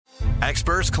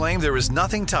Experts claim there is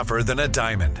nothing tougher than a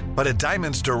diamond. But at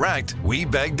Diamonds Direct, we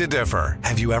beg to differ.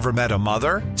 Have you ever met a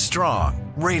mother? Strong,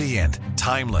 radiant,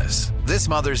 timeless. This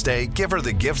Mother's Day, give her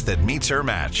the gift that meets her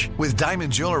match. With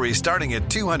diamond jewelry starting at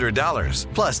 $200.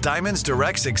 Plus Diamonds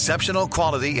Direct's exceptional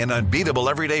quality and unbeatable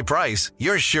everyday price,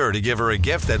 you're sure to give her a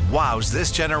gift that wows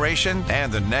this generation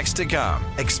and the next to come.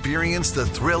 Experience the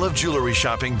thrill of jewelry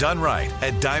shopping done right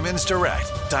at Diamonds Direct.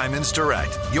 Diamonds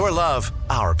Direct. Your love,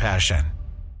 our passion.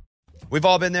 We've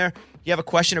all been there. You have a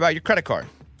question about your credit card.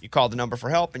 You call the number for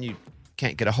help and you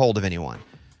can't get a hold of anyone.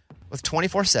 With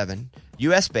 24/7,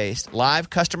 U.S.-based live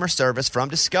customer service from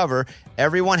Discover,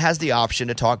 everyone has the option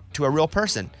to talk to a real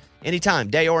person. Anytime,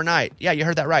 day or night. Yeah, you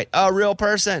heard that right. A real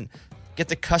person. Get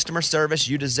the customer service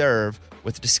you deserve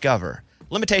with Discover.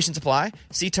 Limitations apply.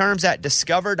 See terms at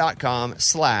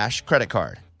discover.com/credit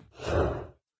card.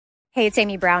 Hey, it's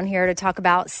Amy Brown here to talk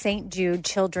about St. Jude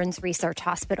Children's Research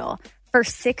Hospital. For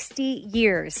 60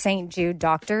 years, St. Jude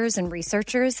doctors and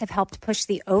researchers have helped push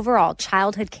the overall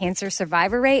childhood cancer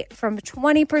survivor rate from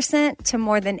 20% to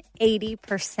more than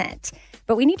 80%.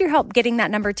 But we need your help getting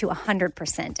that number to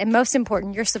 100%. And most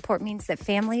important, your support means that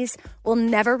families will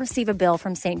never receive a bill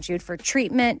from St. Jude for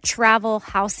treatment, travel,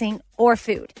 housing, or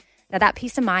food. Now, that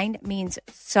peace of mind means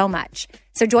so much.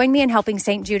 So join me in helping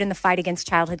St. Jude in the fight against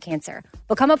childhood cancer.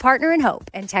 Become a partner in hope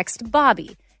and text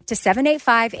Bobby to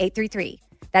 785-833.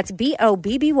 That's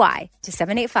BOBBY to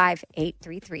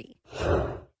 785-833.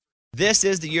 This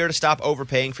is the year to stop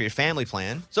overpaying for your family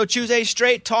plan. So choose a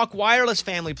Straight Talk wireless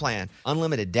family plan.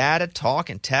 Unlimited data, talk,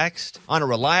 and text on a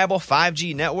reliable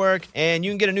 5G network. And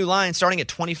you can get a new line starting at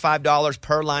 $25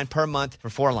 per line per month for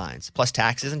 4 lines, plus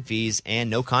taxes and fees and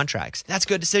no contracts. That's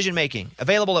good decision making.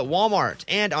 Available at Walmart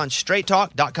and on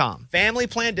straighttalk.com. Family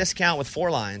plan discount with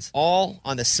 4 lines, all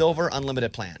on the Silver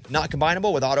Unlimited plan. Not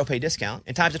combinable with auto pay discount.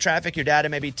 In times of traffic, your data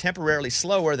may be temporarily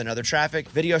slower than other traffic.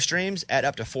 Video streams at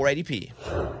up to 480p.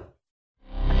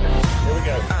 Here we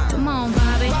go. Come on,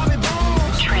 Bobby.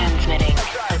 Transmitting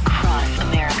across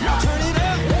America. Turn it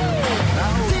up.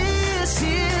 This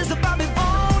is the Bobby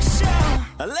Bones Show.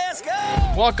 Let's go.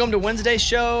 Welcome to Wednesday's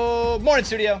show. Morning,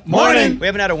 studio. Morning. We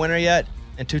haven't had a winner yet,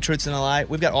 and 2 truths and a lie.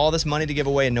 We've got all this money to give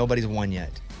away, and nobody's won yet.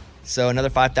 So another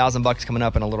 $5,000 coming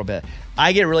up in a little bit.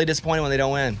 I get really disappointed when they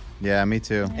don't win. Yeah, me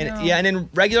too. And in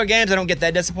regular games, I don't get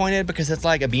that disappointed because it's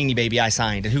like a Beanie Baby I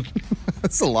signed. And who?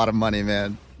 That's a lot of money,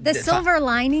 man. The silver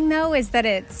lining, though, is that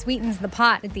it sweetens the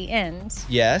pot at the end.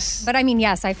 Yes. But I mean,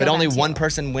 yes, I feel But only that too. one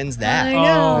person wins that. I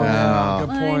know. Oh, Good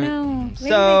point. I know. Maybe So- they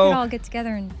could all get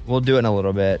together and... We'll do it in a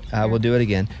little bit. We'll do it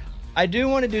again. I do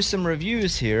want to do some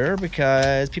reviews here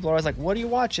because people are always like, what are you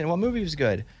watching? What movie was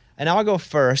good? And I'll go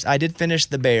first. I did finish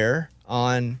The Bear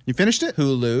on You finished it?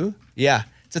 Hulu. Yeah.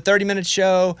 It's a 30-minute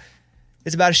show.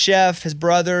 It's about a chef. His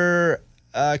brother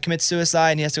commits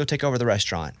suicide, and he has to go take over the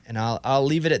restaurant. And I'll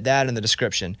leave it at that in the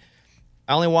description.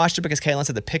 I only watched it because Caitlin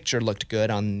said the picture looked good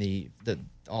on the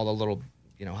all the little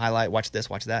highlight. Watch this,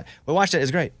 watch that. We watched it. It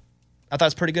was great. I thought it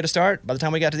was pretty good to start. By the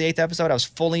time we got to the 8th episode, I was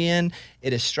fully in.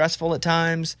 It is stressful at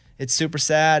times. It's super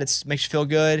sad. It makes you feel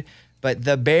good. But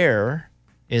The Bear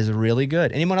is really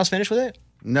good. Anyone else finish with it?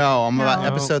 No, I'm about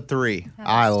episode 3.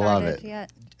 I love it. Yet.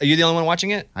 Are you the only one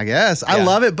watching it? I guess. I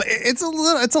love it, but it's a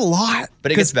lot.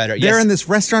 But it gets better. They're Yes. in this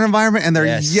restaurant environment and they're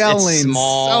Yes, it's yelling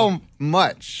small. so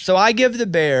much. So I give The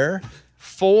Bear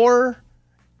 4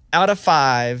 out of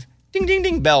 5 ding, ding,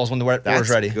 ding bells when the word's That's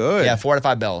ready. good. Yeah, 4 out of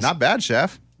 5 bells. Not bad,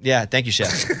 chef. Yeah, thank you,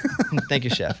 chef. Thank you,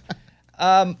 chef.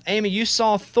 Amy, you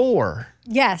saw Thor,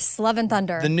 Yes, Love and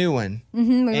Thunder. the new one.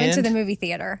 We went to And? the movie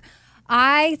theater.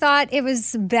 I thought it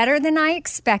was better than I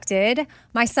expected.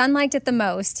 My son liked it the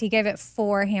most. He gave it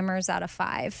 4 hammers out of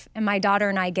 5. And my daughter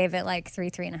and I gave it like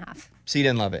 3.5. So you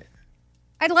didn't love it.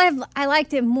 I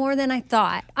liked it more than I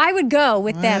thought. I would go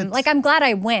with them. Like, I'm glad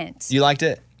I went. You liked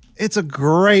it? It's a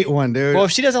great one, dude. Well,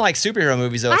 if she doesn't like superhero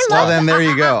movies, though, it's Well, tough. then there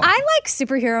you go. I like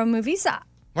superhero movies.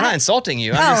 We're not insulting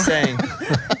you. I'm just saying.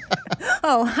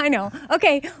 Oh, I know.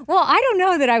 Okay. Well, I don't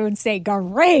know that I would say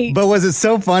great. But was it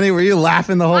so funny? Were you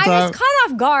laughing the whole I time? was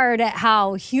caught off guard at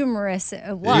how humorous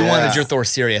it was. You wanted your Thor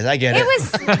serious. I get it. It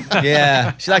was...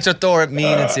 Yeah. She likes her Thor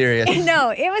mean and serious.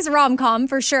 No, it was rom-com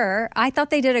for sure. I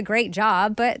thought they did a great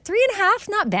job, but 3.5,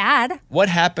 not bad. What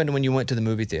happened when you went to the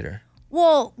movie theater?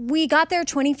 Well, we got there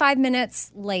 25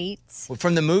 minutes late.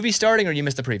 From the movie starting, or you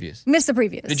missed the previews? Missed the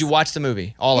previews. Did you watch the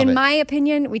movie? All of it? In my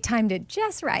opinion, we timed it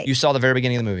just right. You saw the very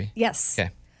beginning of the movie? Yes.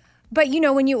 Okay. But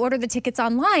when you order the tickets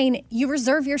online, you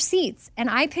reserve your seats. And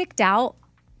I picked out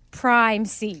prime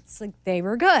seats. Like, they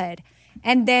were good.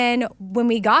 And then when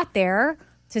we got there,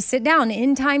 to sit down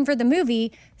in time for the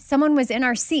movie. Someone was in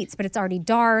our seats, but it's already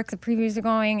dark. The previews are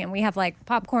going, and we have like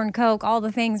popcorn, Coke, all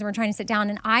the things, and we're trying to sit down.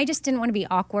 And I just didn't want to be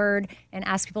awkward and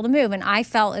ask people to move. And I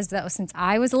felt as though since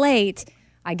I was late,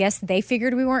 I guess they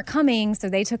figured we weren't coming, so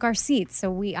they took our seats.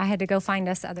 So I had to go find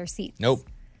us other seats. Nope.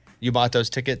 You bought those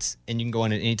tickets, and you can go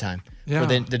in at any time. Yeah. For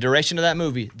the duration of that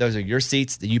movie, those are your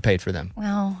seats that you paid for them.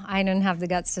 Well, I didn't have the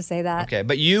guts to say that. Okay,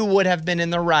 but you would have been in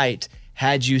the right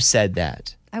had you said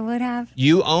that. I would have.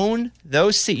 You own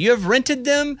those seats. You have rented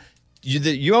them.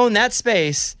 You own that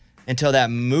space until that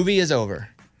movie is over.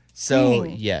 So,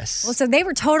 Dang. yes. Well, so they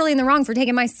were totally in the wrong for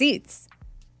taking my seats.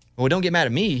 Well, don't get mad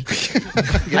at me.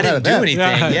 I didn't do anything.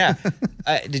 Yeah.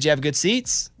 Did you have good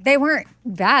seats? They weren't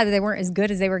bad. They weren't as good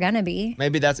as they were going to be.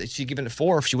 Maybe she'd given it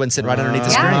 4 if she wouldn't sit right underneath the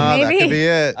screen. maybe. That could be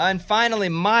it. And finally,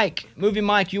 Movie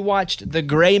Mike, you watched The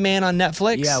Gray Man on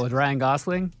Netflix? Yeah, with Ryan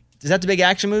Gosling. Is that the big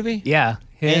action movie? Yeah,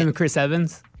 him And- and Chris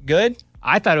Evans. Good?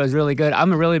 I thought it was really good.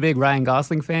 I'm a really big Ryan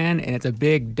Gosling fan, and it's a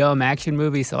big, dumb action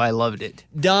movie, so I loved it.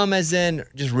 Dumb as in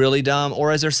just really dumb,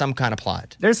 or is there some kind of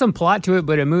plot? There's some plot to it,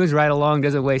 but it moves right along,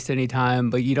 doesn't waste any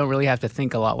time, but you don't really have to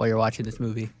think a lot while you're watching this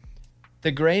movie.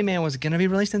 The Gray Man was going to be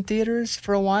released in theaters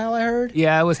for a while, I heard.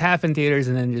 Yeah, it was half in theaters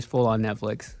and then just full on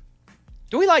Netflix.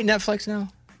 Do we like Netflix now?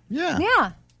 Yeah.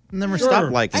 Yeah. Never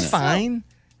stop liking That's it. fine,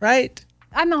 right?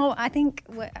 I think,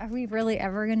 are we really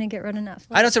ever going to get rid of Netflix?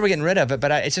 I don't say we're getting rid of it,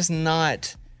 but it's just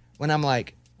not, when I'm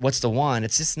like, what's the one?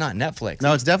 It's just not Netflix.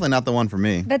 No, it's definitely not the one for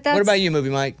me. But that's, What about you, Movie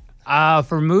Mike?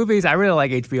 For movies, I really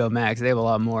like HBO Max. They have a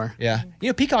lot more. Yeah.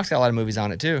 Peacock's got a lot of movies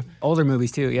on it, too. Older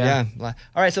movies, too, yeah. All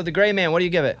right, so The Gray Man, what do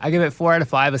you give it? I give it 4 out of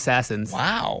 5 Assassins.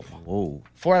 Wow. Whoa,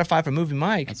 4 out of 5 for Movie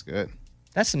Mike. that's good.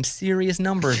 That's some serious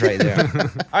numbers right there. All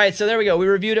right, so there we go. We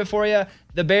reviewed it for you.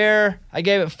 The Bear, I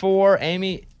gave it 4.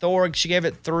 Amy Thorg, she gave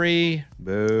it 3.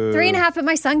 Boo. 3.5, but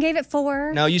my son gave it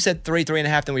 4. No, you said 3,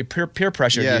 3.5, then we peer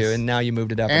pressured Yes. you, and now you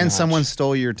moved it up a And notch. someone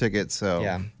stole your ticket, so.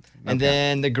 Yeah. And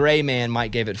then The Gray Man,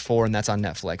 Mike gave it 4, and that's on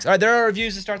Netflix. All right, there are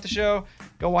reviews to start the show.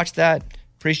 Go watch that.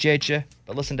 Appreciate you.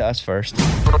 But listen to us first.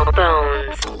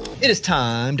 It is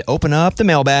time to open up the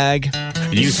mailbag.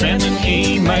 You send an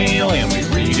email and we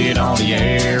read it on the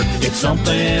air. It's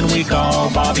something we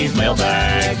call Bobby's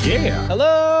mailbag. Yeah.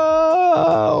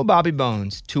 Hello, Bobby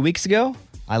Bones. 2 weeks ago,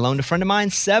 I loaned a friend of mine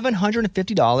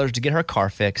 $750 to get her car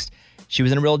fixed. She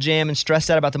was in a real jam and stressed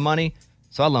out about the money,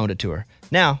 so I loaned it to her.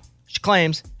 Now, she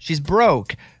claims she's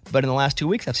broke, but in the last 2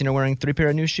 weeks, I've seen her wearing 3 pair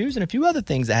of new shoes and a few other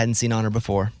things I hadn't seen on her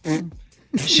before.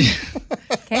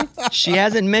 She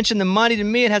hasn't mentioned the money to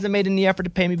me and hasn't made any effort to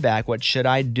pay me back. What should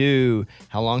I do?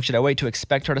 How long should I wait to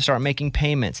expect her to start making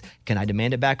payments? Can I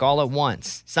demand it back all at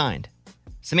once? Signed,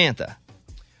 Samantha.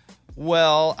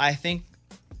 Well, I think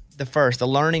the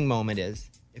learning moment is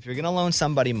if you're going to loan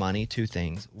somebody money, 2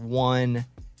 things. One,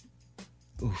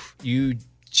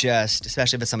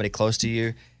 especially if it's somebody close to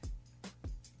you,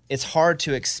 it's hard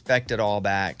to expect it all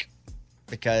back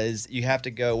because you have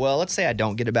to go, well, let's say I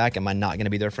don't get it back. Am I not going to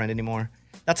be their friend anymore?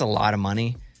 That's a lot of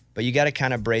money, but you got to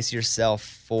kind of brace yourself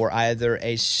for either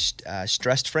a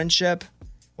stressed friendship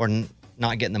or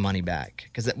not getting the money back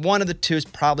because one of the two is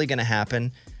probably going to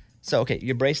happen. So, okay,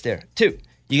 you brace there. 2,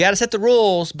 you got to set the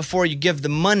rules before you give the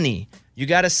money. You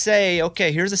got to say,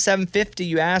 okay, here's the $750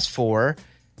 you asked for.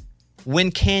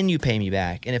 When can you pay me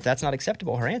back? And if that's not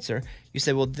acceptable, her answer, you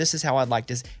say, well, this is how I'd like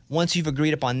this. Once you've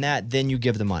agreed upon that, then you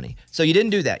give the money. So you didn't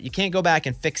do that. You can't go back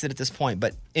and fix it at this point.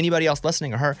 But anybody else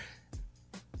listening or her,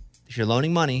 if you're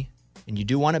loaning money and you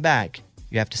do want it back,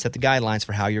 you have to set the guidelines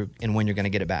for how you're and when you're going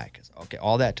to get it back. Okay,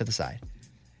 all that to the side.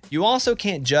 You also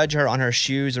can't judge her on her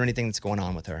shoes or anything that's going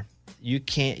on with her.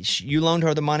 You loaned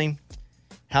her the money.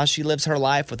 How she lives her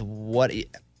life with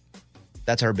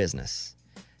that's her business.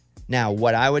 Now,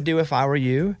 what I would do if I were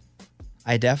you,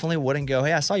 I definitely wouldn't go,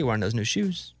 hey, I saw you wearing those new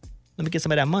shoes. Let me get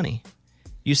some of that money.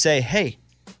 You say, hey,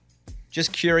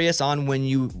 just curious on when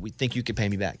you think you could pay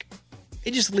me back.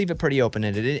 You just leave it pretty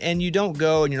open-ended. And you don't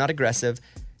go and you're not aggressive.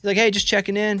 You're like, hey, just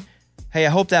checking in. Hey, I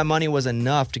hope that money was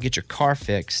enough to get your car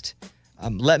fixed.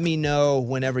 Let me know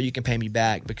whenever you can pay me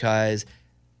back because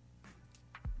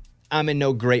I'm in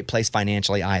no great place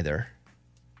financially either.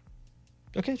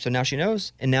 Okay, so now she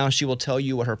knows, and now she will tell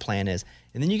you what her plan is.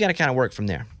 And then you got to kind of work from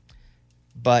there.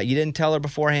 But you didn't tell her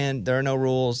beforehand. There are no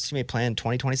rules. She may plan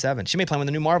 2027. She may plan when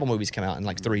the new Marvel movies come out in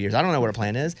like 3 years. I don't know what her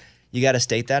plan is. You got to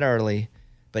state that early.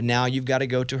 But now you've got to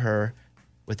go to her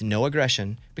with no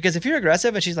aggression. Because if you're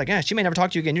aggressive and she's like, she may never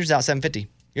talk to you again. You're just out $750.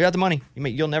 You're out the money.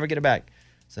 You'll never get it back.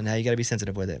 So now you got to be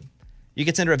sensitive with it. You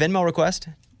could send her a Venmo request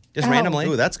just randomly.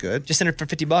 Ooh, that's good. Just send her for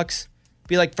 $50.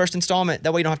 Be like first installment.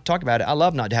 That way you don't have to talk about it. I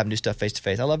love not having to do stuff face to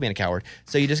face. I love being a coward.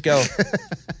 So you just go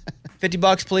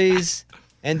 $50 please.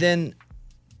 And then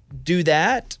do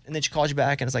that, and then she calls you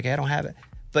back and it's like, hey, I don't have it.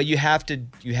 But you have to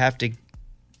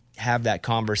have that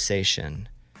conversation,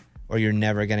 or you're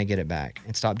never gonna get it back.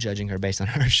 And stop judging her based on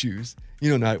her shoes. You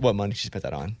don't know what money she spent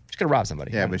that on. She's gonna rob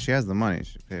somebody. Yeah, but she has the money.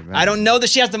 She paid back. I don't know that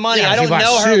she has the money. Yeah, I don't she bought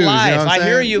know her shoes, life. you know what I'm I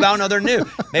hear saying? you, but I don't know they're new.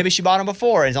 Maybe she bought them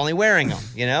before and is only wearing them,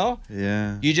 you know?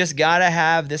 Yeah. You just gotta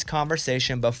have this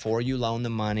conversation before you loan the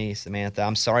money. Samantha,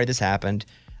 I'm sorry this happened.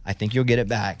 I think you'll get it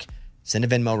back. Send a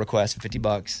Venmo request for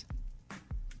 $50.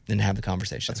 Then have the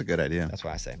conversation. That's a good idea. That's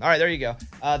what I say. All right, there you go.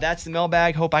 That's the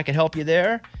mailbag. Hope I can help you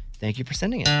there. Thank you for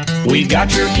sending it. We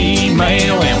got your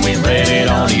email and we read it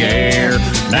on the air.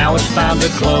 Now it's time to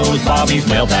close Bobby's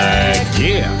mailbag.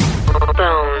 Yeah.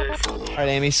 All right,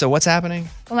 Amy, so what's happening?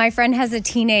 Well, my friend has a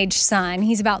teenage son.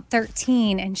 He's about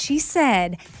 13, and she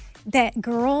said that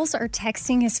girls are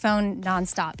texting his phone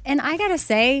nonstop. And I gotta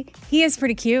say, he is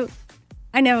pretty cute.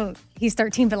 I know he's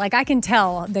 13, but like I can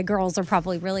tell the girls are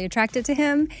probably really attracted to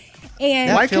him.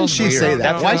 And Why can she say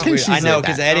that? Why can she say I know, that?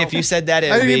 because Eddie, if you said that,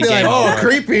 it I would think be you'd be like, game oh, over.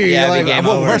 creepy. Yeah, like, it'd be game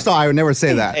well, over. first of all, I would never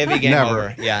say that. It'd be game never.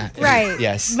 over. Yeah. right.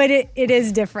 Yes. But it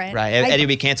is different. Right. Eddie would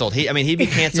be canceled. He'd be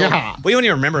canceled. Yeah. We wouldn't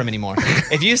even remember him anymore.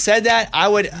 If you said that, I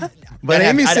would. But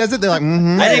Amy says it, they're like,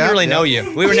 I didn't really know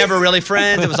you. We were never really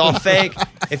friends. It was all fake.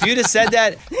 If you'd have said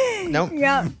that, nope.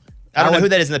 Yeah. I don't know who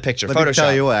that is in the picture. Let me Photoshop.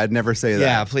 tell you what, I'd never say that.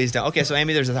 Yeah, please don't. Okay, so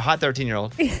Amy, there's a hot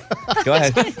 13-year-old. Go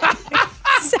ahead.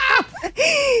 So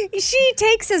she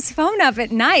takes his phone up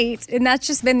at night, and that's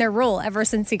just been their rule ever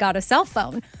since he got a cell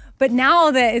phone. But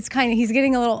now that he's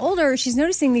getting a little older, she's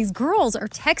noticing these girls are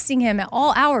texting him at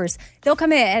all hours. They'll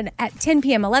come in at 10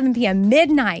 p.m., 11 p.m.,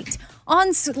 midnight,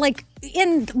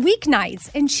 in weeknights.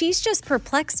 And she's just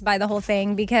perplexed by the whole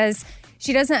thing because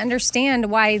she doesn't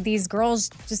understand why these girls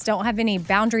just don't have any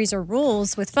boundaries or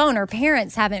rules with phone, or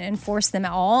parents haven't enforced them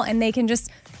at all. And they're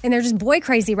just boy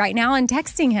crazy right now and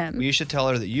texting him. Well, you should tell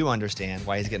her that you understand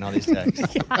why he's getting all these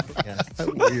texts. Yes.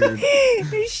 Weird.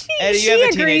 Eddie, she you have a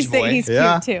agrees teenage that boy. he's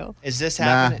Yeah. cute too. Is this Nah,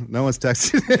 happening? no one's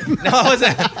texting him. No, is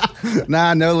that?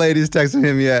 Nah, no ladies texting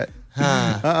him yet.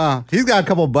 He's got a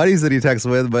couple buddies that he texts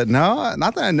with, but no,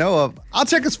 not that I know of. I'll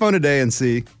check his phone today and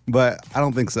see, but I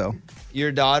don't think so.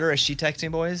 Your daughter, is she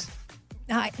texting boys?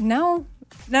 No.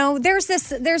 There's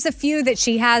a few that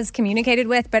she has communicated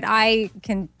with, but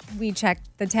we check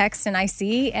the text and I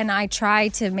see, and I try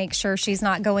to make sure she's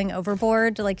not going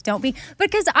overboard. Like, don't be,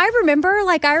 because I remember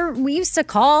we used to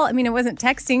call. I mean, it wasn't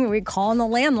texting. We'd call on the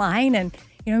landline, and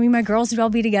my girls would all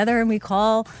be together and we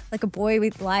call like a boy we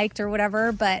liked or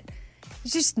whatever. But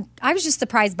I was just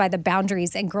surprised by the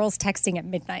boundaries and girls texting at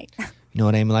midnight. You know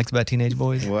what Amy likes about teenage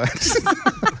boys? What?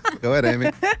 Go ahead,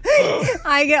 Amy.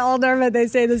 I get older, but they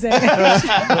say the same. All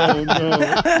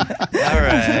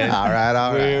right. All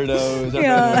right. Weirdos.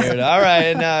 Yeah. Weird. All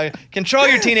right. Now, control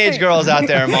your teenage girls out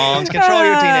there, moms. Control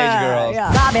your teenage girls.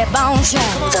 Yeah. Bobby Bone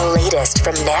Show. The latest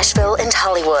from Nashville and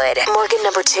Hollywood. Morgan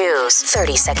number 2's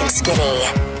 30-Second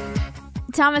Skinny.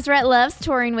 Thomas Rhett loves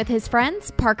touring with his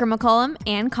friends, Parker McCollum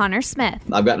and Connor Smith.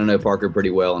 I've gotten to know Parker pretty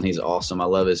well, and he's awesome. I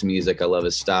love his music. I love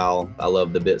his style. I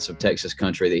love the bits of Texas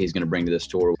country that he's going to bring to this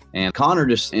tour. And Connor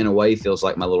just, in a way, feels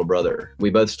like my little brother. We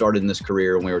both started in this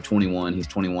career when we were 21. He's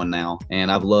 21 now.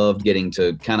 And I've loved getting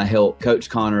to kind of help coach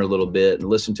Connor a little bit and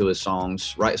listen to his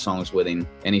songs, write songs with him.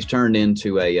 And he's turned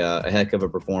into a heck of a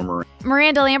performer.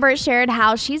 Miranda Lambert shared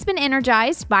how she's been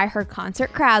energized by her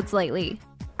concert crowds lately.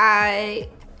 I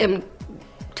am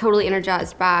totally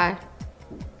energized by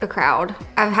a crowd.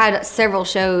 I've had several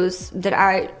shows that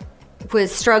I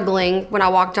was struggling when I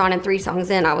walked on, and 3 songs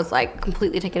in, I was like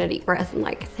completely taking a deep breath and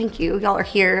like, thank you, y'all are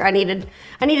here. I needed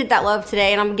that love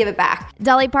today, and I'm gonna give it back.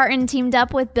 Dolly Parton teamed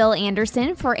up with Bill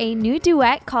Anderson for a new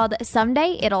duet called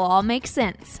Someday It'll All Make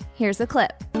Sense. Here's a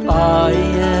clip. I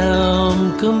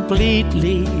am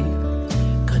completely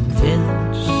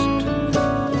convinced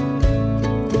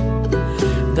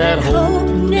that hope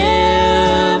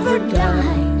never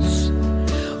dies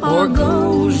or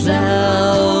goes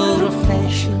out of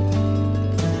fashion.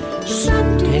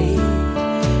 Someday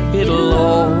it'll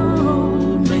all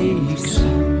make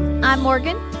sense. I'm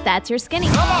Morgan. That's your skinny.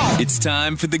 It's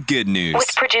time for the good news.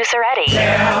 With producer Eddie.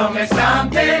 Tell me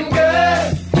something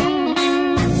good.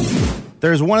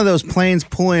 There's one of those planes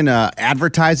pulling a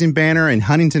advertising banner in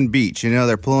Huntington Beach.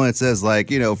 They're pulling, it says like,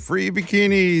 free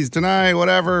bikinis tonight,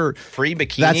 whatever. Free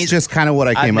bikinis? That's just kind of what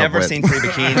I came up with. I've never seen free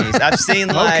bikinis. I've seen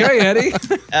like Okay, Eddie.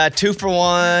 2 for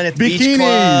 1 at the Bikinis. beach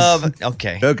club.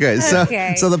 Okay.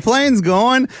 So the plane's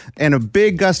going, and a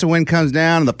big gust of wind comes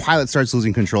down, and the pilot starts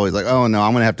losing control. He's like, oh no,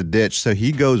 I'm going to have to ditch. So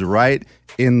he goes right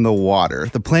in the water.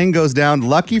 The plane goes down.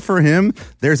 Lucky for him,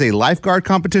 there's a lifeguard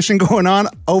competition going on.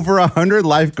 Over 100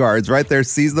 lifeguards right there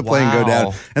sees the plane go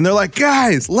down. And they're like,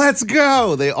 guys, let's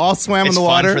go. They all swam in the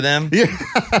water. It's fun for them?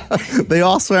 Yeah. They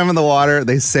all swam in the water.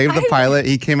 They saved the pilot.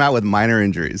 He came out with minor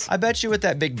injuries. I bet you with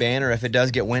that big banner, if it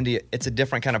does get windy, it's a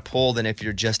different kind of pull than if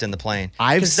you're just in the plane.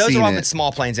 Because those are often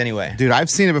small planes anyway. Dude, I've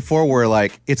seen it before where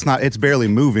like it's barely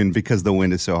moving because the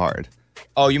wind is so hard.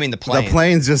 Oh, you mean the plane? The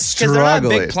plane's just struggling. Because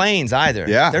they're not big planes either.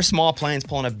 Yeah. They're small planes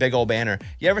pulling a big old banner.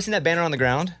 You ever seen that banner on the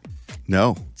ground?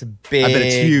 No. It's a big I bet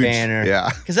it's huge. banner. Yeah.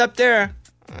 Because up there,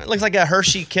 it looks like a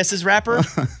Hershey Kisses wrapper.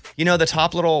 You know, the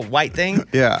top little white thing?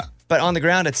 Yeah. But on the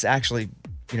ground, it's actually,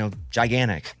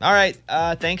 gigantic. All right.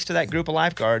 Thanks to that group of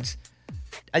lifeguards.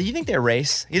 You think they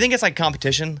race? You think it's like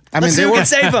competition? I mean, they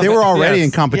were already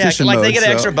in competition like mode. they get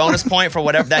an extra bonus point for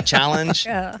whatever that challenge.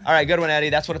 Yeah. All right, good one, Eddie.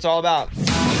 That's what it's all about.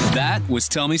 That was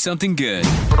Tell Me Something Good.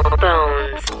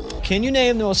 Can you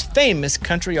name the most famous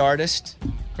country artist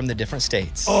from the different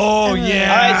states? Oh,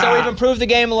 yeah. All right, so we've improved the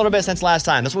game a little bit since last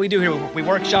time. That's what we do here. We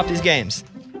workshop these games.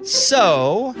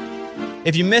 So,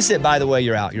 if you miss it, by the way,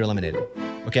 you're out. You're eliminated.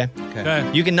 Okay?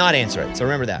 You cannot answer it, so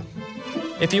remember that.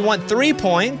 If you want 3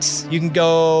 points, you can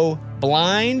go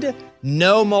blind,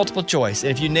 no multiple choice.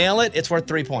 If you nail it, it's worth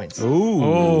 3 points. Ooh.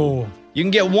 Oh. You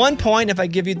can get 1 point if I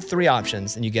give you the 3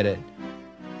 options and you get it.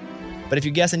 But if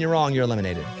you guess and you're wrong, you're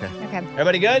eliminated. Okay.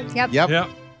 Everybody good? Yep.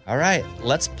 All right,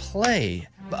 let's play.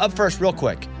 But up first, real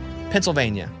quick,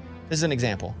 Pennsylvania. This is an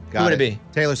example. Who would it be?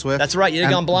 Taylor Swift. That's right. You'd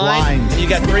have And gone blind. You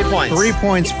got 3 points. 3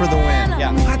 points for the win.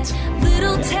 Yeah. What?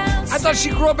 I thought she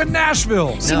grew up in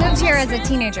Nashville. She moved here as a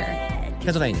teenager.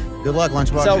 Pennsylvania. Good luck,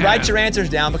 Lunchbox. So write your answers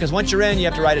down because once you're in, you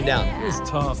have to write it down. It was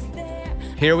tough.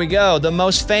 Here we go. The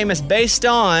most famous based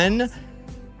on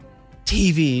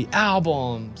TV,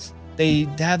 albums. They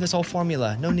have this whole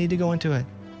formula. No need to go into it.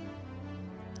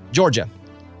 Georgia.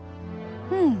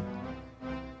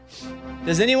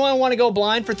 Does anyone want to go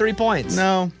blind for 3 points?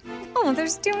 No. Oh,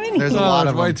 there's too many. There's a lot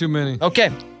of way them. too many.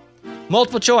 Okay.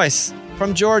 Multiple choice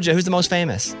from Georgia. Who's the most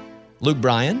famous? Luke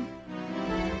Bryan,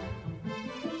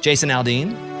 Jason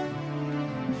Aldean,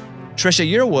 Trisha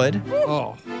Yearwood,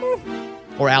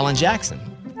 or Alan Jackson.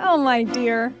 Oh, my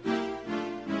dear.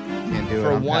 Can't do it.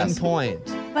 For I'm 1 passing. point.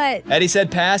 But Eddie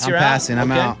said pass. You're I'm passing. out.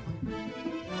 I'm out.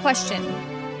 question.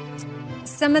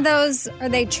 Some of those, are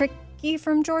they tricky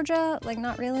from Georgia? Like,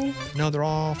 not really? No, they're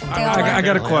all from They all are? I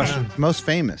got a question. Most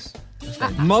famous.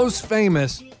 Most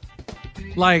famous.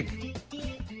 Like,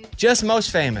 just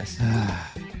most famous.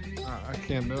 I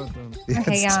can't do it then.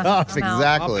 Okay, It's yeah, tough. I'm out.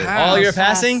 Exactly. All you're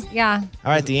passing? Yeah.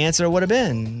 All right, the answer would have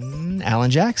been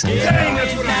Alan Jackson.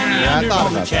 Yeah, I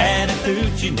thought about that.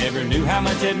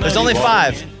 There's only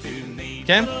 5.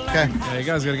 Okay? Okay. Yeah, you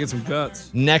guys got to get some guts.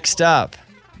 Next up,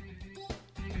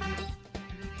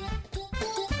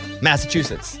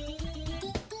 Massachusetts.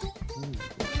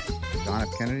 John F.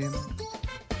 Kennedy.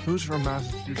 Who's from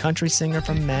Massachusetts? Country singer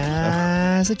from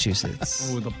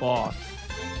Massachusetts. Oh, the boss.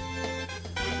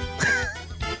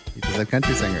 He's a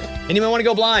country singer. Anyone want to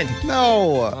go blind?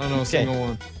 No. I don't know a single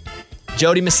one.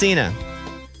 Jody Messina,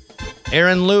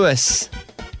 Aaron Lewis,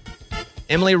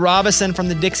 Emily Robinson from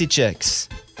the Dixie Chicks.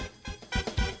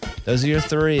 Those are your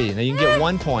 3. Now you can get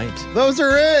 1 point. Those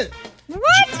are it.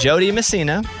 What? Jody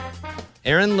Messina,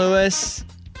 Aaron Lewis,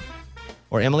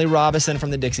 or Emily Robinson from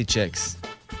the Dixie Chicks.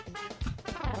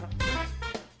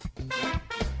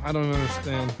 I don't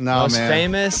understand. No, Most man.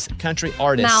 famous country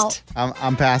artist. No.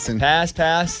 I'm passing. Pass.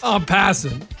 I'm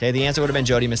passing. Okay, the answer would have been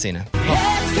Jody Messina.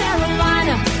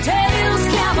 Carolina, tails,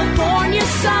 California,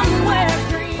 somewhere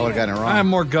green. I would have gotten it wrong. I have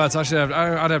more guts. I'd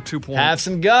have 2 points. Have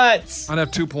some guts. I'd have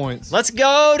 2 points. Let's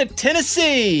go to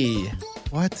Tennessee.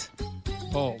 What?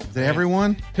 Oh, Is it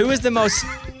everyone? Who is the most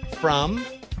from?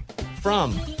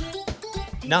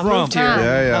 Not From. moved here.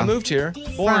 Yeah. Not moved here.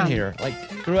 Born From. here.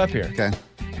 Like, grew up here. Okay.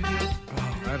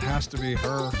 Oh, that has to be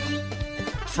her.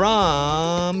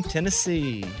 From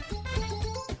Tennessee.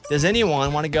 Does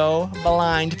anyone want to go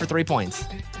blind for 3 points?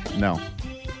 No.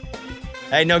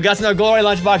 Hey, no guts, no glory,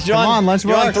 Lunchbox. You're Come on,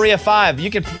 You're on Lunchbox. 3 of 5. You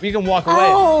can walk away.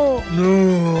 Oh.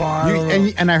 No, I don't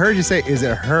know. And I heard you say, is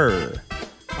it her?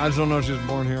 I just don't know if she was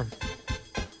born here.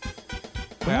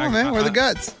 Come on, man. Where are the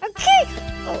guts? Okay.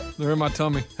 They're in my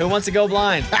tummy. Who wants to go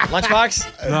blind?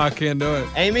 Lunchbox? No, I can't do it.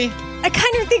 Amy? I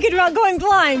kind of thinking about going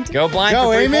blind. Go blind Go,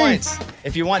 for 3 Amy. points.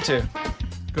 If you want to.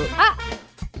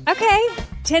 Okay.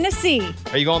 Tennessee.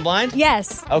 Are you going blind?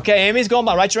 Yes. Okay, Amy's going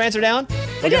blind. Write your answer down.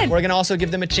 I did. We're going to also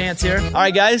give them a chance here. All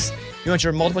right, guys. You want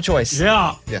your multiple choice?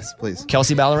 Yeah. Yes, please.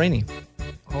 Kelsey Ballerini.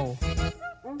 Oh.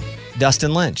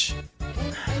 Dustin Lynch.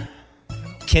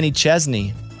 Kenny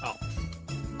Chesney.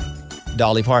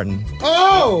 Dolly Parton.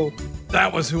 Oh!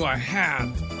 That was who I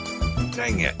had.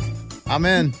 Dang it. I'm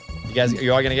in.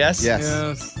 You all going to guess?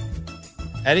 Yes.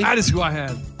 Eddie? That is who I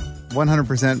had.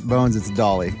 100% Bones, it's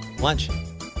Dolly. Lunch.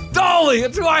 Dolly!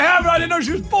 That's who I had, but I didn't know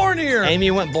she was born here.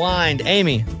 Amy went blind.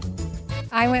 Amy.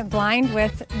 I went blind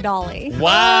with Dolly.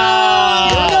 Wow.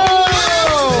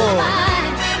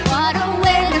 What a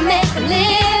way to make a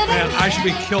living. Man, I should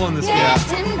be killing this game.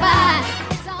 Getting by.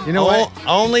 You know what?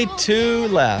 Only 2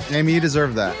 left. Amy, you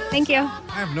deserve that. Thank you.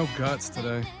 I have no guts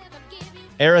today.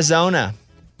 Arizona.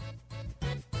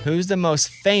 Who's the most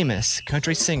famous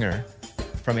country singer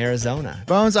from Arizona?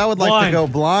 Bones, I would like to go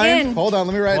blind. In. Hold on,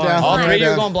 let me write it down. All Let me 3 write of you are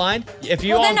down. going blind? If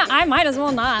you Well, all, then I might as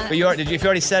well not. but if you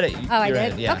already said it, I you're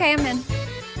did? in. Yeah. Okay, I'm in.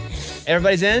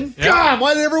 Everybody's in? God,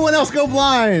 why did everyone else go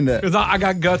blind? Because I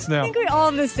got guts now. I think we all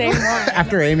have the same one.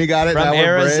 After Amy got it, From now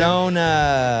we're brave.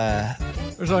 Arizona.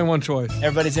 There's only one choice.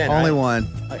 Everybody's in. Only right? one.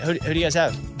 Who do you guys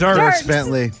have? Dirk.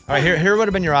 Bentley. All right, here would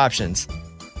have been your options.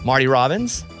 Marty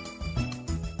Robbins,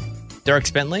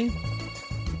 Dirk Bentley,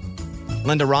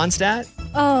 Linda Ronstadt,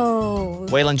 Oh.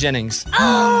 Waylon Jennings.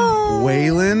 Oh.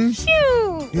 Waylon?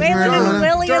 Shoot. He's Waylon Arizona? and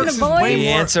Willie and Dirk's the is way The boys.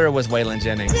 answer was Waylon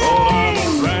Jennings.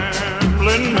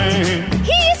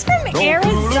 He's from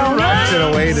Arizona. Should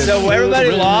have waited. So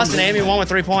everybody lost and Amy won with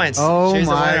 3 points. Oh She's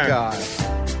the my winner. God.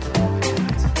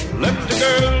 Left a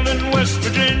girl in West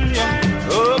Virginia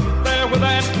up there with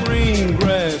that green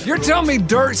grass. You're telling me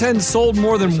Dirks hadn't sold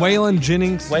more than Waylon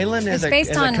Jennings? Waylon is It's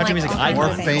based is on, a country like, music all icon. More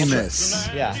kinds of things. famous.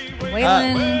 Yeah.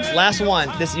 Waylon. Last one.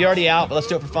 This you're already out, but let's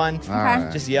do it for fun. All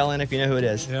right. Just yell in if you know who it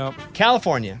is. Yep.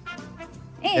 California.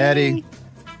 Hey. Eddie.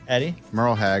 Eddie.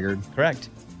 Merle Haggard. Correct.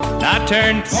 I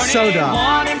turned So dumb.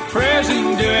 21 in prison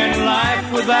doing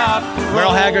life without parole.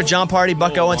 Merle Haggard, John Party,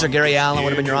 Buck Owens, or Gary Allen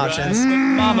would have been your options.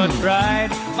 Mama tried.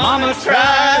 Mama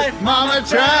tried. Mama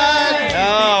tried.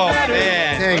 Oh,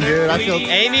 man. Dang, dude. I feel.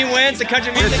 Amy wins the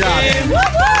country music job. game.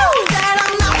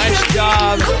 Nice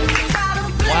job.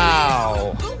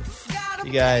 Wow.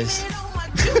 You guys.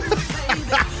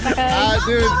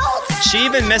 Dude, She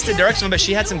even missed the Dirks one, but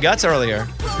she had some guts earlier.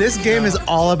 this game is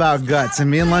all about guts, and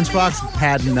me and Lunchbox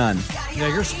had none. Yeah,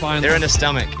 you're spineless. They're in the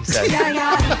stomach, he said.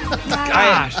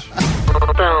 Gosh.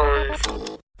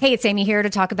 Hey, it's Amy here to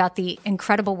talk about the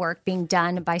incredible work being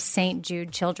done by St.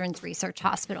 Jude Children's Research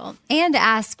Hospital and to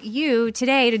ask you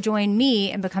today to join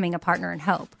me in becoming a partner in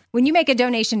hope. When you make a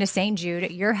donation to St.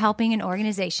 Jude, you're helping an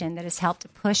organization that has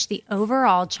helped push the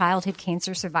overall childhood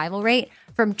cancer survival rate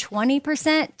from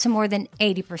 20% to more than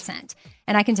 80%.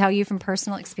 And I can tell you from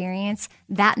personal experience,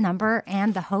 that number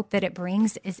and the hope that it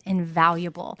brings is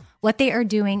invaluable. What they are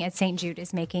doing at St. Jude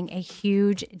is making a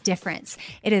huge difference.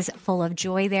 It is full of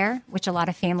joy there, which a lot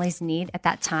of families need at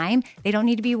that time. They don't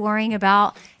need to be worrying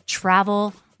about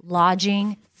travel,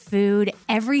 lodging, food.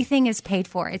 Everything is paid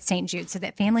for at St. Jude so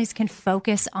that families can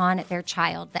focus on their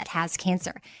child that has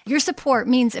cancer. Your support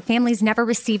means that families never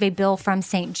receive a bill from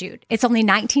St. Jude. It's only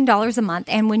 $19 a month,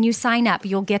 and when you sign up,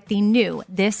 you'll get the new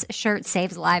This Shirt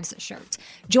Saves Lives shirt.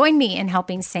 Join me in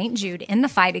helping St. Jude in the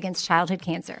fight against childhood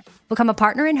cancer. Become a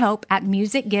partner in hope at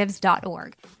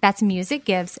musicgives.org. That's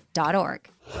musicgives.org.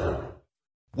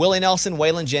 Willie Nelson,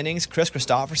 Waylon Jennings, Chris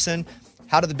Christopherson.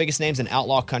 How did the biggest names in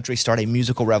outlaw country start a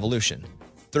musical revolution?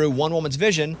 Through one woman's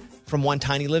vision from one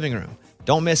tiny living room.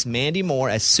 Don't miss Mandy Moore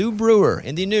as Sue Brewer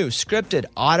in the new scripted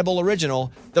Audible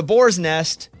original, The Boar's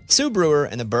Nest, Sue Brewer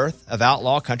and the Birth of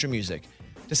Outlaw Country Music.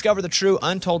 Discover the true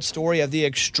untold story of the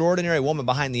extraordinary woman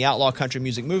behind the outlaw country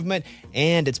music movement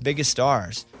and its biggest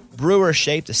stars. Brewer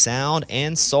shaped the sound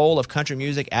and soul of country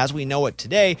music as we know it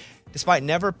today, despite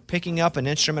never picking up an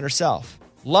instrument herself.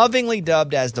 Lovingly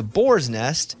dubbed as The Boar's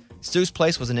Nest, Sue's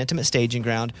place was an intimate staging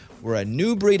ground where a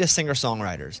new breed of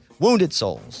singer-songwriters, wounded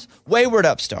souls, wayward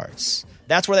upstarts,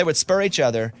 that's where they would spur each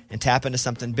other and tap into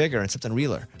something bigger and something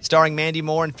realer. Starring Mandy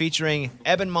Moore and featuring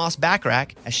Eben Moss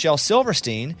Backrack as Shel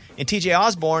Silverstein and TJ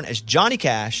Osborne as Johnny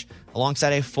Cash,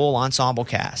 alongside a full ensemble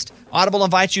cast. Audible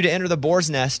invites you to enter the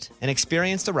Boar's Nest and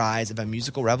experience the rise of a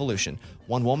musical revolution.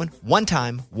 One woman, one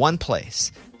time, one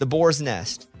place. The Boar's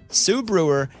Nest, Sue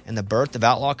Brewer, and the birth of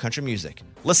outlaw country music.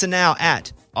 Listen now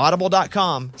at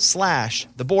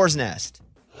audible.com/The Boar's Nest.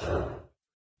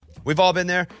 We've all been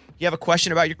there. You have a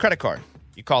question about your credit card.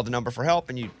 You call the number for help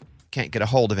and you can't get a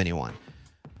hold of anyone.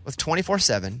 With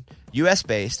 24/7,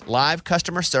 U.S.-based live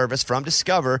customer service from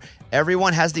Discover,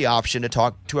 everyone has the option to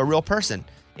talk to a real person.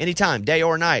 Anytime, day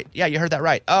or night. Yeah, you heard that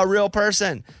right. A real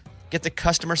person. Get the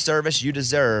customer service you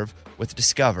deserve with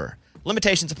Discover.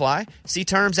 Limitations apply. See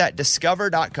terms at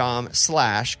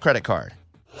discover.com/credit card.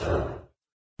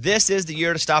 This is the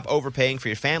year to stop overpaying for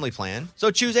your family plan.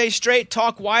 So choose a Straight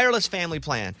Talk Wireless family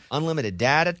plan. Unlimited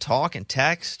data, talk, and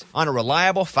text on a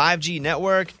reliable 5G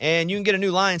network. And you can get a new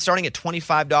line starting at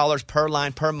 $25 per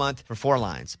line per month for 4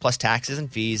 lines, plus taxes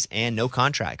and fees and no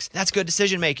contracts. That's good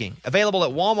decision making. Available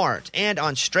at Walmart and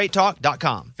on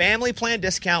straighttalk.com. Family plan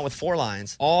discount with 4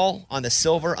 lines, all on the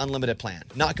Silver Unlimited plan.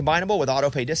 Not combinable with auto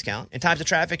pay discount. In times of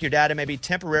traffic, your data may be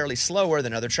temporarily slower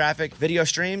than other traffic. Video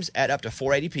streams at up to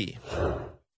 480p.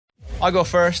 I'll go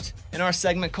first in our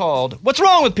segment called What's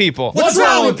Wrong with People? What's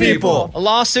wrong with people? A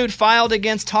lawsuit filed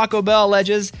against Taco Bell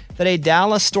alleges that a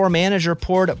Dallas store manager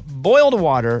poured boiled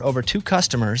water over 2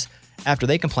 customers after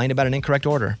they complained about an incorrect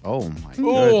order. Oh my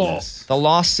goodness. The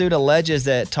lawsuit alleges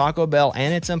that Taco Bell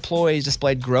and its employees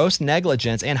displayed gross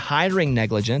negligence and hiring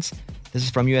negligence. This is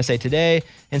from USA Today,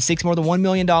 and seeks more than $1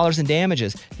 million in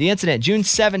damages. The incident, June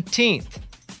 17th.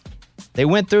 They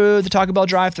went through the Taco Bell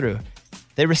drive-thru.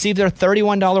 They received their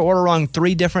 $31 order wrong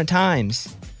 3 different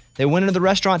times. They went into the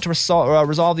restaurant to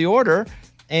resolve the order,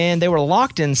 and they were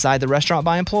locked inside the restaurant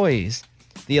by employees.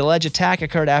 The alleged attack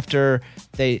occurred after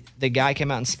the guy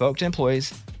came out and spoke to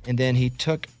employees, and then he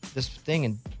took this thing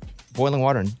and boiling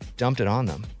water and dumped it on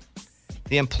them.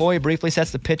 The employee briefly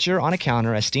sets the pitcher on a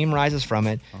counter as steam rises from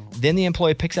it. Then the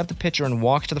employee picks up the pitcher and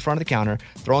walks to the front of the counter,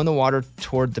 throwing the water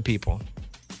toward the people.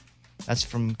 That's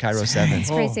from Cairo 7. It's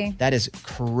crazy. That is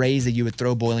crazy. You would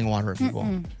throw boiling water at people.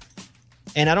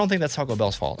 And I don't think that's Taco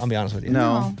Bell's fault. I'll be honest with you.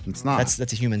 No, it's not.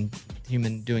 That's a human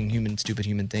doing stupid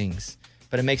human things.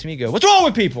 But it makes me go, what's wrong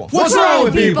with people? What's wrong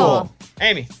with people?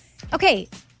 Amy. Okay,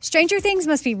 Stranger Things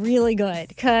must be really good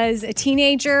because a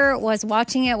teenager was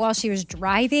watching it while she was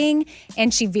driving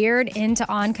and she veered into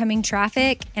oncoming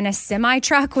traffic and a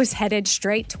semi-truck was headed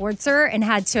straight towards her and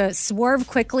had to swerve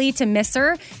quickly to miss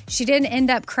her. She didn't end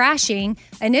up crashing.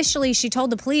 Initially, she told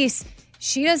the police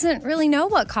she doesn't really know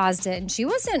what caused it and she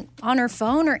wasn't on her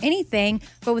phone or anything.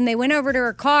 But when they went over to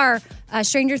her car,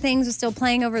 Stranger Things was still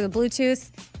playing over the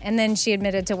Bluetooth and then she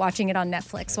admitted to watching it on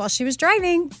Netflix while she was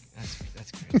driving.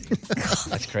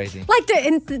 That's crazy.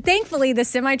 Thankfully, the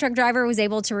semi-truck driver was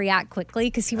able to react quickly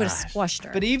because he would have squashed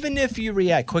her. But even if you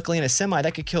react quickly in a semi,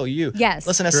 that could kill you. Yes.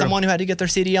 Listen, as someone who had to get their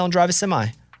CDL and drive a semi,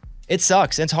 it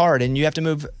sucks. It's hard, and you have to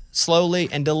move slowly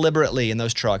and deliberately in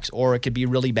those trucks, or it could be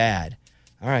really bad.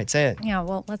 All right, say it. Yeah,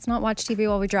 well, let's not watch TV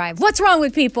while we drive. What's wrong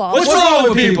with people? What's wrong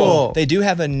with people? They do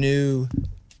have a new...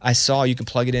 I saw you can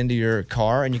plug it into your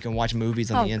car and you can watch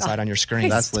movies on the inside on your screen.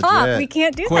 That's stop. Legit. We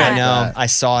can't do that. I know. I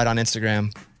saw it on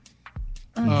Instagram.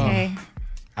 Okay.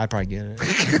 I'd probably get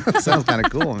it. Sounds kind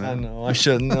of cool, man. I know. I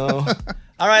shouldn't know.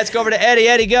 All right, let's go over to Eddie.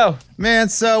 Eddie, go. Man,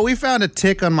 so we found a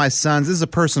tick on my son's. This is a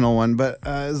personal one, but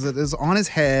it was on his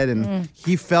head, and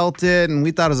he felt it, and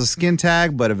we thought it was a skin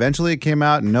tag, but eventually it came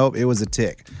out, and nope, it was a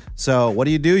tick. So what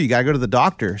do? You got to go to the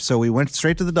doctor. So we went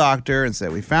straight to the doctor and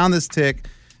said, we found this tick.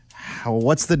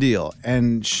 What's the deal?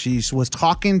 And she was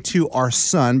talking to our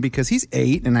son because he's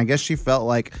 8, and I guess she felt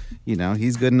like,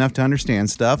 he's good enough to understand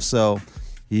stuff. So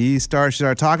she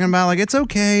started talking about like, it's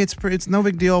okay, it's no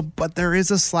big deal, but there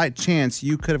is a slight chance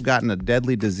you could have gotten a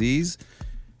deadly disease.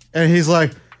 And he's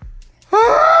like,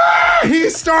 he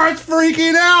starts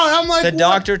freaking out. I'm like, the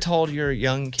doctor told your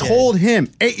young kid. Told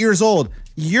him, 8 years old.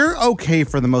 You're okay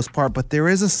for the most part, but there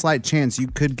is a slight chance you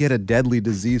could get a deadly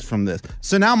disease from this.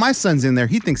 So now my son's in there.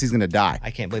 He thinks he's going to die.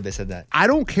 I can't believe they said that. I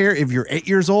don't care if you're 8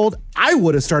 years old. I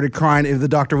would have started crying if the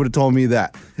doctor would have told me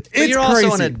that. But you're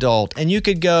also an adult, and you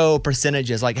could go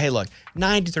percentages like, hey, look,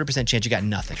 93% chance you got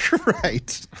nothing.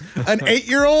 Right. An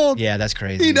 8-year-old? Yeah, that's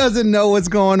crazy. He doesn't know what's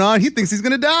going on. He thinks he's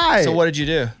going to die. So what did you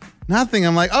do? Nothing.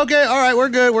 I'm like, okay, all right, we're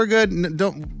good.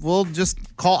 We'll just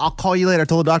call. I'll call you later. I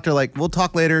told the doctor, like, we'll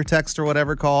talk later, text or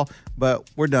whatever, call, but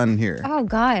we're done here. Oh,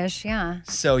 gosh, yeah.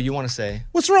 So you want to say,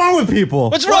 what's wrong with people?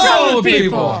 What's wrong with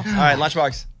people? All right,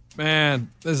 Lunchbox. Man,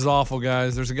 this is awful,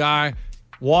 guys. There's a guy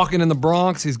walking in the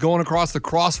Bronx. He's going across the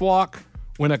crosswalk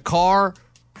when a car,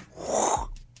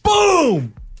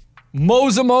 boom,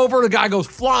 mows him over. The guy goes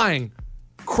flying,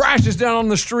 crashes down on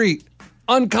the street,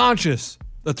 unconscious.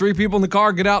 The 3 people in the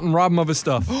car get out and rob him of his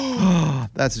stuff.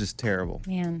 That's just terrible.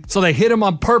 Man. So they hit him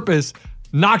on purpose,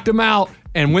 knocked him out,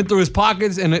 and went through his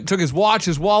pockets, and it took his watch,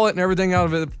 his wallet, and everything out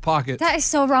of his pocket. That is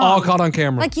so wrong. All caught on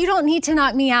camera. Like, you don't need to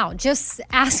knock me out. Just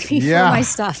ask me for my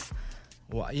stuff.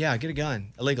 Well, yeah, get a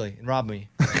gun illegally and rob me.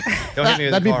 Don't hit me with your car.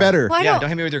 That'd be better. Don't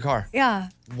hit me with your car. Yeah.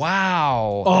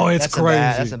 Wow. Oh, it's that's crazy.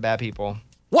 That's some bad people.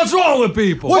 What's wrong with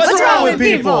people? What's wrong with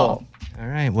people? All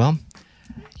right, well,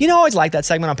 I always like that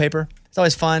segment on paper. It's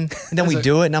always fun. And then we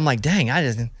do it, and I'm like, dang, I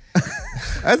just...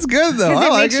 That's good though. Because I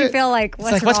it like makes you it. feel like,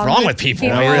 What's wrong with people?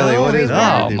 Really, what is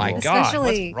wrong Oh with my people? God.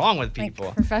 Especially What's wrong with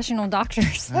people? professional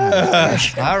doctors.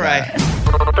 All right.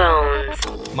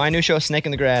 My new show is Snake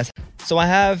in the Grass. So I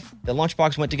have the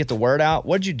Lunchbox went to get the word out.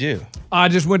 What'd you do? I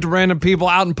just went to random people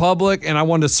out in public, and I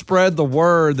wanted to spread the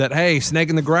word that, hey, snake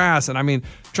in the grass. And I mean,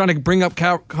 trying to bring up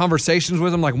conversations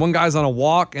with them. Like one guy's on a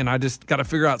walk, and I just got to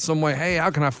figure out some way, hey, how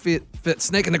can I fit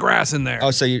snake in the grass in there? Oh,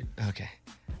 so you, okay.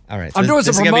 All right. So I'm doing this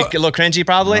is some going to be a little cringy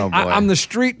probably? Oh, boy. I'm the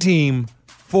street team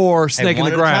for snake in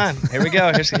one the at a grass. time. Here we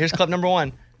go. Here's clip number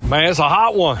 1. Man, it's a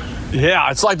hot one. Yeah,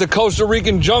 it's like the Costa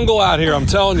Rican jungle out here, I'm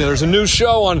telling you. There's a new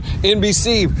show on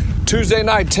NBC Tuesday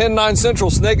night, 10/9 Central,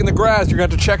 Snake in the Grass. You're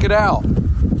going to have to check it out.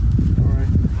 All right.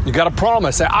 You got to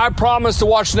promise. Say, I promise to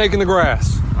watch Snake in the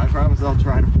Grass. I promise I'll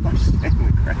try to watch Snake in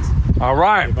the Grass. All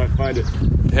right. If I find it.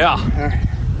 Yeah.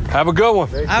 Have a good one.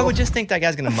 I would just think that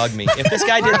guy's going to mug me. If this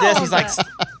guy did this, he's like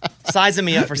sizing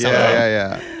me up for something.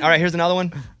 Yeah. All right, here's another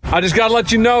one. I just got to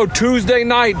let you know, Tuesday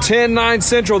night, 10/9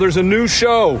 Central, there's a new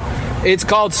show. It's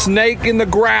called Snake in the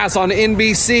Grass on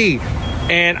NBC.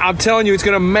 And I'm telling you, it's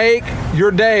going to make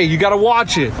your day. You got to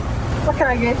watch it. What can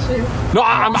I get you? No,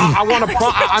 I want to.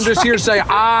 I'm just here to say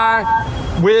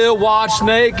I will watch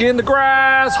Snake in the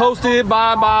Grass, hosted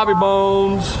by Bobby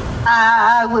Bones.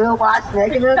 I will watch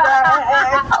Snake in the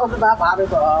Grass, hosted by Bobby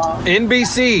Bones.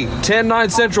 NBC,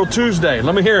 10/9 Central, Tuesday.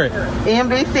 Let me hear it.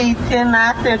 NBC,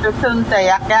 10/9 Central, Tuesday.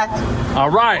 I got you. All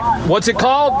right. What's it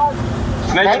called?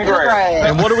 Snake in the Grass.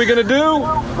 And what are we going to do?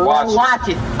 Watch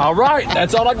it. All right.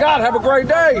 That's all I got. Have a great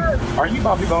day. Are you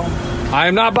Bobby Bones? I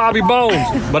am not Bobby Bones,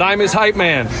 but I'm his hype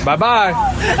man. Bye-bye. All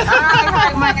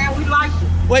right, man. We like you.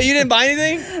 Wait, you didn't buy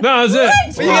anything? No,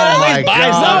 that's it. Well, you gotta at least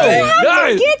buy something. You have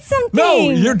to get something.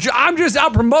 No, I'm just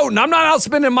out promoting. I'm not out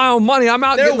spending my own money. I'm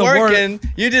out They're getting the word. working.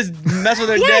 You just mess with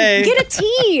their Yeah, day. get a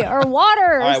tea or water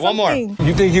or All right, one more. something.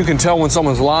 You think you can tell when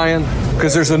someone's lying?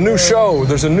 Because there's a new show.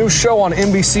 There's a new show on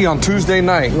NBC on Tuesday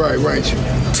night. Right.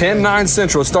 10/9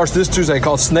 Central. It starts this Tuesday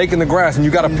called Snake in the Grass, and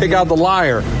you got to pick out the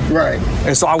liar. Right.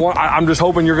 And so I'm just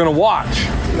hoping you're going to watch.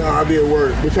 No, I'll be at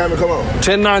work. What time to come on?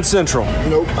 10/9 Central.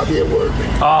 Nope, I'll be at work.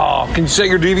 Oh, can you set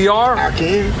your DVR? I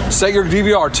can. Set your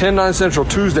DVR, 10/9 Central,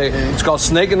 Tuesday. It's called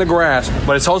Snake in the Grass,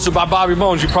 but it's hosted by Bobby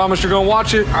Bones. You promise you're going to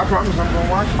watch it? I promise I'm going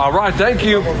to watch it. All right, thank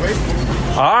you.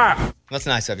 All right. That's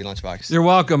nice of you, Lunchbox. You're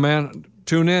welcome, man.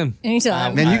 Tune in.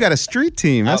 Anytime. Man, you got a street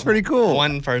team. That's pretty cool.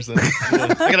 One person.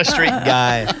 I got a street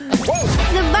guy.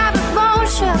 The Bobby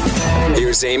Bones Show.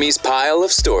 Here's Amy's pile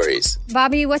of stories.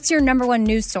 Bobby, what's your number one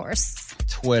news source?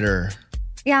 Twitter.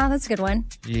 Yeah, that's a good one.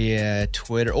 Yeah,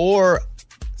 Twitter. Or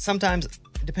sometimes,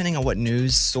 depending on what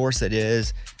news source it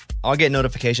is, I'll get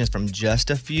notifications from just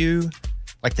a few,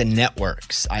 like the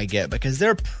networks I get, because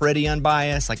they're pretty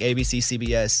unbiased, like ABC,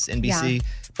 CBS, NBC,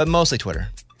 but mostly Twitter.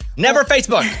 Never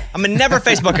Facebook. I'm a never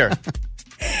Facebooker.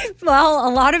 Well,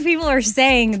 a lot of people are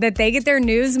saying that they get their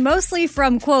news mostly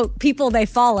from, quote, people they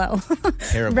follow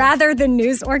rather than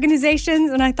news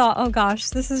organizations. And I thought, oh gosh,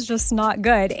 this is just not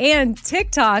good. And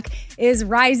TikTok is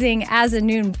rising as a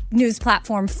new news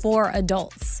platform for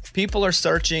adults. People are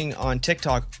searching on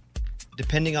TikTok,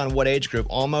 depending on what age group,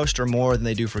 almost or more than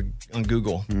they do on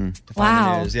Google to find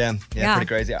the news. Yeah, pretty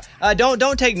crazy.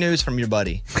 Don't take news from your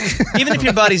buddy. Even if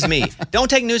your buddy's me, don't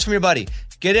take news from your buddy.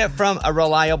 Get it from a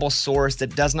reliable source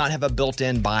that does not have a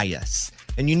built-in bias.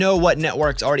 And you know what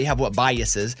networks already have what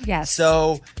biases. Yes.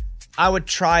 So I would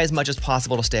try as much as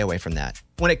possible to stay away from that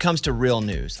when it comes to real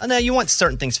news. I know you want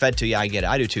certain things fed to you. I get it.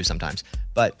 I do too sometimes.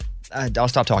 But I'll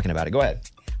stop talking about it. Go ahead.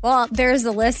 Well, there's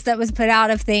a list that was put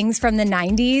out of things from the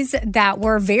 90s that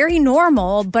were very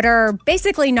normal, but are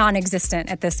basically non-existent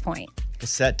at this point.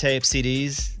 Cassette tape,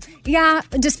 CDs. Yeah,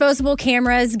 disposable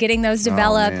cameras, getting those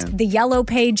developed, the yellow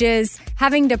pages,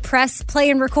 having to press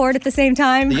play and record at the same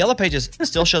time. The yellow pages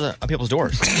still show on people's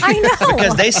doors. I know.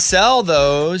 Because they sell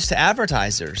those to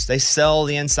advertisers. They sell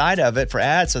the inside of it for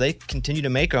ads, so they continue to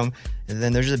make them. And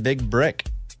then there's a big brick,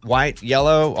 white,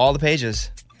 yellow, all the pages.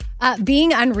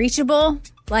 Being unreachable,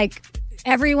 like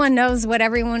everyone knows what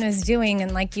everyone is doing,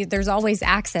 and like there's always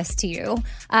access to you.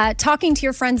 Talking to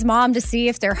your friend's mom to see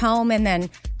if they're home, and then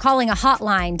calling a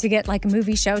hotline to get like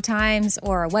movie show times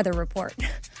or a weather report.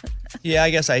 Yeah,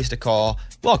 I guess I used to call,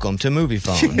 welcome to Movie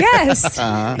Phone. Yes.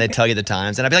 They'd tell you the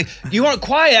times, and I'd be like, you weren't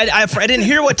quiet. I didn't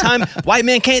hear what time White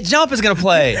Man Can't Jump is going to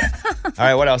play. All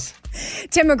right, what else?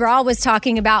 Tim McGraw was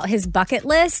talking about his bucket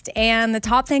list, and the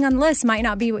top thing on the list might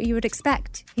not be what you would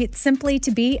expect. It's simply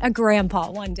to be a grandpa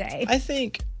one day. I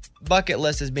think bucket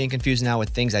list is being confused now with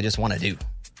things I just want to do.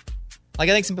 Like,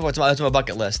 I think some people, that's my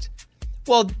bucket list.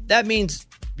 Well, that means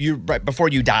you right before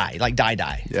you die, like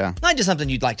die. Yeah. Not just something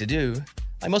you'd like to do.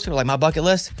 Like most people are like, my bucket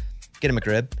list, Get a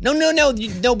McRib. No.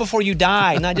 You know before you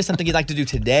die, not just something you'd like to do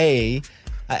today.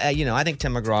 I think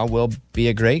Tim McGraw will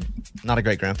be not a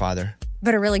great grandfather,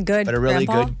 But a really good but a really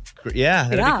grandpa? good. Yeah,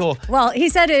 that'd be cool. Well, he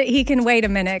said he can wait a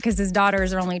minute because his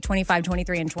daughters are only 25,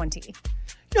 23, and 20. You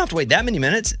don't have to wait that many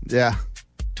minutes. Yeah.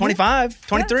 25,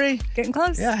 23. Yeah, getting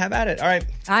close. Yeah, have at it. All right.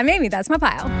 I'm Amy. That's my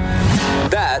pile.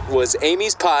 That was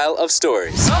Amy's pile of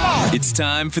stories. It's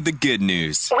time for the good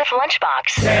news. With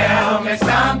Lunchbox. Tell me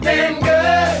something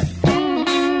good.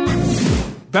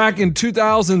 Back in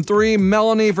 2003,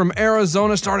 Melanie from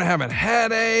Arizona started having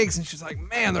headaches, and she's like,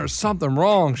 man, there's something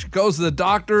wrong. She goes to the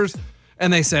doctors,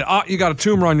 and they said, you got a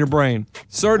tumor on your brain.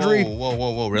 Surgery.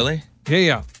 Whoa, really?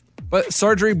 Yeah. But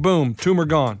surgery, boom, tumor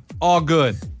gone. All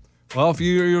good. Well, a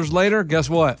few years later, guess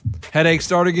what? Headaches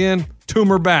start again,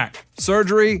 tumor back.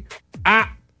 Surgery,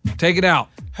 take it out.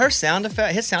 His sound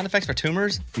effects for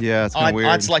tumors? Yeah, it's kind of weird.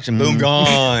 Odd selection, boom,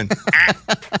 gone.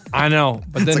 I know,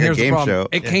 but then like a here's the game problem. show.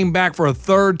 It came back for a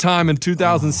third time in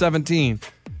 2017.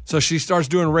 So she starts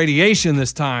doing radiation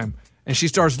this time, and she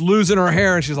starts losing her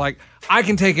hair, and she's like, I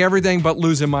can take everything but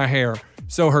losing my hair.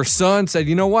 So her son said,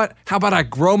 you know what? How about I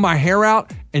grow my hair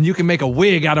out, and you can make a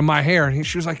wig out of my hair? And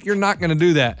she was like, you're not going to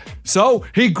do that. So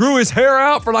he grew his hair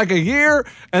out for like a year,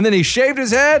 and then he shaved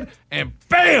his head, and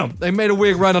bam, they made a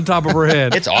wig right on top of her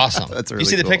head. It's awesome. That's really You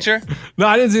see the cool. picture? No,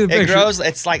 I didn't see the It picture. grows.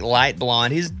 It's like light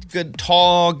blonde. He's good,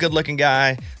 tall, good-looking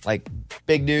guy, like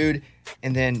big dude.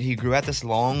 And then he grew out this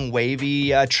long,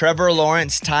 wavy Trevor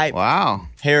Lawrence type hairdo.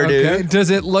 Okay.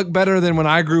 Does it look better than when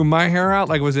I grew my hair out?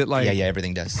 Like, was it like? Yeah,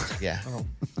 everything does. Yeah.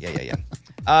 Yeah.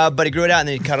 But he grew it out and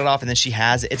then he cut it off and then she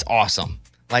has it. It's awesome.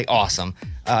 Like, awesome.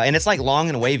 And it's like long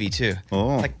and wavy, too.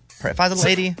 Oh. Like, if I was a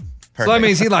lady, perfect. So that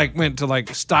means he like went to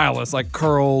like stylist, like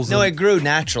curls. No, and- it grew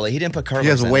naturally. He didn't put curlers He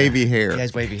has in wavy there. hair. He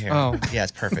has wavy hair. Oh. Yeah,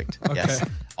 it's perfect. Okay. Yes.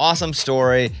 Awesome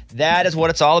story. That is what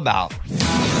it's all about.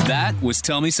 That was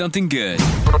Tell Me Something Good.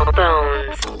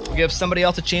 We'll give somebody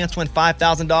else a chance to win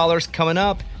 $5,000 coming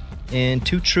up in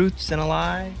 2 Truths and a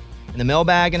Lie. In the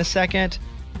mailbag in a second.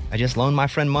 I just loaned my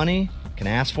friend money. Can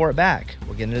ask for it back.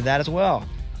 We'll get into that as well.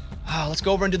 Let's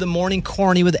go over and do the morning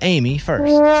corny with Amy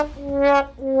first.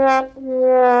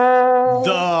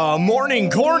 The morning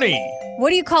corny. What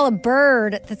do you call a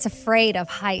bird that's afraid of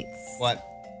heights? What?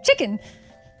 Chicken.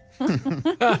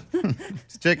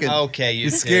 It's chicken. Okay, you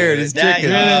He's scared. It's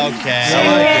chicken.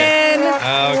 Okay.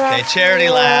 Okay, charity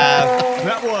laugh.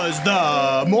 That was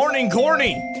the morning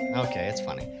corny. Okay, it's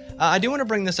funny. I do want to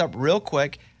bring this up real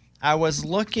quick. I was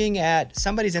looking at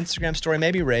somebody's Instagram story,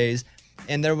 maybe Ray's,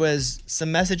 and there was some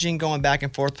messaging going back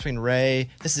and forth between Ray.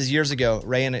 This is years ago.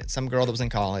 Ray and some girl that was in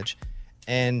college.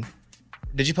 And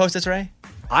did you post this, Ray?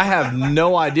 I have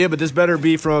no idea, but this better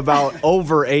be from about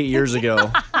over 8 years ago.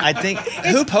 I think.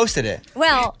 Who posted it?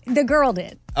 Well, the girl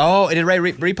did. Oh, did Ray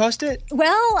repost it?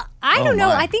 Well, I don't know.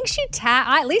 my. I think she tagged.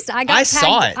 At least I got. I tagged.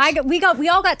 saw it. We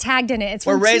all got tagged in it. It's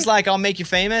Where from Ray's like, I'll make you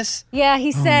famous? Yeah,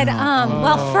 he said.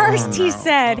 Well, first he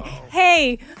said,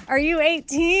 "Hey, are you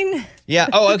 18?" Yeah.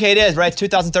 Oh, okay, it is, right? It's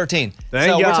 2013. Thank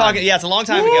so we're God. talking, yeah, it's a long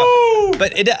time ago.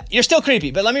 But you're still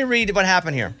creepy. But let me read what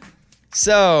happened here.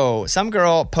 So some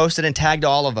girl posted and tagged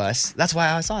all of us. That's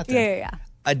why I saw it there. Yeah.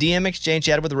 A DM exchange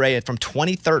she had with Ray from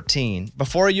 2013,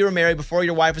 before you were married, before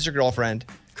your wife was your girlfriend.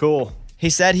 Cool. He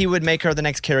said he would make her the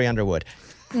next Carrie Underwood.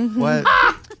 What?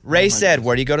 Ray said,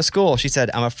 where do you go to school? She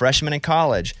said, I'm a freshman in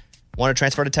college. Want to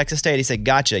transfer to Texas State? He said,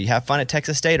 gotcha. You have fun at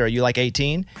Texas State, or are you like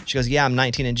 18? She goes, yeah, I'm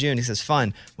 19 in June. He says,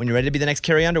 fun. When you're ready to be the next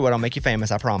Carrie Underwood, I'll make you famous,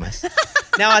 I promise.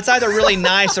 Now, it's either really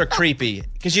nice or creepy,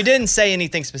 because you didn't say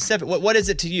anything specific. What is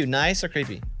it to you, nice or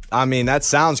creepy? I mean, that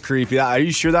sounds creepy. Are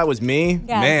you sure that was me? Yes.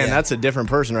 Man, Yeah. that's a different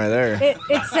person right there.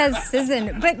 It says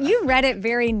Sizzin, but you read it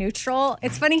very neutral.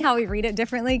 It's funny how we read it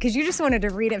differently because you just wanted to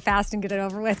read it fast and get it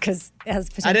over with because it has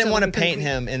potential. I didn't want to be paint creepy.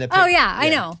 him in a Oh yeah, I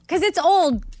know because it's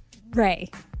old Ray.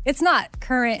 It's not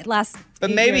current last. But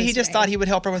 8 maybe years he just Ray. thought he would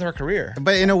help her with her career.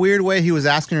 But in a weird way, he was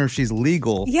asking her if she's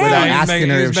legal Yeah. without He's asking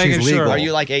her if she's legal. Are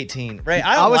you like 18? Ray,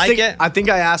 I don't like it. I think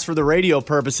I asked for the radio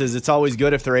purposes. It's always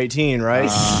good if they're 18, right?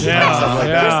 Stuff like Just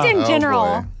that. in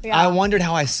general. I wondered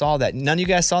how I saw that. None of you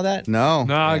guys saw that? No.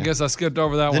 No, I guess I skipped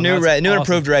over that The one. new That's Ray, new and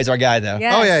awesome. improved Ray's our guy, though.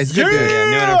 Yes. Oh, yeah, he's good dude. Yeah,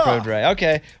 new and improved Ray.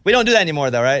 Okay. We don't do that anymore,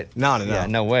 though, right? No. Yeah,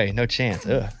 no way. No chance.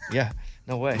 Ugh. Yeah,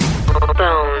 no way.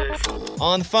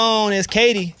 On the phone is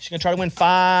Katie. She's going to try to win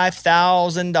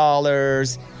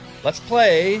 $5,000. Let's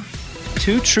play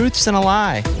 2 Truths and a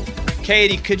Lie.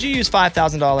 Katie, could you use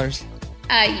 $5,000?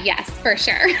 Yes, for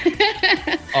sure.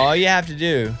 All you have to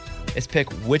do is pick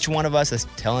which one of us is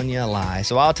telling you a lie.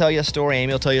 So I'll tell you a story,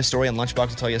 Amy will tell you a story, and Lunchbox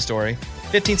will tell you a story.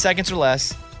 15 seconds or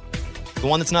less. The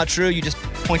one that's not true, you just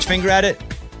point your finger at it.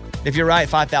 If you're right,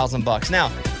 $5,000. Now,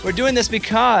 We're doing this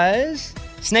because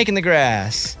Snake in the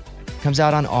Grass comes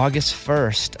out on August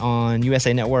 1st on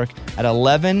USA Network at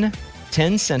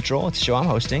 11:10 Central. It's a show I'm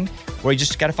hosting where you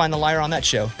just got to find the liar on that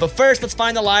show. But first, let's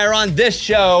find the liar on this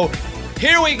show.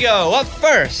 Here we go. Up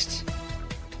first,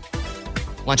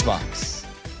 Lunchbox.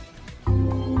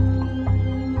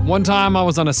 One time I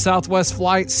was on a Southwest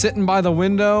flight sitting by the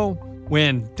window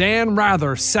when Dan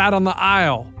Rather sat on the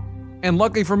aisle. And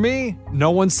luckily for me, no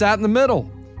one sat in the middle.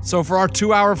 So for our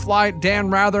 2-hour flight, Dan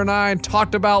Rather and I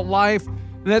talked about life.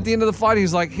 And at the end of the flight,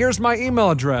 he's like, here's my email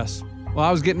address. Well,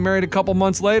 I was getting married a couple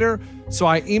months later, so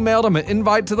I emailed him an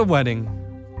invite to the wedding.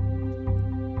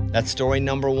 That's story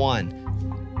number 1.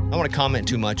 I don't want to comment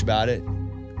too much about it.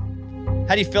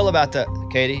 How do you feel about that,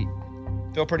 Katie?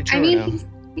 Feel pretty true or no?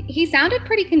 He sounded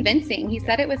pretty convincing. He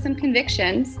said it with some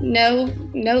convictions. No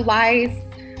lies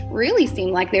really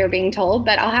seemed like they were being told,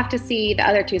 but I'll have to see the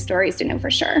other 2 stories to know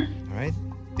for sure. All right.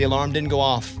 The alarm didn't go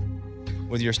off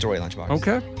with your story, Lunchbox.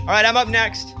 Okay. All right, I'm up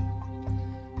next.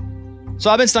 So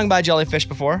I've been stung by a jellyfish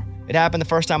before. It happened the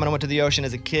first time when I went to the ocean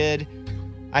as a kid.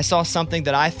 I saw something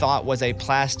that I thought was a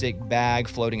plastic bag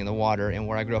floating in the water. And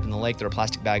where I grew up in the lake, there were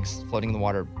plastic bags floating in the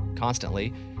water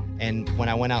constantly. And when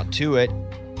I went out to it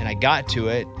and I got to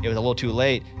it, it was a little too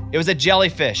late. It was a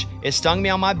jellyfish. It stung me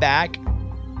on my back.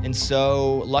 And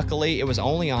so luckily it was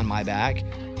only on my back.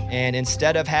 And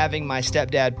instead of having my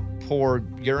stepdad pour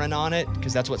urine on it,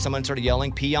 because that's what someone started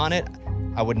yelling, pee on it,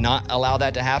 I would not allow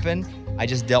that to happen. I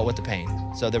just dealt with the pain.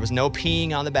 So there was no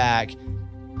peeing on the back,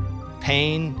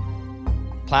 pain,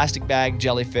 plastic bag,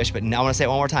 jellyfish, but now I want to say it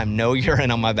one more time, no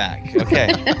urine on my back.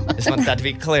 Okay, just want that to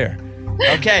be clear.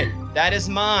 Okay, that is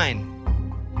mine.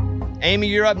 Amy,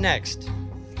 you're up next.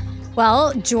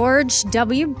 Well, George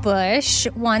W. Bush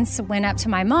once went up to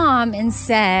my mom and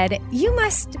said, "You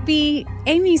must be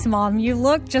Amy's mom. You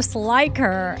look just like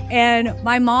her." And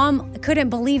my mom couldn't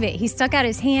believe it. He stuck out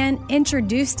his hand,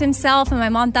 introduced himself, and my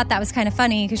mom thought that was kind of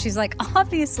funny because she's like,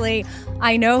 "Obviously,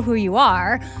 I know who you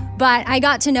are." But I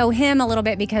got to know him a little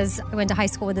bit because I went to high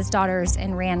school with his daughters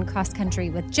and ran cross country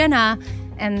with Jenna.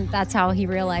 And that's how he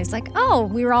realized, like, oh,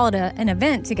 we were all at an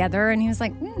event together. And he was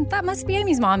like, that must be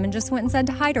Amy's mom, and just went and said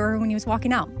hi to her when he was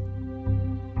walking out.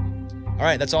 All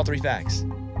right, that's all 3 facts.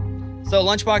 So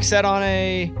Lunchbox said on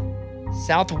a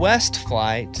Southwest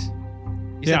flight.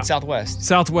 You said Southwest.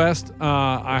 Southwest.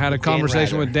 I had a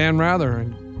conversation with Dan Rather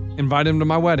and invited him to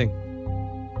my wedding.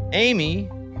 Amy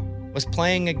was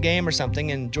playing a game or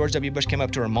something, and George W. Bush came up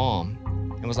to her mom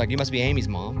and was like, "You must be Amy's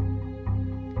mom."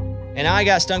 And I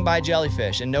got stung by a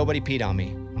jellyfish, and nobody peed on me.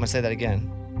 I'm going to say that again.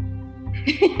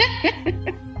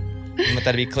 I want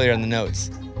that to be clear in the notes.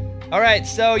 All right,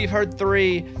 so you've heard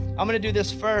 3. I'm going to do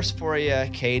this first for you,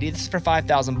 Katie. This is for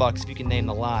 $5,000 if you can name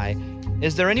the lie.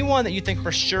 Is there anyone that you think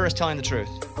for sure is telling the truth?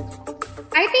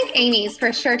 I think Amy's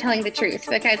for sure telling the truth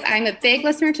because I'm a big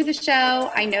listener to the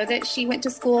show. I know that she went to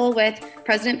school with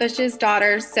President Bush's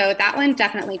daughters, so that one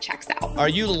definitely checks out. Are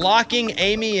you locking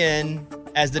Amy in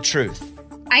as the truth?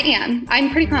 I am. I'm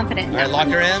pretty confident. All right, lock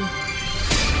her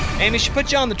in. Amy, she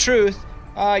put you on the truth.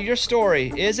 Your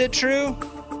story, is it true?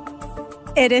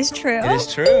 It is true. It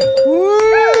is true.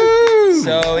 Woo!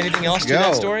 So anything else to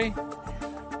that story?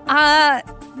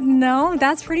 No,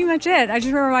 that's pretty much it. I just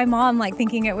remember my mom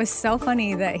thinking it was so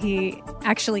funny that he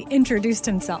actually introduced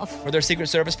himself. Were there Secret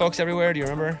Service folks everywhere? Do you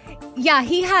remember? Yeah,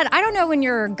 he had, I don't know when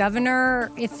you're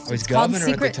governor, if it's called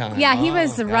secret. At the time. Yeah, he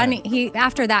was running,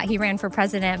 after that he ran for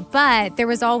president, but there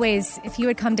was always, if he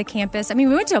would come to campus, I mean,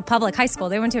 we went to a public high school,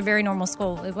 they went to a very normal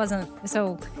school, it wasn't,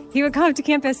 so he would come to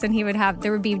campus and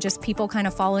there would be just people kind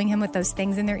of following him with those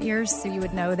things in their ears so you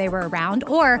would know they were around,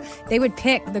 or they would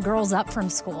pick the girls up from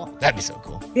school. That'd be so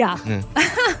cool. Yeah.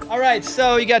 All right,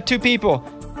 so you got 2 people.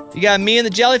 You got me and the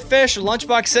jellyfish,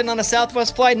 Lunchbox sitting on a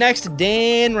Southwest flight next to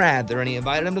Dan Rather, and he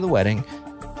invited him to the wedding.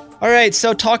 All right,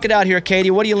 so talk it out here,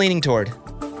 Katie. What are you leaning toward?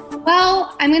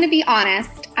 Well, I'm going to be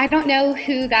honest. I don't know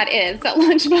who that is that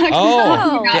Lunchbox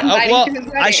well, to his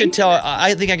wedding. I should tell.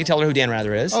 I think I can tell her who Dan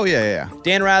Rather is. Oh, yeah.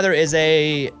 Dan Rather is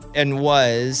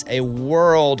was a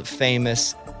world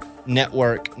famous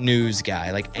network news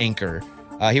guy, like anchor.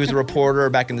 He was a reporter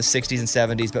back in the 60s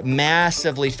and 70s, but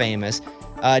massively famous.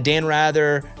 Dan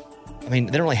Rather, I mean,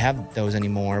 they don't really have those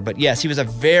anymore, but yes, he was a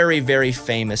very, very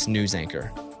famous news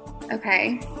anchor.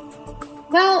 Okay.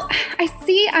 Well, I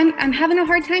see I'm having a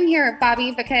hard time here, Bobby,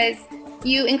 because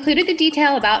you included the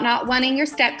detail about not wanting your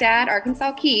stepdad,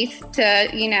 Arkansas Keith, to,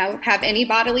 have any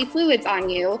bodily fluids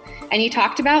on you. And you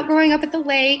talked about growing up at the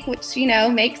lake, which,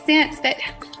 makes sense. But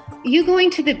you going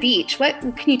to the beach,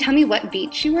 can you tell me what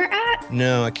beach you were at?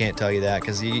 No, I can't tell you that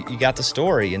because you got the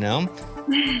story,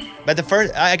 But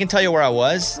I can tell you where I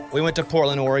was. We went to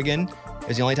Portland, Oregon, It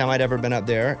was the only time I'd ever been up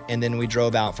there, and then we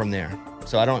drove out from there.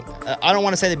 So I don't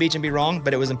want to say the beach and be wrong,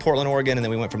 but it was in Portland, Oregon, and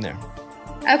then we went from there.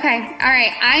 Okay. All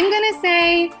right. I'm going to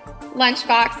say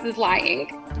Lunchbox is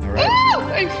lying. All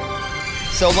right.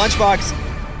 So Lunchbox,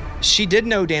 she did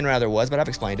know Dan Rather was, but I've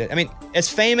explained it. I mean, as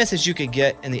famous as you could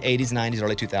get in the 80s, 90s,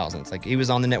 early 2000s. Like, he was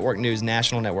on the network news,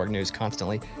 national network news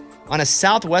constantly. On a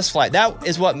Southwest flight, that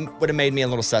is what would have made me a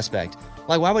little suspect.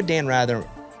 Like, why would Dan Rather,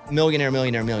 millionaire,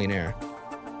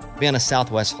 be on a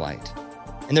Southwest flight?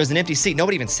 And there was an empty seat.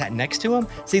 Nobody even sat next to him.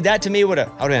 See, that to me I would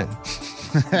have been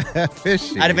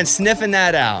fishy. I'd have been sniffing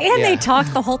that out. And they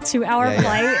talked the whole 2-hour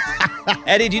flight.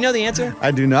 Eddie, do you know the answer?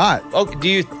 I do not. Oh, do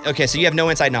you? Okay, so you have no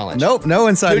inside knowledge. Nope, no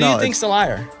inside knowledge. Who do you think's the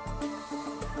liar?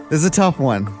 This is a tough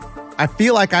one. I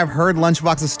feel like I've heard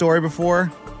Lunchbox's story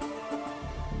before.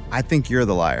 I think you're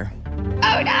the liar.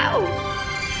 Oh, no.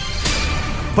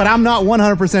 But I'm not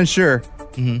 100% sure.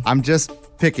 I'm just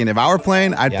picking. If I were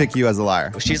playing, I'd pick you as a liar.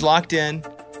 Well, she's locked in.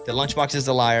 The Lunchbox is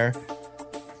the liar.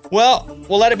 Well,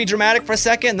 we'll let it be dramatic for a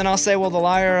second, and then I'll say, will the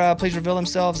liar please reveal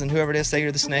themselves, and whoever it is, say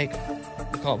you're the snake.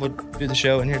 We'll do the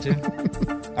show in here, too.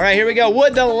 All right, here we go.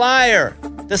 Would the liar,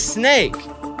 the snake,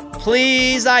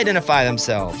 please identify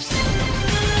themselves?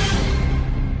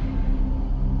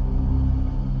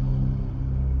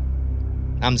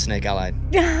 I'm the snake, I lied.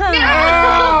 No!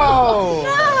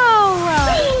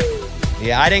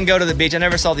 Yeah, I didn't go to the beach. I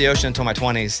never saw the ocean until my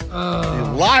 20s. You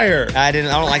liar. I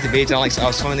don't like the beach. I was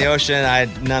swimming in the ocean.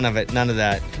 None of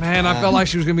that. Man, I felt like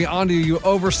she was going to be onto you. You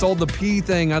oversold the pee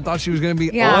thing. I thought she was going to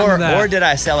be on that. Or did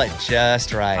I sell it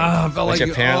just right? I felt which like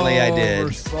apparently I did.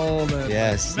 Oversold it.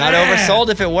 Yes. Man. Not oversold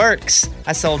if it works.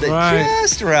 I sold it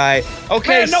just right.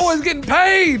 Okay. Man, no one's getting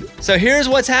paid. So here's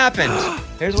what's happened.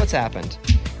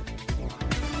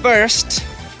 First,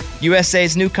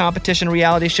 USA's new competition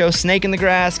reality show, Snake in the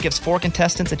Grass, gives 4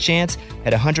 contestants a chance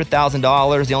at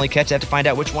 $100,000. The only catch, they have to find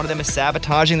out which one of them is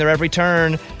sabotaging their every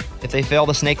turn. If they fail,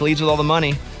 the snake leaves with all the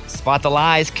money. Spot the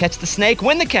lies, catch the snake,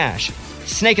 win the cash.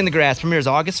 Snake in the Grass premieres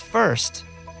August 1st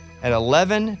at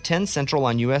 11:10 Central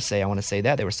on USA. I want to say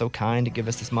that. They were so kind to give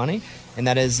us this money. And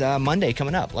that is Monday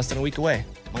coming up, less than a week away.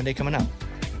 Monday coming up.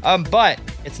 But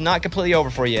it's not completely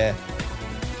over for you,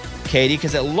 Katie,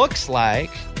 because it looks like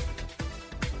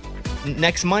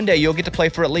next Monday, you'll get to play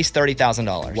for at least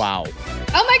 $30,000. Wow.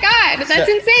 Oh my God, that's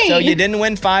insane. So you didn't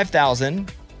win $5,000.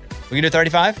 We can do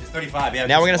 35? It's 35, yeah.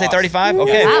 Now we're going to say 35? Yeah,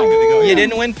 Okay. wow. Go, You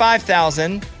didn't win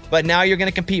 $5,000, but now you're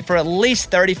going to compete for at least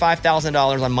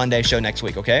 $35,000 on Monday's show next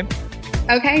week, okay?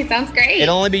 Okay, sounds great.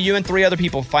 It'll only be you and 3 other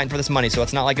people fighting for this money, so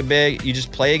it's not like you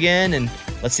just play again and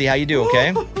let's see how you do,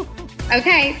 okay?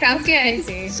 Okay, sounds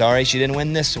good. Sorry, she didn't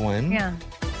win this one. Yeah.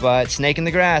 But Snake in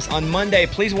the Grass on Monday.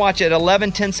 Please watch it at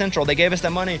 11:10 Central. They gave us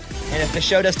that money, and if the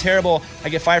show does terrible, I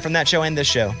get fired from that show and this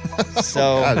show.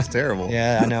 So God, it's terrible.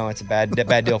 Yeah, I know it's a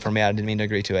bad deal for me. I didn't mean to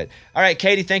agree to it. All right,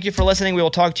 Katie, thank you for listening. We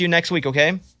will talk to you next week.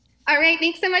 Okay. All right,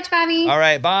 thanks so much, Bobby. All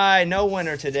right, bye. No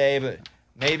winner today, but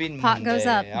maybe Pot Monday. goes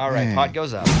up. All right, pot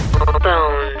goes up.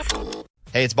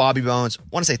 Hey, it's Bobby Bones.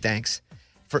 Want to say thanks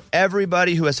for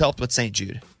everybody who has helped with St.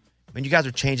 Jude. I mean, you guys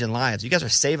are changing lives. You guys are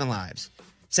saving lives.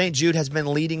 St. Jude has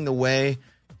been leading the way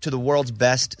to the world's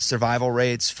best survival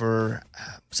rates for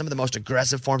some of the most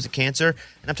aggressive forms of cancer,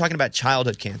 and I'm talking about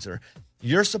childhood cancer.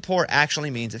 Your support actually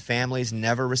means that families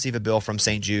never receive a bill from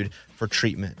St. Jude for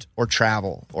treatment or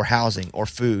travel or housing or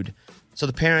food, so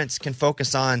the parents can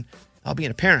focus on being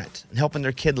a parent and helping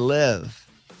their kid live.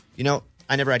 You know,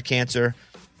 I never had cancer,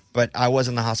 but I was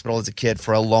in the hospital as a kid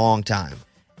for a long time,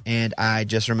 and I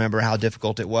just remember how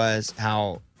difficult it was,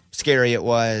 how scary it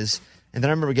was. And then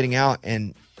I remember getting out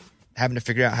and having to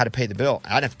figure out how to pay the bill.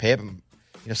 I didn't have to pay it,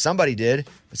 but somebody did.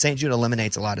 But St. Jude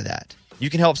eliminates a lot of that. You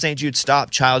can help St. Jude stop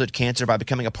childhood cancer by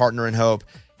becoming a partner in hope.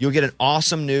 You'll get an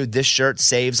awesome new This Shirt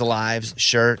Saves Lives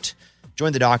shirt.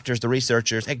 Join the doctors, the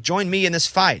researchers, and join me in this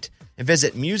fight. And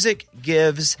visit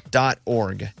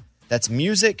musicgives.org. That's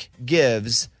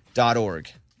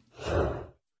musicgives.org.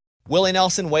 Willie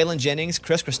Nelson, Waylon Jennings,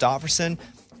 Chris Christopherson.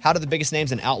 How did the biggest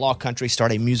names in outlaw country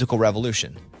start a musical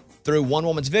revolution? Through one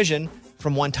woman's vision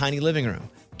from one tiny living room.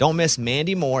 Don't miss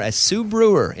Mandy Moore as Sue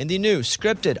Brewer in the new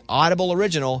scripted Audible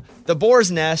original, The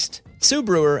Boar's Nest, Sue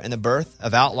Brewer and the Birth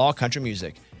of Outlaw Country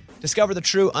Music. Discover the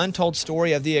true untold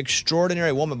story of the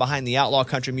extraordinary woman behind the outlaw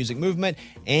country music movement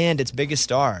and its biggest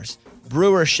stars.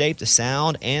 Brewer shaped the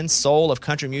sound and soul of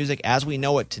country music as we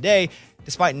know it today,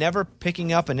 despite never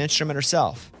picking up an instrument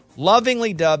herself.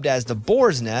 Lovingly dubbed as The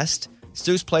Boar's Nest,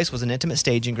 Sue's Place was an intimate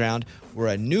staging ground where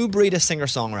a new breed of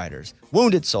singer-songwriters,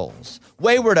 wounded souls,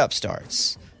 wayward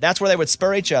upstarts, that's where they would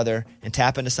spur each other and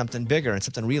tap into something bigger and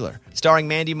something realer. Starring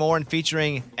Mandy Moore and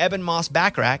featuring Eben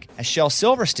Moss-Backrack as Shel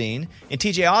Silverstein and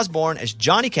TJ Osborne as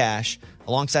Johnny Cash,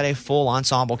 alongside a full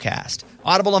ensemble cast.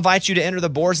 Audible invites you to enter the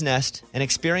Boar's Nest and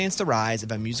experience the rise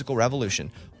of a musical revolution.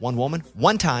 One woman,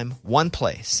 one time, one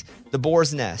place. The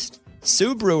Boar's Nest,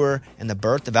 Sue Brewer, and the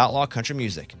birth of outlaw country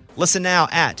music. Listen now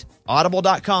at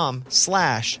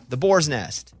audible.com/The Boar's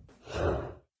Nest.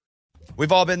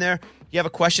 We've all been there. You have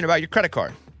a question about your credit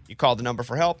card. You call the number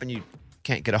for help and you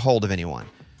can't get a hold of anyone.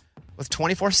 With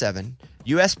 24/7,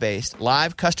 U.S.-based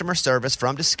live customer service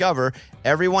from Discover,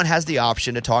 everyone has the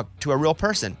option to talk to a real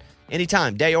person.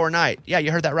 Anytime, day or night. Yeah,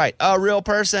 you heard that right. A real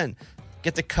person.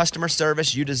 Get the customer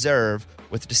service you deserve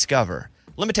with Discover.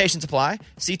 Limitations apply.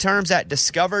 See terms at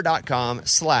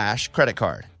discover.com/credit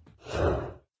card.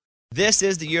 This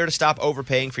is the year to stop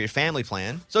overpaying for your family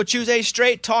plan. So choose a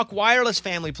Straight Talk Wireless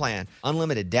family plan.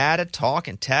 Unlimited data, talk,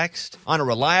 and text on a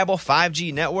reliable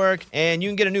 5G network. And you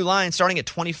can get a new line starting at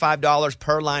 $25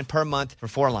 per line per month for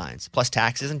 4 lines, plus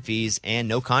taxes and fees and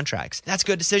no contracts. That's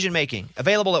good decision making.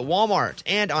 Available at Walmart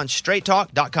and on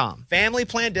straighttalk.com. Family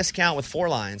plan discount with 4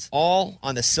 lines, all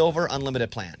on the Silver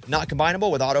Unlimited plan. Not combinable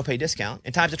with auto pay discount.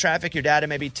 In times of traffic, your data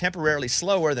may be temporarily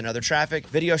slower than other traffic.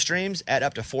 Video streams at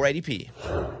up to 480p.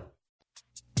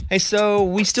 Hey, so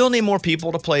we still need more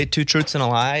people to play Two Truths and a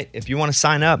Lie. If you want to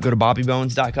sign up, go to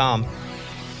bobbybones.com.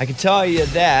 I can tell you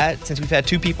that since we've had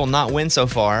 2 people not win so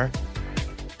far,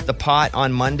 the pot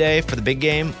on Monday for the big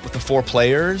game with the 4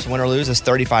 players, win or lose, is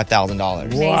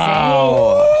 $35,000.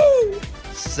 Wow.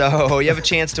 So you have a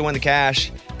chance to win the cash.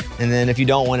 And then if you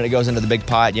don't win it, it goes into the big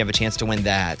pot. And you have a chance to win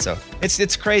that. So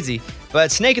it's crazy.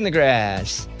 But Snake in the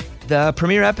Grass, the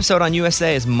premiere episode on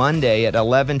USA is Monday at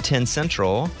 11:10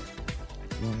 Central.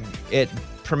 It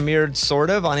premiered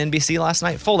sort of on NBC last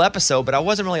night, full episode, but I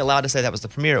wasn't really allowed to say that was the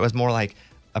premiere. It was more like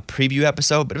a preview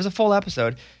episode, but it was a full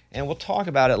episode, and we'll talk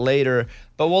about it later.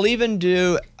 But we'll even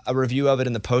do a review of it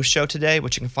in the post show today,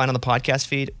 which you can find on the podcast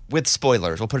feed with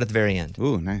spoilers. We'll put it at the very end.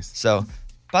 Ooh, nice. So,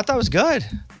 but I thought it was good.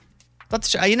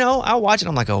 I'll watch it.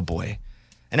 I'm like, oh boy,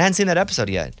 and I hadn't seen that episode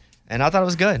yet. And I thought it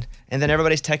was good. And then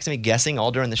everybody's texting me guessing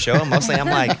all during the show. Mostly I'm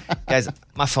like, guys,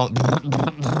 my phone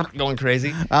going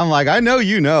crazy. I'm like, I know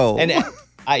you know. And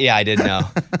I did know.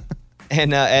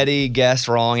 And Eddie guessed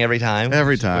wrong every time.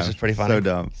 Every time. Which is pretty funny. So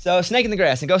dumb. So Snake in the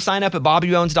Grass. And go sign up at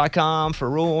bobbybones.com for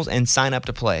rules and sign up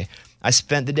to play. I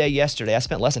spent the day yesterday. I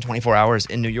spent less than 24 hours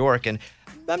in New York. And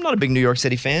I'm not a big New York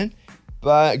City fan.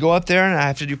 But I go up there and I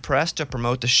have to do press to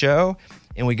promote the show.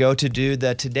 And we go to do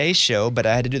the Today Show. But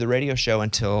I had to do the radio show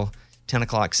until 10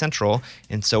 o'clock Central.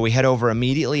 And so we head over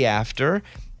immediately after.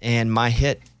 And my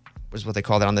hit was what they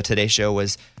called it on the Today Show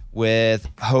was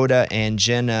with Hoda and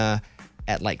Jenna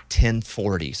at like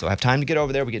 10:40. So I have time to get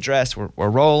over there. We get dressed. We're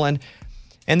rolling.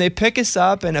 And they pick us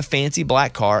up in a fancy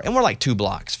black car. And we're like 2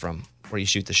 blocks from where you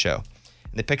shoot the show.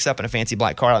 And they pick us up in a fancy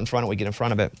black car out in front of it. We get in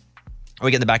front of it.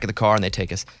 We get in the back of the car and they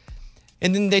take us.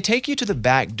 And then they take you to the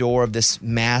back door of this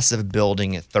massive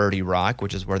building at 30 Rock,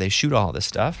 which is where they shoot all this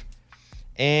stuff.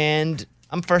 And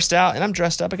I'm first out, and I'm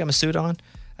dressed up. I got my suit on.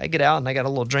 I get out, and I got a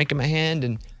little drink in my hand.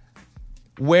 And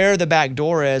where the back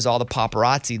door is, all the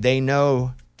paparazzi, they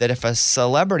know that if a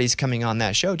celebrity's coming on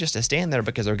that show, just to stand there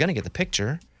because they're going to get the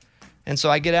picture. And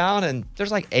so I get out, and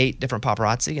there's like 8 different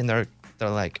paparazzi, and they're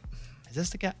like, is this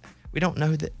the guy? We don't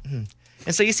know that.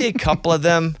 And so you see a couple of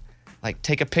them like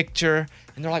take a picture,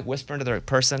 and they're like whispering to their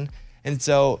person. And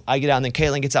so I get out, and then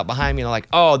Caitlin gets out behind me, and they're like,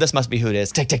 oh, this must be who it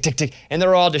is. Tick, tick, tick, tick. And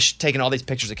they're all just taking all these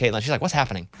pictures of Caitlin. She's like, what's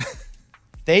happening?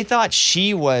 They thought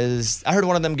she was, I heard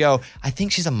one of them go, I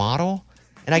think she's a model.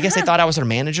 And I guess they thought I was her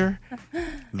manager.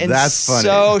 And that's funny.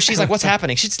 So she's like, what's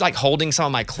happening? She's like holding some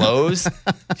of my clothes.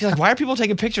 She's like, why are people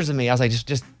taking pictures of me? I was like,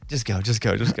 just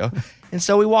go. And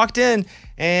so we walked in,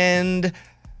 and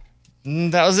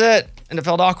that was it. And it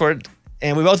felt awkward.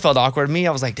 And we both felt awkward. Me,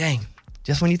 I was like, dang,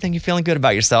 just when you think you're feeling good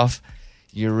about yourself,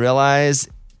 you realize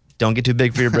don't get too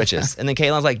big for your britches. And then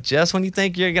Caitlin's like, just when you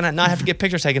think you're going to not have to get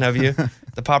pictures taken of you,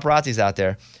 the paparazzi's out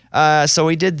there. So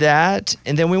we did that.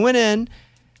 And then we went in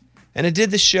and I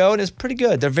did the show, and it's pretty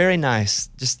good. They're very nice,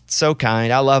 just so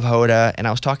kind. I love Hoda. And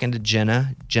I was talking to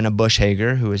Jenna Bush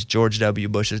Hager, who is George W.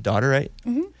 Bush's daughter, right?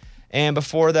 Mm-hmm. And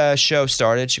before the show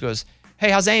started, she goes, hey,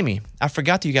 how's Amy? I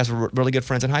forgot that you guys were really good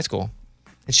friends in high school.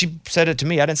 And she said it to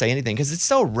me. I didn't say anything because it's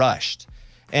so rushed.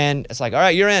 And it's like, all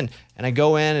right, you're in. And I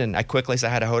go in, and I quickly say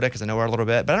hi to Hoda because I know her a little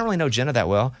bit. But I don't really know Jenna that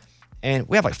well. And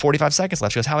we have like 45 seconds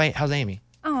left. She goes, how's Amy?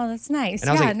 Oh, that's nice. And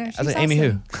I was like, Amy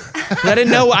who? I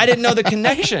didn't know the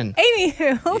connection. Amy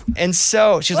who? And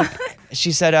so she was like,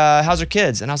 she said, how's her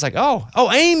kids? And I was like,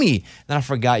 oh, Amy. Then I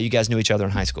forgot you guys knew each other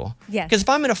in high school. Yes. Because if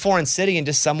I'm in a foreign city and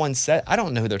just someone said, I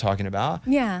don't know who they're talking about.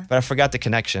 Yeah. But I forgot the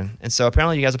connection. And so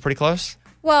apparently you guys are pretty close.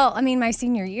 Well, I mean, my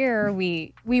senior year,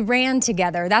 we ran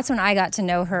together. That's when I got to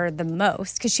know her the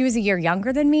most because she was a year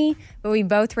younger than me, but we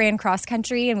both ran cross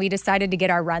country and we decided to get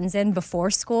our runs in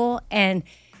before school. And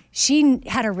she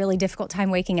had a really difficult time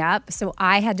waking up, so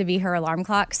I had to be her alarm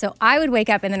clock. So I would wake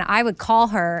up and then I would call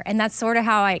her, and that's sort of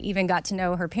how I even got to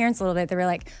know her parents a little bit. They were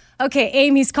like, okay,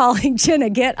 Amy's calling,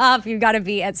 Jenna, get up, you got to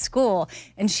be at school.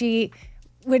 And she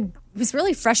was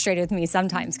really frustrated with me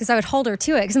sometimes because I would hold her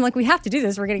to it because I'm like, we have to do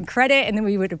this. We're getting credit. And then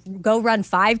we would go run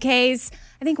 5Ks.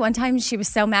 I think one time she was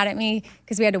so mad at me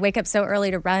because we had to wake up so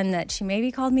early to run that she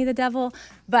maybe called me the devil.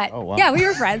 But yeah, we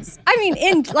were friends. I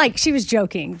mean, she was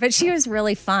joking, but she was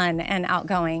really fun and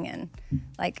outgoing and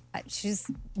she's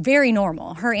very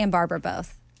normal. Her and Barbara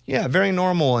both. Yeah, very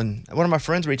normal. And one of my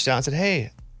friends reached out and said,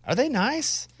 hey, are they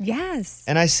nice? Yes.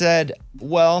 And I said,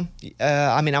 well,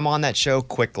 I'm on that show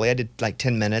quickly. I did like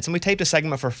 10 minutes. And we taped a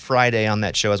segment for Friday on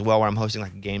that show as well where I'm hosting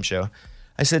like a game show.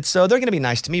 I said, so they're going to be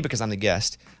nice to me because I'm the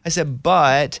guest. I said,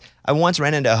 but I once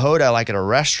ran into Hoda like at a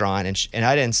restaurant and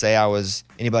I didn't say I was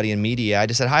anybody in media. I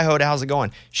just said, hi, Hoda, how's it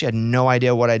going? She had no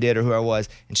idea what I did or who I was.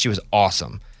 And she was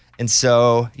awesome. And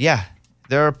so, yeah,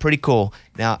 they're pretty cool.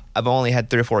 Now, I've only had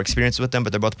 3 or 4 experiences with them,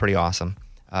 but they're both pretty awesome.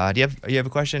 Do you have a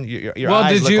question? Your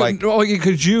eyes look like...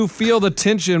 could you feel the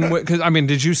tension?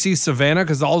 Did you see Savannah?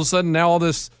 Because all of a sudden now all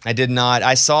this... I did not.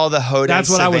 I saw the Hoda That's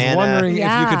what Savannah. I was wondering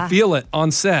if you could feel it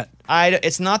on set.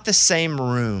 It's not the same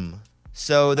room.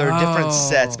 So there are different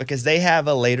sets because they have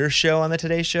a later show on the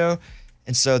Today Show.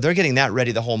 And so they're getting that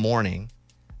ready the whole morning.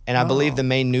 And I believe the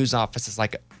main news office is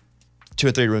like 2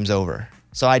 or 3 rooms over.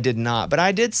 So I did not. But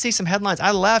I did see some headlines.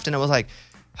 I left and it was like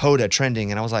Hoda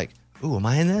trending. And I was like, ooh, am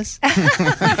I in this? and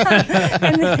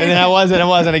then I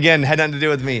wasn't. Again, had nothing to do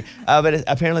with me. But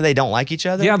apparently they don't like each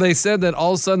other. Yeah, they said that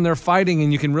all of a sudden they're fighting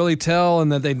and you can really tell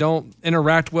and that they don't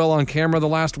interact well on camera the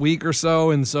last week or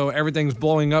so. And so everything's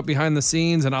blowing up behind the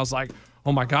scenes. And I was like,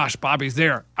 oh my gosh, Bobby's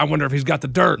there. I wonder if he's got the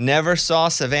dirt. Never saw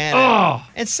Savannah. Oh.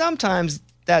 And sometimes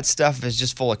that stuff is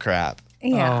just full of crap.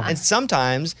 Yeah. And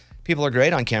sometimes people are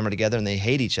great on camera together and they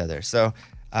hate each other. So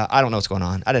I don't know what's going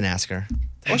on. I didn't ask her.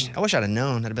 I wish I'd have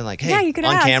known. I'd have been like, hey, you could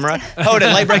on ask. camera.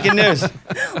 Hoda, late breaking news.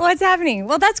 What's happening?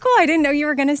 Well, that's cool. I didn't know you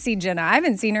were going to see Jenna. I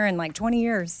haven't seen her in like 20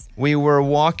 years. We were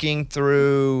walking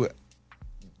through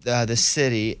the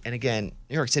city. And again,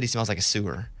 New York City smells like a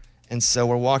sewer. And so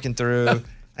we're walking through.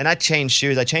 And I changed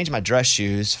shoes. I changed my dress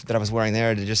shoes that I was wearing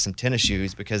there to just some tennis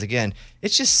shoes because, again,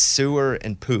 it's just sewer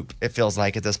and poop, it feels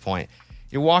like at this point.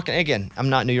 You're walking, again, I'm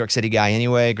not a New York City guy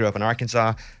anyway. Grew up in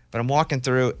Arkansas. But I'm walking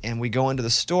through, and we go into the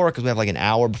store because we have like an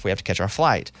hour before we have to catch our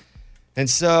flight. And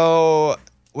so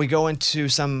we go into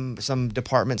some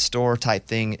department store type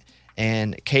thing,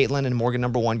 and Caitlin and Morgan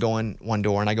number 1 go in one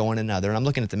door, and I go in another. And I'm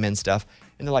looking at the men's stuff,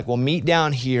 and they're like, well, meet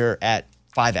down here at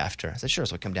 5 after. I said, sure,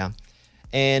 so we come down.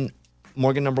 And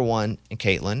Morgan number 1 and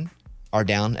Caitlin are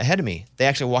down ahead of me. They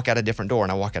actually walk out a different door,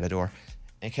 and I walk out a door.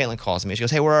 And Caitlin calls me. She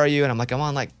goes, hey, where are you? And I'm like, I'm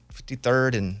on like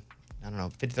 53rd and,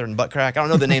 53rd and Butt Crack. I don't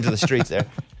know the names of the streets there.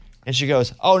 And she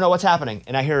goes, oh, no, what's happening?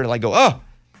 And I hear her like go, oh.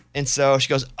 And so she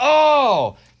goes,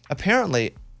 oh.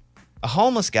 Apparently, a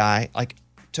homeless guy like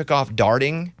took off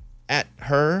darting at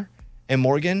her and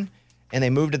Morgan, and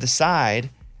they moved to the side,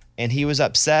 and he was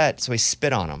upset, so he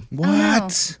spit on him. What? Oh, no.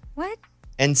 What?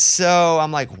 And so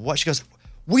I'm like, what? She goes,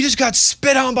 we just got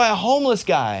spit on by a homeless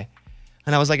guy.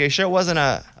 And I was like, are you sure it wasn't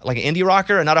an indie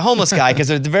rocker and not a homeless guy? Because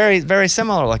they're very, very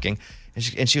similar looking.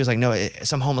 And she was like, no,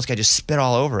 some homeless guy just spit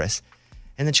all over us.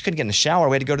 And then she couldn't get in the shower.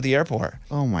 We had to go to the airport.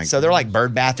 Oh, my God. So they're like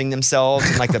bird bathing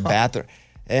themselves in like the bathroom.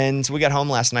 And so we got home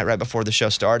last night right before the show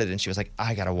started. And she was like,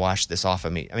 I got to wash this off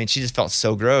of me. I mean, she just felt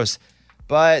so gross.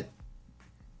 But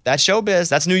that's showbiz.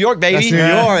 That's New York, baby. That's New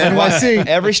York, NYC.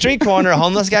 Every street corner, a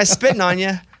homeless guy spitting on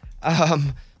you.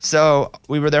 So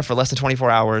we were there for less than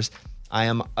 24 hours. I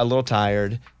am a little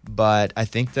tired, but I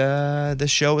think the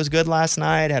show was good last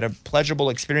night. I had a pleasurable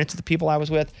experience with the people I was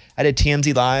with. I did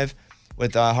TMZ Live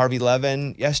with Harvey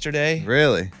Levin yesterday.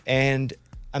 Really? And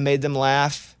I made them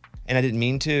laugh, and I didn't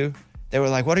mean to. They were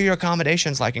like, what are your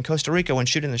accommodations like in Costa Rica when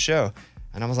shooting the show?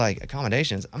 And I was like,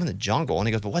 accommodations? I'm in the jungle. And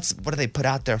he goes, but what do they put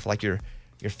out there for like your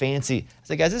fancy? I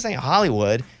said, guys, this ain't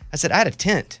Hollywood. I said, I had a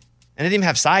tent, and it didn't even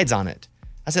have sides on it.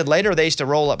 I said, later they used to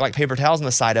roll up like paper towels on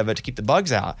the side of it to keep the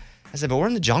bugs out. I said, but we're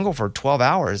in the jungle for 12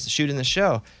 hours shooting the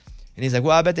show. And he's like,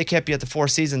 well, I bet they kept you at the Four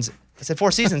Seasons. I said,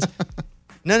 Four Seasons?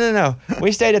 No.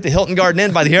 We stayed at the Hilton Garden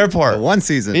Inn by the airport. One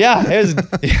season. Yeah, it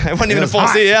wasn't even a full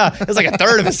season. Yeah, it was like a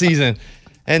third of a season.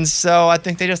 And so I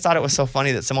think they just thought it was so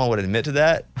funny that someone would admit to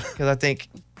that, because I think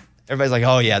everybody's like,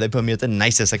 oh yeah, they put me at the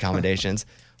nicest accommodations.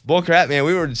 Bull crap, man.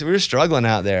 We were struggling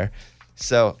out there.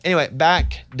 So anyway,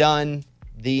 back, done,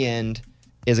 the end.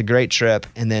 Is a great trip,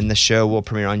 and then the show will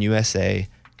premiere on USA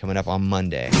coming up on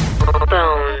Monday.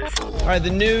 All right,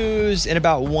 the news in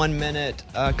about 1 minute.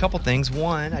 A couple things.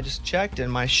 One, I just checked,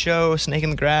 and my show, Snake in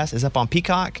the Grass, is up on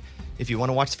Peacock. If you want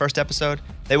to watch the first episode,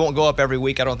 they won't go up every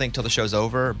week, I don't think, till the show's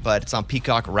over, but it's on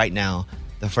Peacock right now.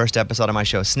 The first episode of my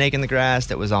show, Snake in the Grass,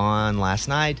 that was on last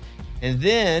night. And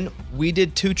then we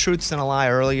did 2 Truths and a Lie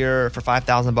earlier for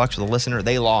 $5,000 for the listener.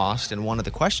 They lost, and one of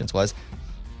the questions was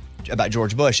about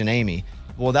George Bush and Amy.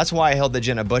 Well, that's why I held the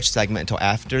Jenna Bush segment until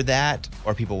after that,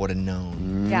 or people would have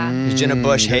known. Yeah. Because Jenna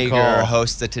Bush Hager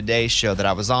hosts the Today Show that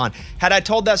I was on. Had I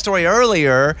told that story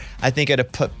earlier, I think I'd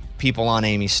have put people on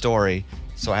Amy's story,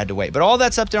 so I had to wait. But all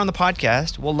that's up there on the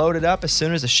podcast. We'll load it up as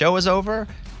soon as the show is over.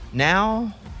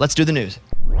 Now, let's do the news.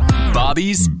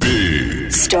 Bobby's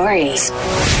Big Stories.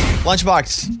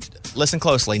 Lunchbox, listen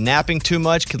closely. Napping too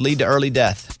much could lead to early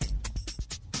death.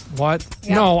 What?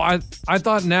 Yeah. No, I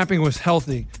thought napping was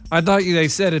healthy. I thought they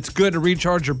said it's good to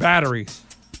recharge your batteries.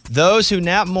 Those who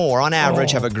nap more, on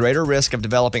average, have a greater risk of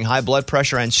developing high blood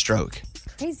pressure and stroke.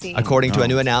 Crazy. According to a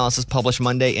new analysis published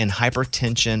Monday in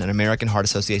Hypertension, an American Heart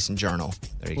Association journal.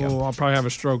 There you go. Oh, I'll probably have a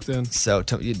stroke then. So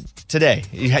today,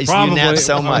 you Probably. nap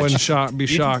so much. I wouldn't be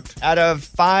shocked. Out of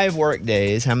 5 work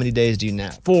days, how many days do you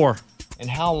nap? 4. And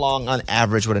how long on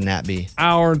average would a nap be?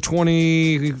 Hour and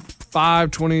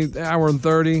 25, 20, hour and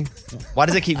 30. Why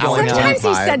does it keep going up? Sometimes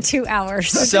he said 2 hours.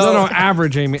 So, no,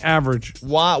 average, Amy, average.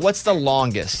 What's the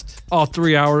longest? Oh,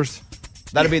 3 hours.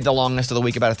 That'd be the longest of the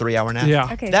week, about a 3-hour nap?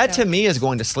 Yeah. Okay, that so- to me is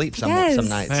going to sleep some nights.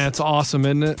 That's awesome,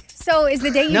 isn't it? So is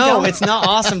the day you No, don't? it's not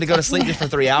awesome to go to sleep just for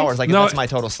 3 hours. Like, No, that's my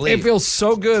total sleep. It feels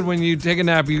so good when you take a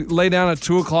nap. You lay down at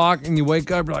 2 o'clock and you wake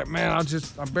up, you're like, man,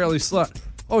 I barely slept.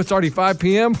 Oh, it's already 5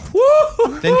 p.m.?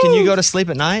 Woo! Then can you go to sleep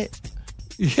at night?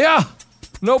 Yeah,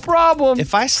 no problem.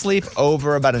 If I sleep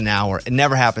over about an hour, it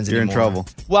never happens You're in anymore. trouble.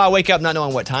 Well, I wake up not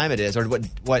knowing what time it is or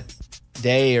what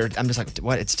day, or I'm just like,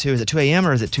 what? It's 2. Is it 2 a.m.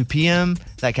 or is it 2 p.m.?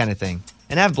 That kind of thing.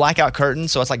 And I have blackout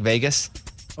curtains, so it's like Vegas.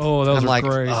 Oh, those I'm are like,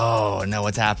 great. oh, no,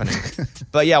 what's happening?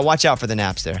 But yeah, watch out for the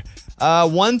naps there.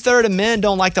 1/3 of men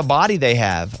don't like the body they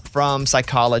have, from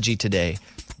Psychology Today.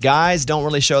 Guys don't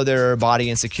really show their body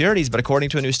insecurities, but according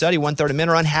to a new study, 1/3 of men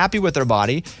are unhappy with their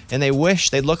body, and they wish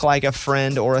they look like a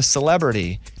friend or a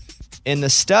celebrity. In the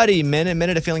study, men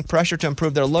admitted to feeling pressure to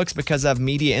improve their looks because of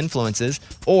media influences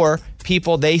or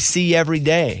people they see every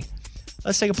day.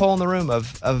 Let's take a poll in the room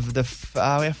of the,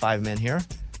 we have 5 men here.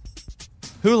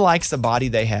 Who likes the body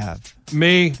they have?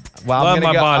 Me. Well, Love my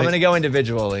body. I'm going to go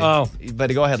individually. Oh.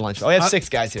 But go ahead, Lunch. Oh, we have 6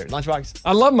 guys here. Lunchbox.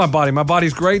 I love my body. My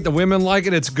body's great. The women like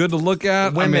it. It's good to look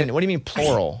at. Women, what do you mean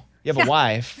plural? You have a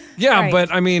wife. Yeah, Right.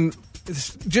 but I mean,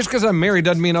 just because I'm married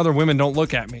doesn't mean other women don't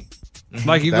look at me.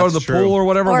 Like you go to That's the true. pool or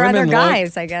whatever. or women other look.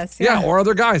 guys, I guess. Yeah, or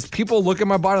other guys. People look at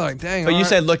my body like, dang. But all you right.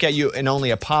 said look at you in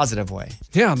only a positive way.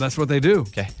 Yeah, that's what they do.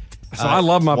 Okay. So I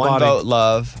love my one body. vote,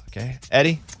 love. Okay.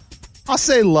 Eddie? I'll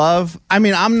say love. I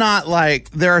mean, I'm not like,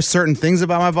 there are certain things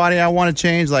about my body I want to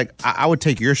change. Like, I would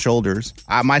take your shoulders.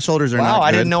 My shoulders are not Wow, good.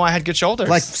 I didn't know I had good shoulders.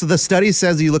 Like, so the study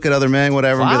says you look at other men,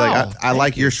 whatever, and be Wow, like, I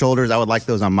like your shoulders. I would like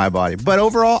those on my body. But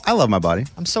overall, I love my body.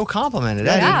 I'm so complimented,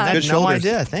 Yeah, Eddie. yeah. I had Good no shoulders.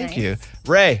 idea. Thank you.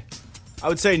 Ray? I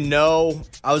would say no.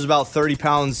 I was about 30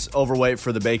 pounds overweight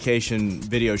for the vacation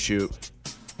video shoot.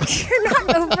 You're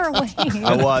not overweight.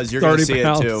 I was. You're going to 30 see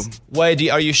pounds. it too. Wait,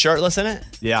 are you shirtless in it?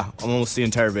 Yeah, I'm almost the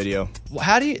entire video. Well,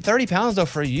 how do you, 30 pounds though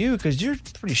for you? Because you're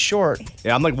pretty short.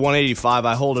 Yeah, I'm like 185.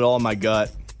 I hold it all in my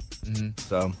gut.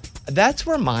 So That's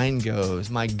where mine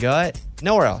goes. My gut,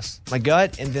 nowhere else. My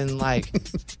gut, and then like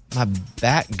my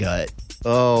back gut.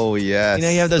 Oh, yes. You know,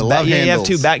 you have those The back, love you have handles.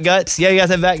 2 back guts. Yeah, you guys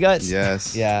have back guts.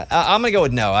 Yes. Yeah, I'm gonna go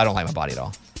with no. I don't like my body at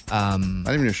all.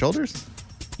 Not even your shoulders?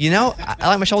 You know, I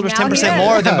like my shoulders Now 10% he is.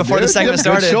 more than before the dude. segment Good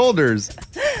started. shoulders.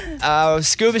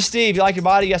 Scuba Steve, you like your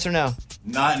body? Yes or no?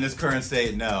 Not in his current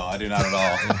state, no. I do not at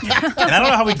all. And I don't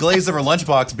know how we glazed over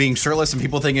Lunchbox being shirtless and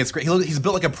people thinking it's great. He's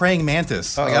built like a praying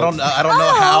mantis. Like, I don't know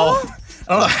how.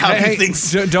 I don't know how Hey, he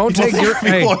thinks. don't take your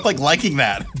people are like liking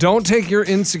that. Don't take your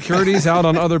insecurities out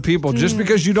on other people. Just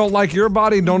because you don't like your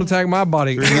body, don't attack my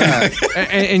body.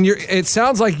 and it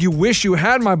sounds like you wish you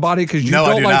had my body because you No,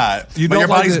 don't I do like. not. You But don't your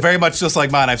like body's it. very much just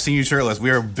like mine. I've seen you shirtless. We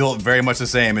are built very much the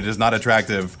same. It is not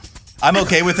attractive. I'm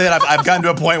okay with it. I've gotten to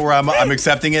a point where I'm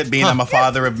accepting it, being I'm a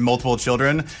father of multiple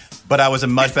children. But I was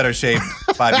in much better shape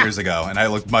 5 years ago, and I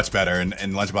looked much better. And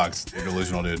Lunchbox, you're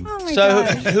delusional, dude. Oh my So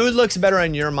gosh. who looks better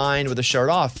in your mind with a shirt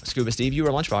off? Scuba Steve, you or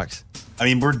Lunchbox? I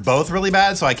mean, we're both really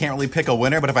bad, so I can't really pick a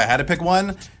winner. But if I had to pick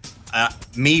one,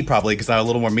 me probably, because I have a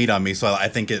little more meat on me, so I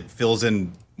think it fills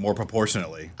in more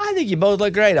proportionately. I think you both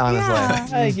look great, honestly. I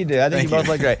think you do. I think you both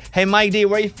look great. Hey, Mike D,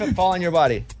 where you fall in your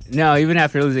body? No, even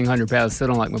after losing 100 pounds, still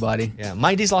don't like my body. Yeah,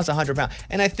 Mike D's lost 100 pounds.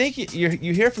 And I think you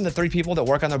hear from the 3 people that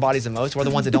work on their bodies the most, we're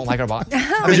the ones that don't like our body.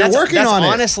 I mean, you're working that's on it.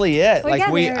 honestly it. Well, Like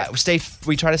yeah,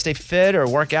 we try to stay fit or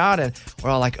work out, and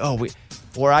we're all like,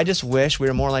 or I just wish we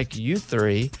were more like you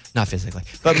 3, not physically,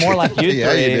 but more like you 3,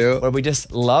 Yeah, you do. where we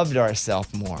just loved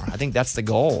ourselves more. I think that's the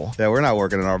goal. Yeah, we're not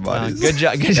working on our bodies. Good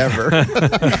job. Good Ever.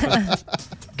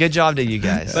 Good job to you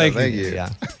guys. Thank you. Yeah.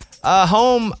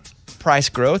 Home price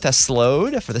growth has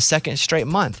slowed for the second straight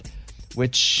month,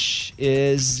 which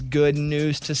is good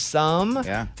news to some.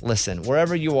 Yeah. Listen,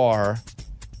 wherever you are,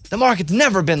 the market's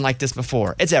never been like this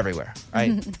before. It's everywhere,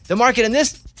 right? The market in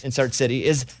this insert city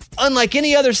is unlike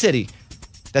any other city.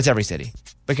 That's every city,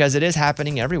 because it is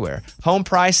happening everywhere. Home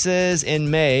prices in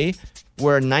May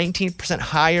were 19%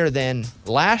 higher than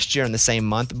last year in the same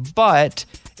month, but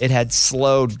it had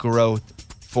slowed growth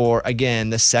for,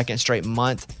 again, the second straight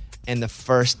month and the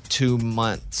first 2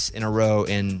 months in a row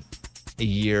in a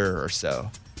year or so.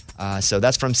 So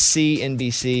that's from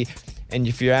CNBC. And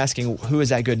if you're asking who is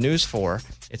that good news for,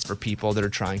 it's for people that are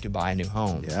trying to buy a new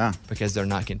home. Yeah. Because they're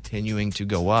not continuing to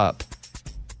go up.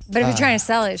 But if you're trying to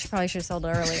sell it, you probably should have sold it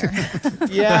earlier.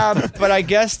 Yeah, but I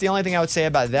guess the only thing I would say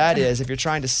about that is if you're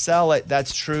trying to sell it,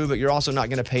 that's true, but you're also not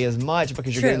going to pay as much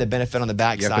because you're True. getting the benefit on the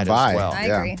backside buy. as well. I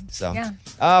agree. So,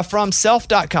 Yeah. from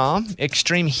self.com,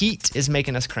 extreme heat is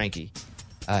making us cranky.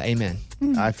 Amen.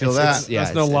 I feel that.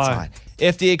 That's no lie. hot.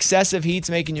 If the excessive heat's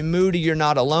making you moody, you're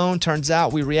not alone. Turns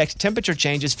out we react to temperature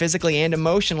changes physically and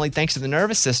emotionally thanks to the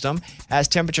nervous system. As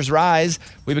temperatures rise,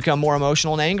 we become more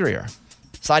emotional and angrier.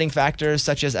 Citing factors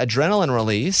such as adrenaline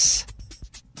release.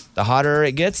 The hotter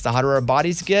it gets, the hotter our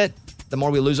bodies get, the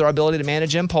more we lose our ability to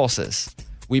manage impulses.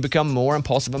 We become more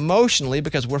impulsive emotionally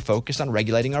because we're focused on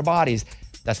regulating our bodies.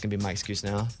 That's going to be my excuse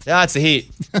now. Yeah, it's the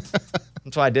heat.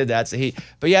 That's why I did that. It's the heat.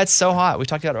 But yeah, it's so hot. We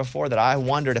talked about it before that I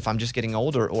wondered if I'm just getting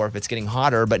older or if it's getting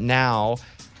hotter. But now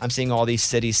I'm seeing all these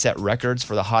cities set records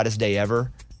for the hottest day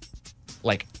ever.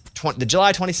 Like the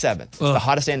July 27th. It's the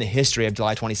hottest day in the history of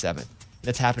July 27th.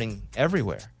 That's happening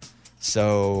everywhere.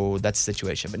 So that's the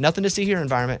situation. But nothing to see here,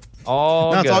 environment.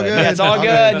 All No, good. it's all good. Yeah, it's all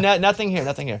good. Nothing here.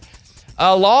 Nothing here.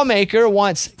 A lawmaker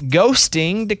wants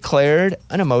ghosting declared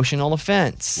an emotional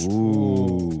offense.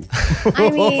 Ooh. I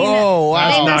mean,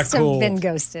 That's they not must cool. have been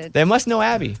ghosted. They must know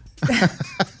Abby.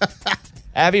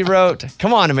 Abby wrote,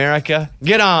 "Come on, America.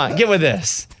 Get with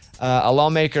this." A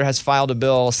lawmaker has filed a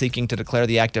bill seeking to declare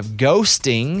the act of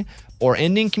ghosting or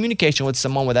ending communication with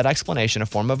someone without explanation a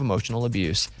form of emotional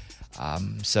abuse.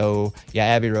 So, yeah,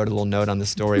 Abby wrote a little note on the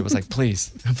story. It was like,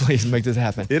 please make this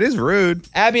happen. It is rude.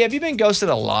 Abby, have you been ghosted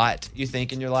a lot, you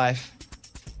think, in your life?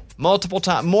 Multiple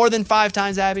times? More than 5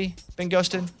 times, Abby? Been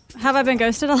ghosted? Have I been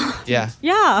ghosted a lot? Yeah.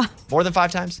 Yeah. More than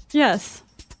 5 times? Yes.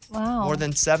 Wow. More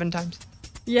than 7 times?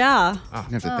 Yeah. Oh.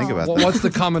 You have to think about Well, that. what's the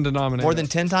common denominator? More than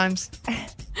 10 times?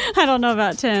 I don't know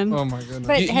about 10. Oh, my goodness.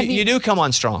 But You do come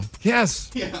on strong. Yes.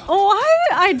 Oh,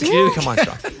 I do. You do come on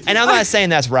strong. And I'm not saying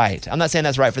that's right. I'm not saying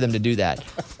that's right for them to do that.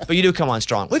 But you do come on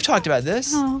strong. We've talked about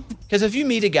this. Oh. Because if you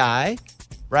meet a guy,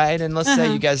 right, and let's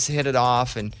say you guys hit it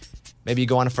off and maybe you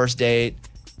go on a first date,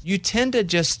 you tend to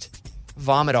just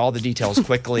vomit all the details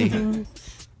quickly and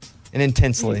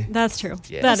intensely. That's true.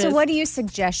 Yeah. That So is. what do you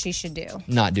suggest she should do?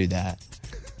 Not do that.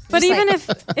 But Just even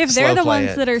like- if Slow they're the play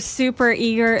ones it. that are super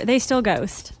eager, they still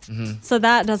ghost. So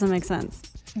that doesn't make sense.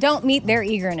 Don't meet their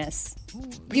eagerness.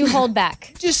 You hold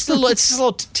back. Just a little, it's just a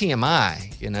little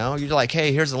TMI, you know? You're like,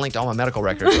 hey, here's a link to all my medical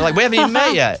records. We're like, we haven't even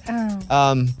met yet.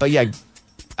 But yeah,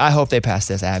 I hope they pass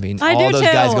this, Abby. And I all do those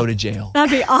too. guys go to jail.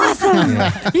 That'd be awesome.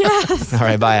 Yes. All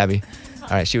right, bye, Abby. All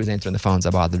right, she was answering the phones. I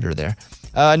bothered her there.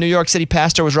 A New York City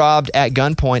pastor was robbed at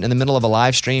gunpoint in the middle of a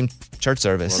live stream church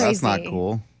service. Well, that's not Crazy.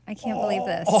 cool. I can't believe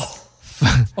this.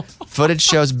 Footage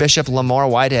shows Bishop Lamar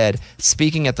Whitehead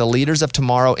speaking at the Leaders of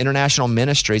Tomorrow International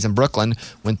Ministries in Brooklyn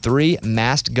when 3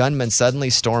 masked gunmen suddenly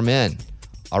storm in.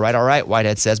 All right,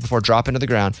 Whitehead says before dropping to the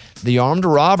ground. The armed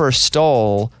robber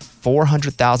stole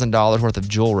 $400,000 worth of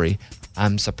jewelry.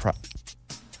 I'm surprised.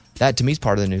 That, to me, is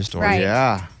part of the news story. Right.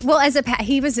 Yeah. Well, as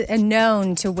he was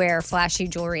known to wear flashy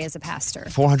jewelry as a pastor.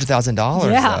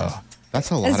 $400,000, Yeah. though. That's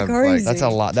a lot That's of crazy. like. That's a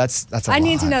lot. That's a lot. I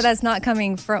need to know that's not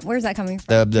coming from. Where's that coming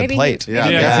from? The Maybe plate. he- Yeah,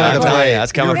 maybe yeah, he- the plate.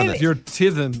 That's coming from Maybe- the. You're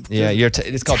tithing. Yeah,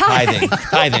 it's called tithing.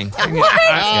 Tithing.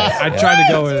 I tried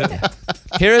to go with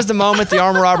it. Here is the moment the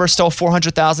armed robber stole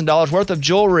 $400,000 worth of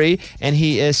jewelry, and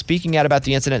he is speaking out about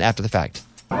the incident after the fact.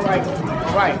 All right.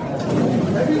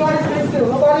 Everybody stay still.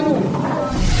 Nobody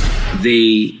move.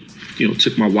 They,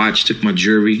 took my watch, took my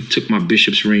jewelry, took my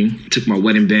bishop's ring, took my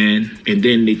wedding band, and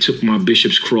then they took my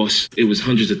bishop's cross. It was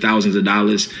hundreds of thousands of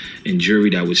dollars in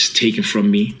jewelry that was taken from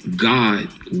me. God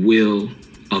will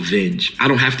avenge. I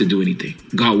don't have to do anything.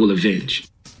 God will avenge.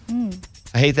 I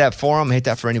hate that for him. I hate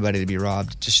that for anybody to be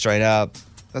robbed. Just straight up.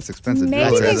 That's expensive.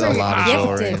 Maybe That's they a were lot of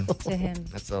jewelry. gifted to him.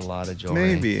 That's a lot of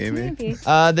jewelry. Maybe.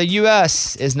 The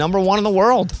U.S. is number 1 in the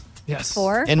world. Yes.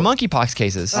 4? In monkeypox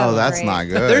cases. Oh, that's not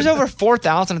good. There's over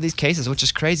 4,000 of these cases, which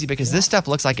is crazy because this stuff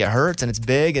looks like it hurts and it's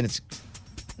big and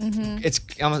it's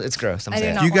gross. I'm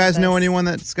saying. Do you guys know anyone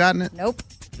that's gotten it? Nope.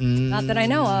 Not that I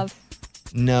know of.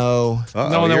 No.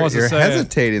 No one that wants to You're say it.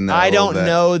 hesitating though. I a little don't bit.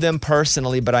 know them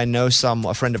personally, but I know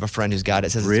a friend of a friend who's got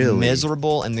it. Says Really? it's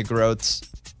miserable and the growths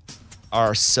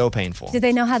are so painful. Did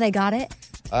they know how they got it?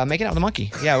 Making out with a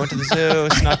monkey. Yeah, I went to the zoo,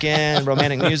 snuck in,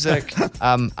 romantic music.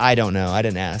 I don't know. I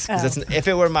didn't ask. 'Cause if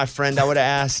it were my friend, I would have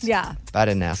asked. Yeah. But I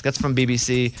didn't ask. That's from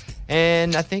BBC.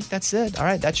 And I think that's it. All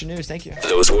right, that's your news. Thank you.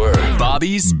 Those were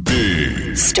Bobby's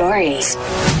Big Stories.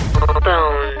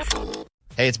 Bones.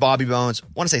 Hey, it's Bobby Bones.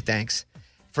 Want to say thanks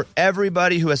for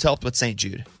everybody who has helped with St.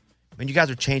 Jude. I mean, you guys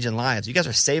are changing lives. You guys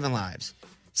are saving lives.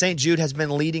 St. Jude has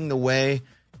been leading the way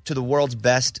to the world's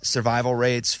best survival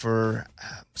rates for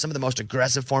some of the most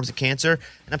aggressive forms of cancer.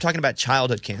 And I'm talking about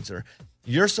childhood cancer.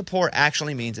 Your support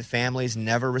actually means that families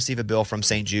never receive a bill from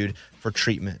St. Jude for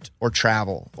treatment or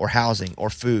travel or housing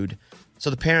or food. So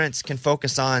the parents can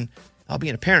focus on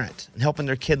being a parent and helping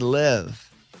their kid live.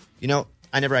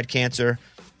 I never had cancer,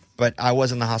 but I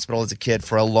was in the hospital as a kid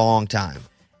for a long time.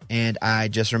 And I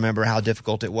just remember how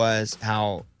difficult it was,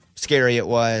 how scary it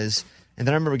was. And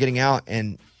then I remember getting out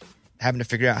and having to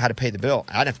figure out how to pay the bill.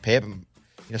 I didn't have to pay it,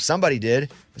 but somebody did.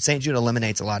 But St. Jude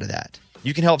eliminates a lot of that.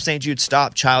 You can help St. Jude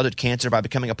stop childhood cancer by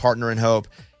becoming a partner in hope.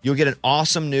 You'll get an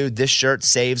awesome new This Shirt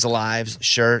Saves Lives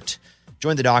shirt.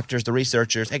 Join the doctors, the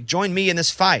researchers. Hey, join me in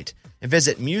this fight and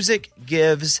visit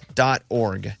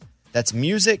musicgives.org. That's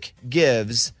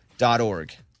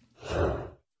musicgives.org.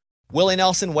 Willie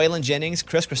Nelson, Waylon Jennings,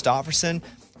 Chris Christopherson.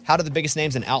 How did the biggest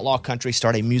names in outlaw country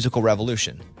start a musical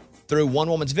revolution? Through one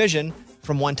woman's vision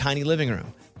from one tiny living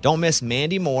room. Don't miss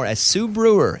Mandy Moore as Sue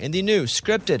Brewer in the new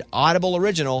scripted Audible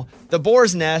original, The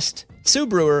Boar's Nest, Sue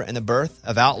Brewer and the Birth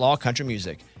of Outlaw Country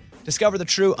Music. Discover the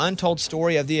true untold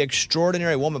story of the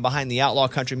extraordinary woman behind the outlaw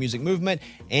country music movement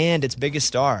and its biggest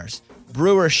stars.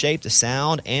 Brewer shaped the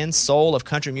sound and soul of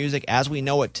country music as we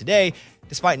know it today,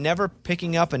 despite never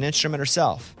picking up an instrument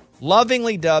herself.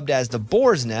 Lovingly dubbed as The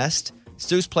Boar's Nest,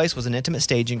 Sue's place was an intimate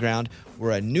staging ground where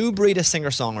a new breed of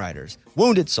singer-songwriters,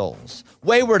 wounded souls,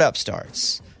 wayward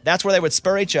upstarts, that's where they would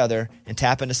spur each other and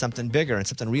tap into something bigger and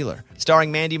something realer.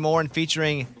 Starring Mandy Moore and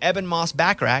featuring Eben Moss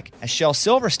Backrack as Shel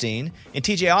Silverstein and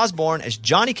TJ Osborne as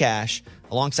Johnny Cash,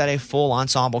 alongside a full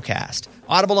ensemble cast.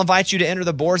 Audible invites you to enter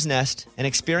the Boar's Nest and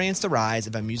experience the rise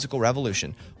of a musical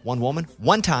revolution. One woman,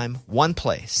 one time, one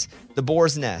place. The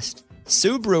Boar's Nest,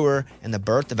 Sue Brewer, and the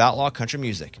birth of outlaw country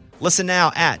music. Listen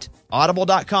now at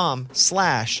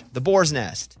audible.com/The Boar's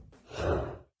Nest.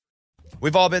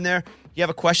 We've all been there. You have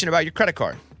a question about your credit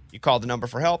card. You call the number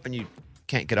for help and you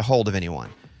can't get a hold of anyone.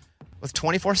 With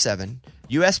 24/7,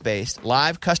 U.S.-based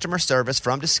live customer service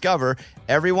from Discover,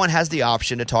 everyone has the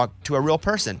option to talk to a real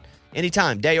person.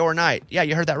 Anytime, day or night. Yeah,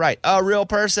 you heard that right. A real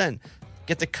person.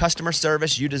 Get the customer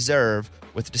service you deserve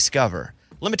with Discover.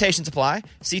 Limitations apply.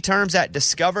 See terms at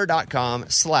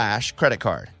discover.com/credit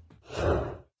card.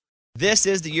 This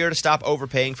is the year to stop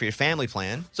overpaying for your family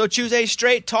plan. So choose a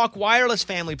Straight Talk Wireless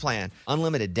family plan.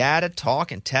 Unlimited data,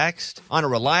 talk, and text on a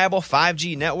reliable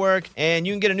 5G network. And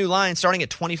you can get a new line starting at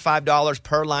 $25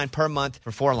 per line per month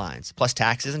for 4 lines, plus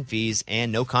taxes and fees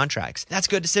and no contracts. That's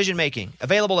good decision making.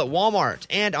 Available at Walmart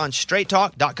and on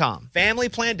straighttalk.com. Family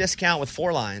plan discount with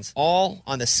 4 lines, all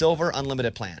on the Silver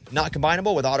Unlimited plan. Not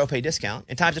combinable with auto pay discount.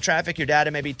 In times of traffic, your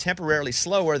data may be temporarily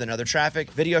slower than other traffic.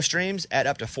 Video streams at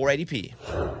up to 480p.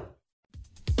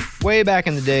 Way back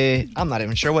in the day, I'm not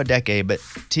even sure what decade, but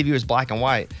TV was black and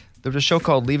white. There was a show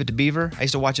called Leave It to Beaver. I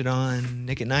used to watch it on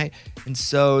Nick at Night. And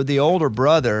so the older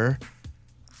brother,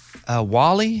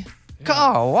 Wally,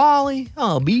 oh, Wally,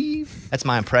 oh, Beav. That's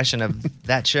my impression of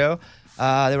that show.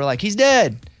 They were like, he's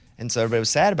dead. And so everybody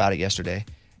was sad about it yesterday.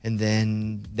 And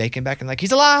then they came back and like,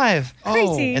 he's alive.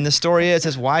 Crazy. And the story is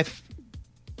his wife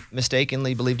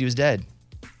mistakenly believed he was dead.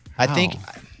 I think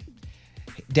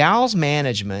Dowell's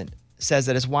management says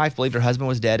that his wife believed her husband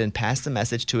was dead and passed the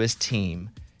message to his team.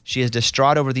 She is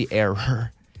distraught over the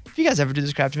error. Have you guys ever do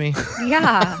this crap to me?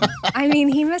 Yeah. I mean,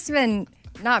 he must have been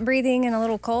not breathing and a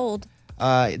little cold.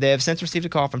 They have since received a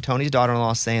call from Tony's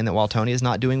daughter-in-law saying that while Tony is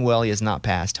not doing well, he has not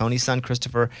passed. Tony's son,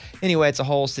 Christopher. Anyway, it's a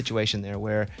whole situation there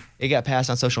where it got passed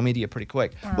on social media pretty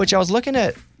quick, which I was looking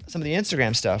at some of the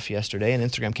Instagram stuff yesterday, and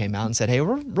Instagram came out and said, hey,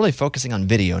 we're really focusing on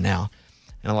video now.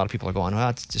 And a lot of people are going, well,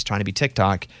 it's just trying to be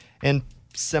TikTok. And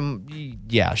similarly.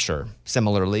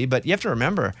 But you have to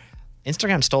remember,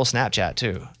 Instagram stole Snapchat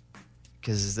too.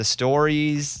 Because the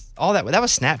stories, all that was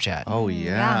Snapchat. Oh,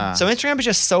 yeah. So Instagram is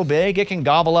just so big, it can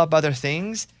gobble up other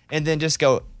things and then just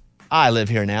go, I live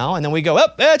here now. And then we go,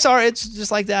 it's all right. It's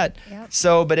just like that. Yep.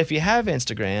 So, but if you have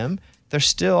Instagram, I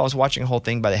was watching a whole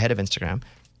thing by the head of Instagram.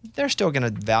 They're still going to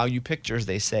value pictures,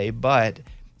 they say. But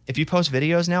if you post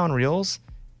videos now on Reels,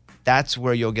 that's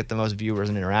where you'll get the most viewers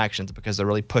and interactions because they're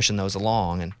really pushing those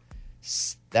along. And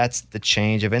that's the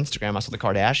change of Instagram. I saw the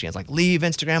Kardashians like, leave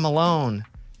Instagram alone.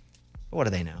 What do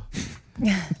they know?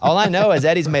 All I know is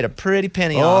Eddie's made a pretty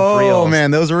penny off Reels. Oh,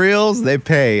 man, those Reels, they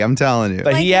pay. I'm telling you.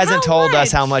 But he hasn't told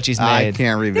us how much he's made. I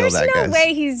can't reveal There's that, no guys.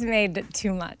 way he's made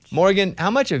too much. Morgan,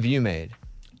 how much have you made?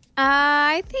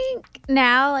 I think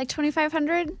now like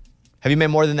 2,500. Have you made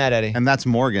more than that, Eddie? And that's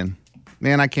Morgan.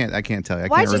 Man, I can't tell you. I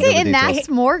Why'd can't you reveal say the and details. that's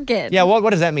Morgan? Yeah, what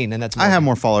does that mean? And that's I have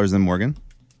more followers than Morgan.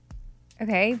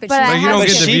 Okay, but you don't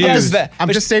get the views. I'm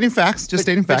just stating facts.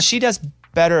 But she does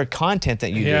better content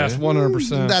than you do. Yes,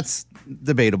 100%. That's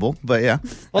debatable, but yeah.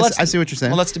 Well, I see what you're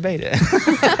saying. Well, let's debate it.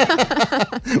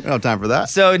 We don't have time for that.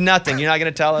 So nothing. You're not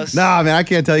going to tell us? No, man, I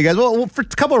can't tell you guys. Well, for a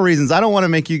couple of reasons. I don't want to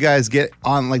make you guys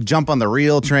jump on the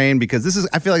Reel train because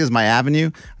I feel like this is my avenue.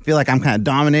 I feel like I'm kind of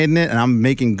dominating it and I'm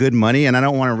making good money and I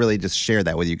don't want to really just share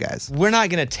that with you guys. We're not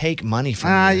going to take money from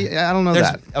you. I don't know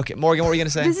that. Okay, Morgan, what were you going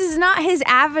to say? This is not his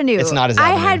avenue. It's not his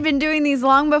I avenue. had been doing these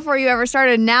long before you ever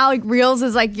started. Now like, Reels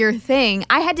is like your thing.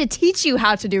 I had to teach you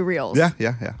how to do Reels. Yeah.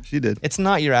 She did. It's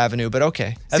not your avenue, but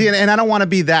okay. See, and I don't want to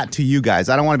be that to you guys.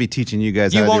 I don't want to be teaching you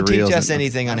guys how You to won't do Reels. teach us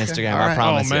anything on Instagram, I right.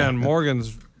 promise Oh, man, you.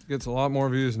 Morgan's gets a lot more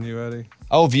views than you, Eddie.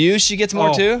 Oh, views? She gets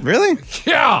more too? Really?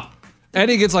 Yeah.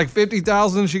 Eddie gets like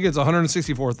 50,000. She gets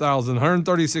 164,000,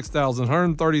 136,000,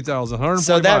 130,000, 145.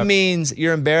 So that means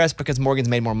you're embarrassed because Morgan's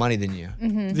made more money than you.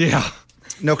 Mm-hmm. Yeah.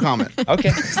 No comment.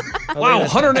 Okay. Wow,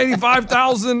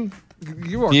 185,000.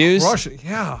 You are Views? crushing.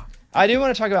 Yeah. I do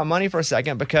want to talk about money for a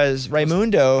second because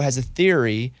Raymundo has a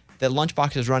theory that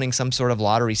Lunchbox is running some sort of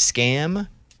lottery scam.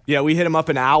 Yeah, we hit him up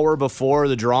an hour before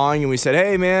the drawing and we said,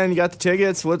 hey, man, you got the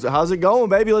tickets? How's it going,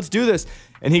 baby? Let's do this.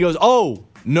 And he goes, oh,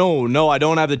 no, I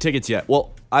don't have the tickets yet.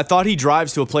 Well, I thought he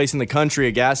drives to a place in the country,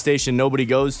 a gas station nobody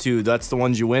goes to. That's the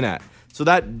ones you win at. So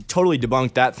that totally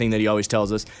debunked that thing that he always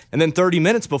tells us. And then 30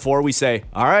 minutes before, we say,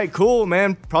 all right, cool,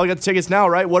 man. Probably got the tickets now,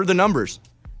 right? What are the numbers?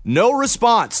 No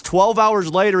response. 12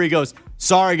 hours later, he goes,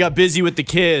 sorry, got busy with the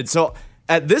kids. So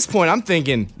at this point, I'm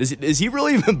thinking, is he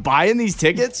really even buying these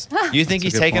tickets? You think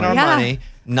he's taking our money,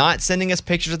 not sending us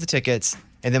pictures of the tickets,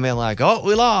 and then being like, oh,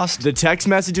 we lost. The text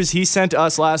messages he sent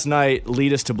us last night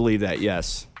lead us to believe that,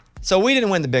 yes. So we didn't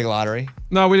win the big lottery.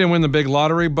 No, we didn't win the big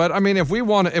lottery, but I mean, if we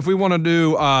want to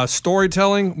do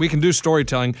storytelling, we can do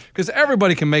storytelling because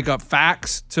everybody can make up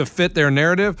facts to fit their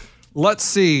narrative. Let's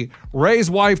see. Ray's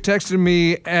wife texted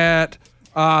me at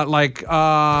Just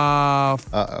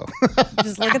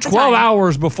look at the 12 time.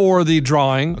 hours before the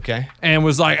drawing. Okay. And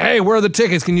was like, hey, where are the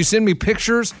tickets? Can you send me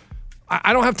pictures?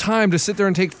 I don't have time to sit there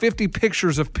and take 50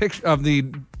 pictures of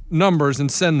the numbers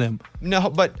and send them. No,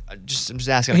 but I'm just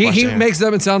asking a He question here. makes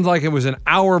them, it sounds like it was an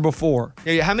hour before.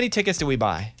 Yeah, how many tickets did we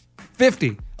buy?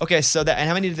 50. Okay, so and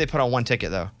how many did they put on one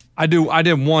ticket, though? I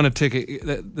did one a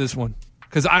ticket, this one.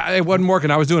 Because it wasn't working.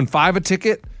 I was doing 5 a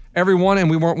ticket, every one, and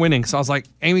we weren't winning. So I was like,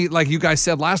 Amy, like you guys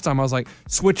said last time, I was like,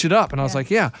 switch it up. And I was like,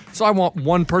 yeah. So I want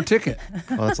one per ticket.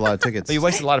 Well, that's a lot of tickets. But you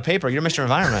wasted a lot of paper. You're Mr.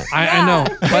 Environment. I know.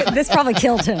 But This probably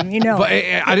killed him, you know. But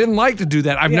I didn't like to do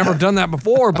that. I've never done that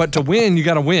before, but to win, you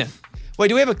got to win. Wait,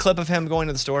 do we have a clip of him going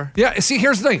to the store? Yeah, see,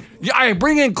 here's the thing. I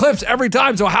bring in clips every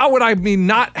time, so how would I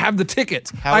not have the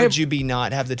tickets? How would you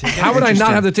not have the tickets? How would I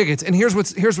not have the tickets? And here's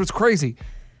what's crazy.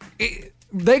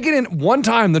 They get in one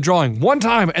time, the drawing, one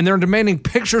time, and they're demanding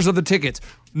pictures of the tickets.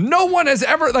 No one has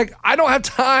ever, I don't have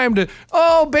time to,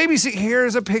 baby, see,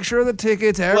 here's a picture of the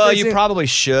tickets. Well, you probably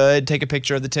should take a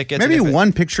picture of the tickets. Maybe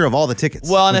one picture of all the tickets.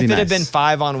 Well, and would if be it had nice. been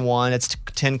 5 on 1, it's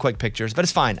 10 quick pictures. But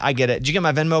it's fine. I get it. Did you get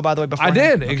my Venmo, by the way, before? I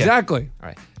did, exactly. All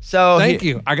right. So Thank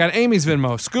you. I got Amy's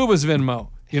Venmo, Scuba's Venmo.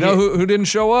 You know who didn't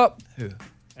show up? Who?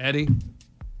 Eddie.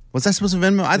 Was I supposed to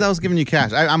Venmo? I thought I was giving you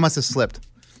cash. I must have slipped.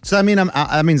 So that means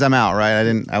I'm out, right? I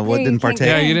didn't partake.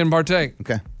 Yeah, you didn't partake.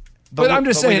 Okay. But I'm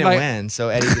just we saying, didn't win, so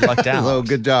Eddie lucked out. Oh,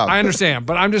 good job. I understand,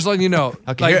 but I'm just letting you know,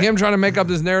 Okay, him trying to make up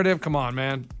this narrative. Come on,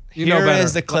 man. You know Here better.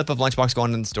 is the clip of Lunchbox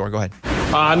going in the store. Go ahead.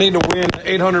 I need to win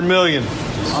 $800 million.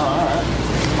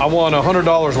 I won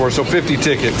 $100 worth, so 50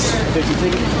 tickets. 50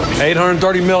 tickets?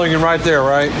 $830 million right there,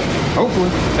 right? Hopefully.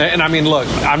 And I mean, look,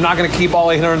 I'm not going to keep all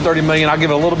 $830 million. I'll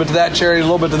give a little bit to that charity, a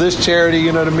little bit to this charity,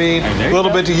 you know what I mean? A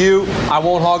little bit to you. I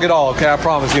won't hog it all, okay? I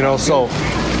promise, you know. So,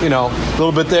 you know, a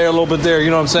little bit there, a little bit there, you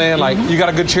know what I'm saying? Like, you got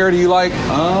a good charity you like?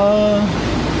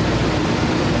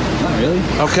 Not really.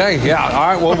 Okay, yeah, all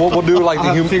right. Well, we'll do like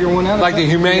I'll have to figure one out. the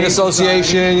Humane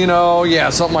Association, you know, yeah,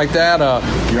 something like that.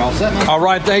 You're all set, man. All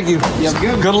right, thank you. Yep,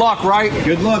 good. Good luck, right?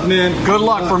 Good luck, man. Good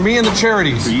luck for me and the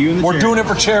charities. For you and the We're charity. doing it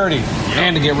for charity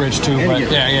and to get rich too. And to But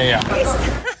get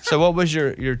yeah. So what was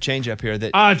your change up here?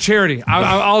 That Charity. I'm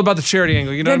all about the charity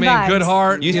angle. You know Good what I mean? vibes. Good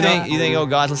heart. you know. think oh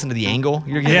God's listen to the angle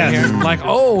you're getting Yeah, here? like,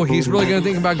 oh, he's really going to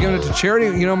think about giving it to charity.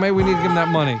 You know, maybe we need to give him that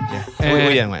money. Yeah. And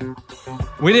We didn't win.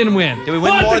 We didn't win. Did we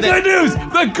win but more the than- good news,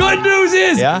 the good news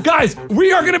is, Yeah? guys,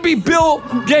 we are going to be Bill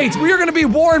Gates. We are going to be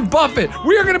Warren Buffett.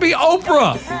 We are going to be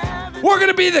Oprah. We're going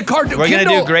to be the cartoon. We're gonna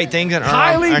do great things and earn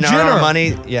Kylie earn Jenner. our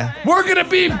money. Yeah. We're going to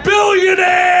be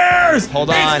billionaires. Hold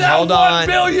It's on, that hold on. $1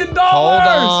 billion. Hold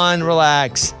on,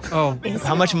 relax. Oh,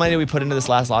 How much money did we put into this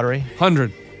last lottery?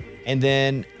 100. And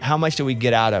then how much did we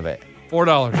get out of it? $4.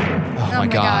 Oh, my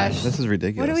gosh. gosh. This is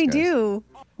ridiculous. What do we guys. do?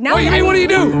 Now What do you mean? What do you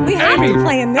do? We have Amy, to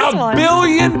play in this $1 one.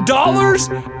 billion?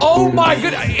 Oh my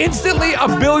goodness! Instantly a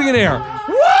billionaire.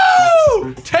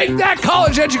 Woo! Take that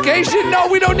college education. No,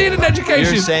 we don't need an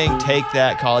education. You're saying take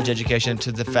that college education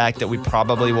to the fact that we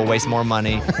probably will waste more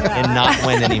money and not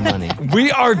win any money.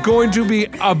 We are going to be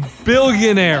a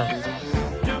billionaire.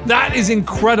 That is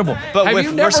incredible. But Have if you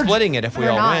we're never- splitting it if we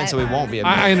We're all win, not. so we won't be a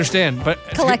I understand, but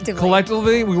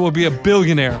collectively, we will be a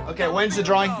billionaire. Okay, when's the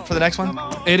drawing for the next one?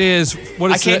 It is. What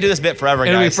is I can't do this bit forever,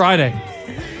 It'll guys. be Friday.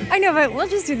 I know, but we'll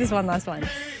just do this one last one.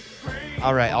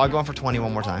 All right, I'll go on for 20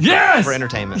 one more time. Yes! For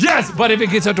entertainment. Yes, but if it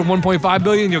gets up to 1.5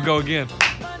 billion, you'll go again.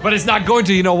 But it's not going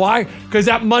to. You know why? Because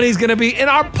that money's going to be in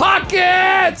our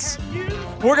pockets.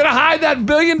 We're going to hide that $1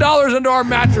 billion under our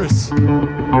mattress.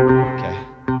 Okay.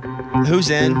 Who's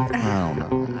in? I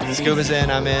don't know. Scuba's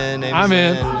in. I'm in. Amy's I'm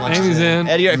in. Lunch is Amy's in.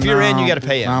 Eddie, if you're in, you No, got to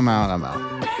pay him. I'm out.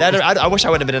 I wish I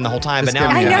would have been in the whole time, but Just now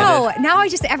give I'm me I Yeah, know. Now I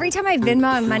just, every time I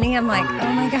Venmo him money, I'm like,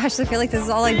 oh my gosh, I feel like this is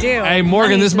all I do. Hey,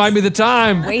 Morgan, Money's this might be the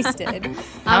time. wasted.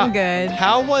 I'm good.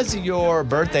 How was your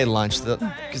birthday lunch?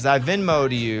 Because I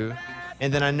Venmo'd you,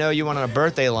 and then I know you went on a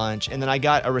birthday lunch, and then I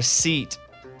got a receipt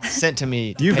sent to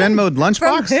me. You Venmo'd From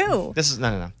Lunchbox? who? This is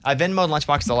no. I Venmo'd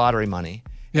Lunchbox the lottery money.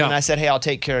 Yeah. And I said, hey, I'll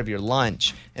take care of your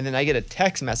lunch. And then I get a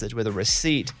text message with a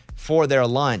receipt for their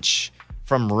lunch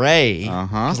from Ray.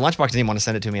 Because Lunchbox didn't even want to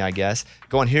send it to me, I guess.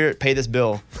 Going, here, pay this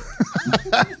bill.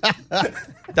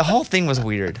 The whole thing was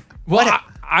weird. Well,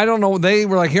 I don't know. They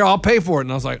were like, here, I'll pay for it.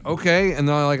 And I was like, okay. And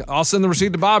they're like, I'll send the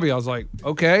receipt to Bobby. I was like,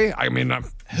 okay. I mean,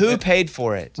 Who paid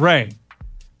for it? Ray.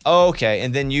 Okay.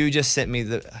 And then you just sent me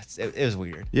it was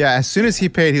weird. Yeah, as soon as he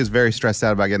paid, he was very stressed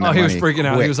out about getting that Oh, he money. was freaking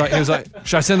out. quick. He was like,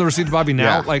 should I send the receipt to Bobby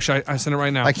now? Yeah. Like, should I send it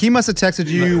right now? Like, he must have texted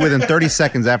you within 30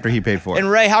 seconds after he paid for it. And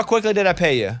Ray, how quickly did I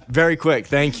pay you? Very quick,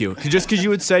 thank you. Just because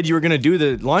you had said you were going to do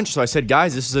the lunch, so I said,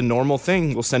 guys, this is a normal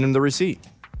thing. We'll send him the receipt.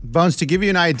 Bones, to give you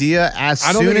an idea, I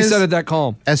don't think he said it that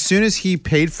calm. As soon as he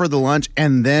paid for the lunch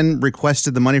and then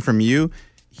requested the money from you,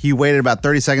 he waited about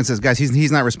 30 seconds. Says, "Guys,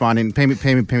 he's not responding. Pay me back."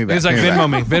 He was like, pay me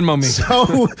back." Venmo me.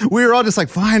 So we were all just like,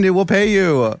 "Fine, dude, we'll pay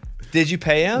you." Did you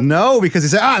pay him? No, because he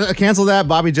said, cancel that.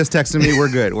 Bobby just texted me. We're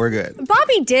good. We're good.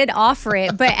 Bobby did offer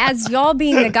it, but as y'all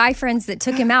being the guy friends that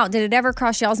took him out, did it ever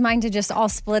cross y'all's mind to just all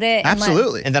split it? And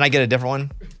Absolutely. And then I get a different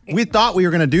one? We thought we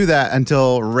were going to do that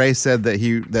until Ray said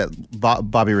that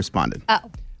Bobby responded. Oh.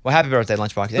 Well, happy birthday,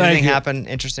 Lunchbox. Anything happen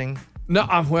interesting? No,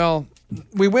 well,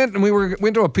 we went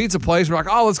to a pizza place. We're like,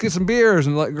 oh, let's get some beers.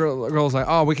 And the girl's like,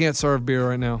 oh, we can't serve beer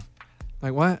right now.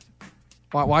 Like, what?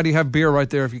 Why do you have beer right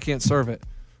there if you can't serve it?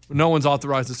 No one's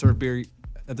authorized to serve beer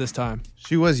at this time.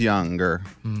 She was younger,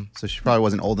 so she probably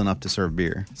wasn't old enough to serve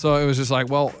beer. So it was just like,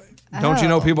 well, don't you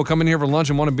know people come in here for lunch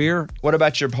and want a beer? What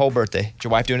about your whole birthday? Did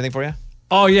your wife do anything for you?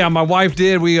 Oh, yeah, my wife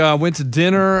did. We went to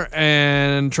dinner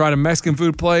and tried a Mexican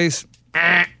food place.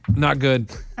 Not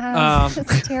good.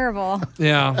 That's terrible.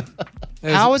 Yeah.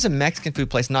 How is a Mexican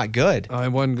food place not good?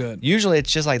 It wasn't good. Usually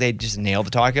it's just like they just nail the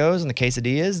tacos and the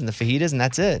quesadillas and the fajitas and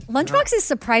that's it. Lunchbox is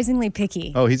surprisingly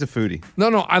picky. Oh, he's a foodie. No,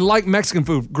 I like Mexican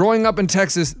food. Growing up in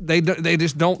Texas, they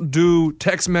just don't do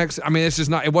Tex-Mex. I mean, it's just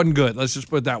not. It wasn't good. Let's just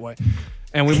put it that way.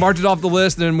 And we marked it off the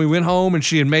list. Then we went home, and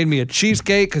she had made me a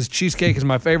cheesecake because cheesecake is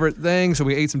my favorite thing. So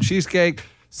we ate some cheesecake,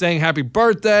 sang happy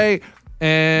birthday,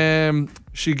 and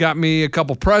she got me a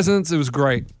couple presents. It was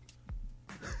great.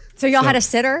 So y'all had a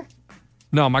sitter?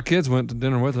 No, my kids went to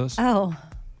dinner with us. Oh.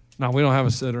 No, we don't have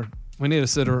a sitter. We need a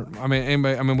sitter. I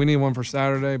mean, we need one for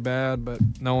Saturday, bad, but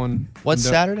no one. What's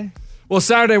Saturday? Well,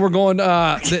 Saturday we're going.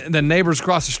 The neighbors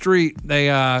across the street, they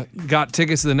got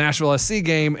tickets to the Nashville SC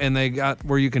game, and they got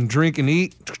where you can drink and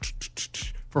eat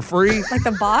for free. Like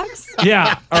the box?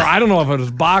 Yeah, or I don't know if it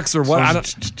was box or what. I don't.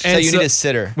 So you need a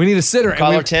sitter. We need a sitter.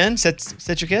 Caller 10,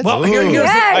 sit your kids. Well,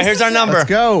 here's our number. Let's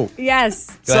go.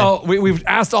 Yes. So we've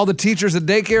asked all the teachers at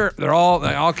daycare. They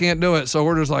all can't do it. So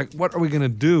we're just like, what are we gonna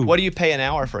do? What do you pay an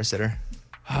hour for a sitter?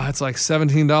 It's like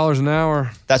 $17 an hour.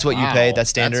 That's what you pay. That's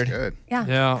standard. That's good.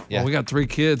 Yeah. Well, we got 3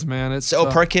 kids, man. It's So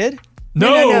per kid?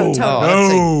 No.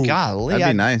 No. Golly.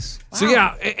 That'd be nice. So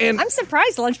yeah, and I'm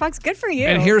surprised, Lunchbox. Good for you.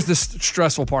 And here's the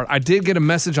stressful part. I did get a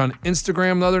message on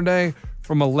Instagram the other day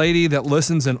from a lady that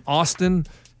listens in Austin,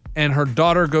 and her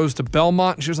daughter goes to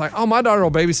Belmont, and she was like, "Oh, my daughter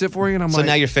will babysit for you." And I'm So like,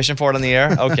 now you're fishing for it on the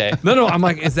air? Okay. No. I'm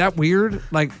like, is that weird?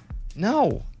 Like,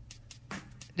 no.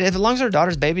 As long as her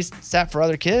daughter's babysat for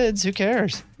other kids, who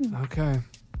cares? Okay.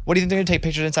 What do you think they're going to take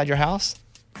pictures inside your house?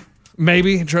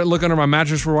 Maybe try to look under my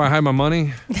mattress for where I hide my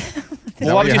money.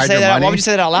 Well, why would you say that? Why would you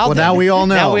say that out loud? Well, then? now we all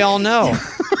know. Now we all know.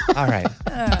 All right.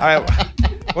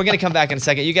 We're going to come back in a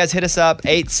second. You guys hit us up,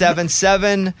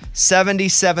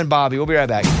 877-77-BOBBY. We'll be right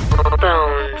back.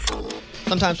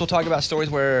 Sometimes we'll talk about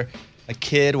stories where a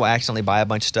kid will accidentally buy a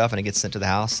bunch of stuff and it gets sent to the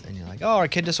house. And you're like, oh, our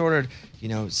kid just ordered,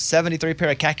 73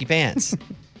 pair of khaki pants.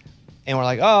 And we're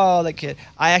like, oh, that kid.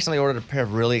 I accidentally ordered a pair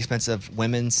of really expensive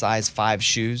women's size 5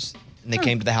 shoes. And they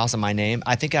came to the house in my name.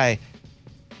 I think I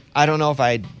don't know if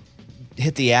I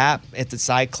hit the app, hit the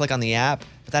side, click on the app,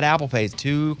 but that Apple Pay is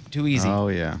too easy. Oh,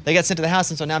 yeah. They got sent to the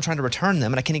house, and so now I'm trying to return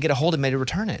them, and I can't even get a hold of me to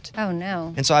return it. Oh,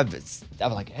 no. And so I'm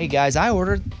like, hey, guys, I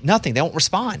ordered nothing. They won't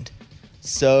respond.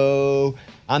 So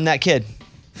I'm that kid.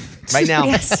 Right now,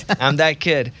 Yes. I'm that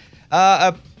kid.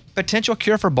 A potential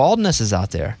cure for baldness is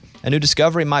out there. A new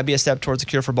discovery might be a step towards a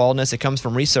cure for baldness. It comes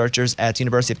from researchers at the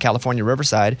University of California,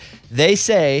 Riverside. They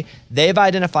say they've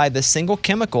identified the single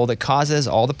chemical that causes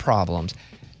all the problems.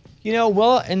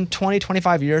 Well, in 20,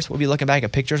 25 years, we'll be looking back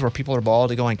at pictures where people are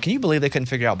bald and going, can you believe they couldn't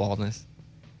figure out baldness?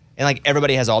 And like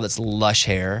everybody has all this lush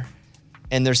hair.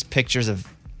 And there's pictures of,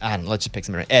 let's just pick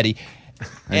some, Eddie.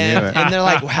 And they're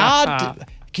like,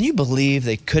 can you believe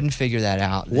they couldn't figure that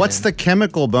out? What's the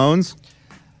chemical, Bones?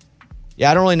 Yeah,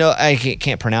 I don't really know. I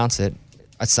can't pronounce it.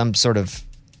 It's some sort of,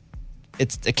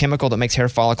 it's a chemical that makes hair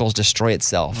follicles destroy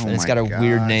itself. And it's got a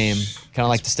weird name. Kind of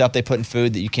like the stuff they put in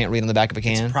food that you can't read on the back of a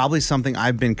can. It's probably something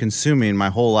I've been consuming my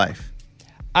whole life.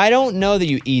 I don't know that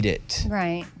you eat it.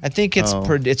 Right. I think it's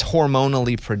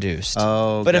hormonally produced.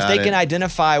 Oh, but if they can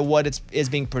identify what is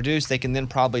being produced, they can then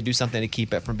probably do something to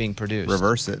keep it from being produced.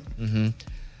 Reverse it. Mm-hmm.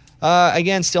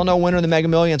 Again, still no winner of the Mega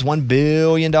Millions. $1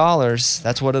 billion.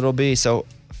 That's what it'll be. So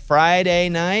Friday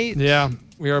night. Yeah,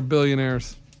 we are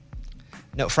billionaires.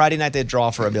 No, Friday night they draw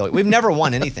for $1 billion. We've never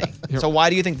won anything. So why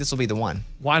do you think this will be the one?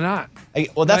 Why not?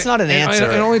 Well, that's not an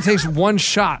answer. It only takes one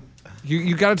shot.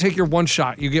 You got to take your one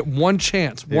shot. You get one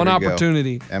chance, one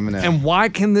opportunity. Eminem. And why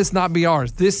can this not be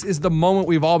ours? This is the moment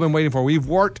we've all been waiting for. We've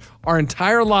worked our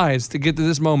entire lives to get to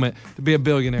this moment to be a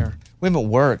billionaire. We haven't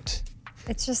worked.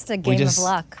 It's just a game of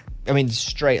luck. I mean,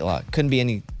 straight luck. Couldn't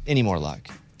be any more luck.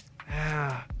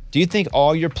 Do you think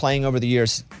all your playing over the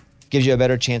years gives you a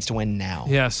better chance to win now?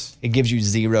 Yes. It gives you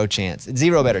zero chance.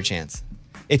 Zero better chance.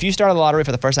 If you started the lottery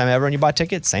for the first time ever and you bought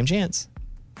tickets, same chance.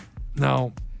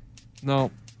 No.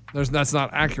 That's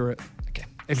not accurate. Okay.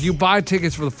 If you buy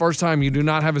tickets for the first time, you do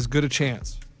not have as good a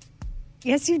chance.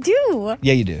 Yes, you do.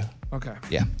 Yeah, you do. Okay.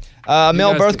 Yeah.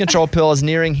 Male birth control pill is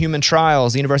nearing human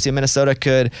trials. The University of Minnesota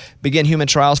could begin human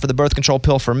trials for the birth control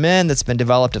pill for men that's been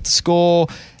developed at the school.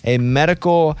 A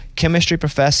medical chemistry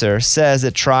professor says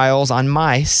that trials on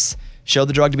mice show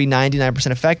the drug to be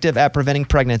 99% effective at preventing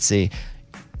pregnancy.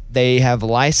 They have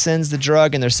licensed the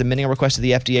drug and they're submitting a request to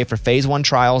the FDA for phase 1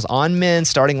 trials on men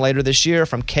starting later this year.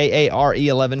 From KARE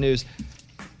 11 News.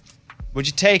 Would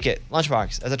you take it,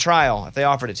 Lunchbox, as a trial if they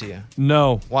offered it to you?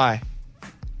 No. Why?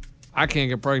 I can't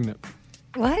get pregnant.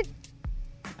 What?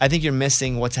 I think you're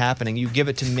missing what's happening. You give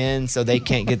it to men so they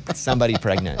can't get somebody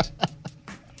pregnant.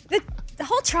 The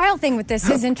whole trial thing with this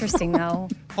is interesting, though.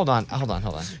 Hold on.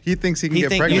 He thinks he can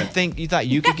get pregnant. You thought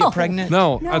you could get pregnant?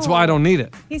 No, that's why I don't need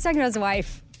it. He's talking to his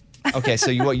wife. Okay,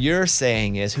 so what you're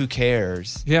saying is, who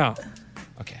cares? Yeah.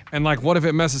 Okay. And what if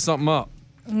it messes something up?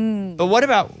 But what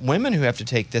about women who have to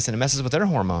take this and it messes with their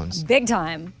hormones? Big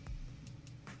time.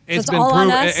 It's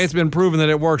been proven that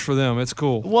it works for them. It's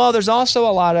cool. Well, there's also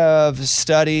a lot of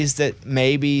studies that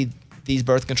maybe these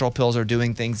birth control pills are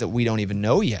doing things that we don't even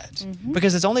know yet.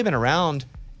 Because it's only been around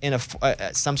in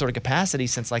some sort of capacity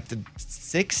since the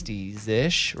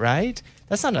 60s-ish, right?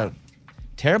 That's not a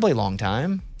terribly long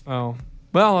time. Oh.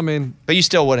 Well, I mean. But you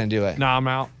still wouldn't do it. No, I'm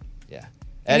out. Yeah.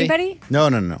 Eddie? Anybody? No.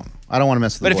 I don't want to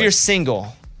mess with But the if boys. you're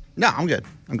single. No, I'm good.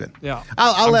 Yeah.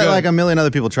 I'll I'm let good. like a million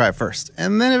other people try it first.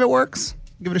 And then if it works,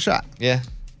 give it a shot. Yeah.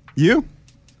 You?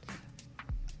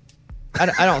 I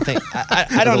don't think. I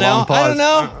With don't a know. long pause.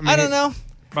 I don't know.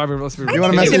 Bobby, let's be You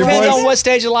want to mess It with your depends boys? on what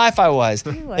stage of life I was.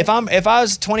 If I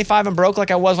was 25 and broke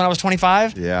like I was when I was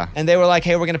 25, Yeah. and they were like,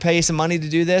 "Hey, we're gonna pay you some money to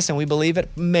do this," and we believe it,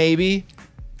 maybe.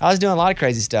 I was doing a lot of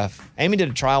crazy stuff. Amy did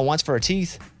a trial once for her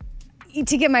teeth.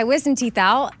 To get my wisdom teeth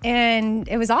out, and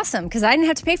it was awesome because I didn't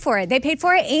have to pay for it. They paid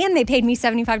for it, and they paid me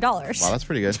 $75. Wow, that's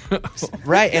pretty good.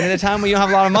 Right, and at a time when you don't have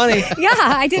a lot of money. Yeah,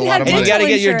 I didn't have dental You got to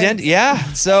get your insurance. dent. Yeah,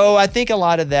 so I think a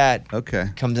lot of that Okay.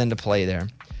 comes into play there.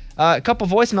 A couple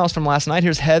voicemails from last night.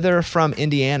 Here's Heather from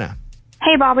Indiana.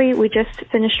 Hey, Bobby. We just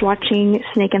finished watching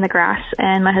Snake in the Grass,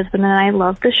 and my husband and I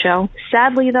love the show.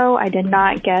 Sadly, though, I did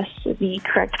not guess the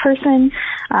correct person,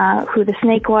 who the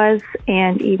snake was,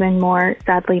 and even more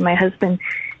sadly, my husband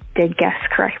did guess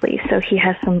correctly, so he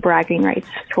has some bragging rights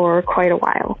for quite a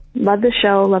while. Love the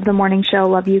show, love the morning show,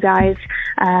 love you guys,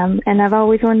 and I've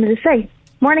always wanted to say,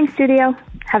 morning studio,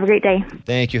 have a great day.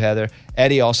 Thank you, Heather.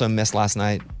 Eddie also missed last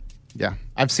night. Yeah.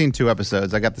 I've seen 2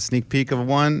 episodes. I got the sneak peek of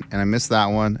one, and I missed that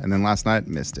one. And then last night,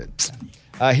 missed it.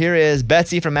 Here is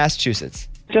Betsy from Massachusetts.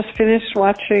 Just finished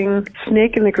watching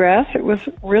Snake in the Grass. It was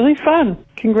really fun.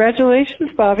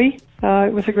 Congratulations, Bobby.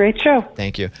 It was a great show.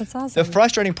 Thank you. That's awesome. The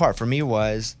frustrating part for me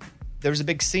was there was a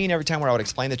big scene every time where I would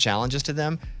explain the challenges to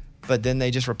them, but then they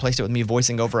just replaced it with me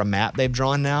voicing over a map they've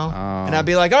drawn now. And I'd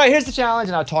be like, all right, here's the challenge.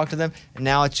 And I'd talk to them. And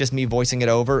now it's just me voicing it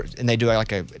over. And they do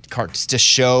like a cart to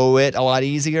show it a lot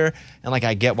easier. And like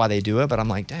I get why they do it, but I'm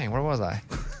like, dang, where was I?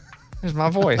 There's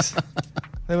my voice.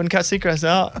 They wouldn't cut Seacrest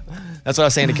out. That's what I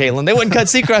was saying to Caitlin. They wouldn't cut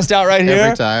Seacrest out right here.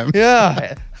 Every time.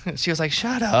 Yeah. She was like,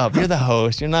 shut up. You're the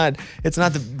host. It's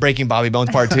not the Breaking Bobby Bones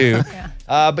Part 2.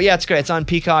 But yeah, it's great. It's on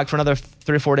Peacock for another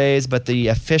 3 or 4 days. But the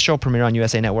official premiere on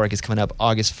USA Network is coming up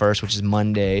August 1st, which is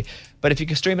Monday. But if you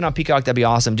can stream it on Peacock, that'd be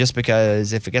awesome. Just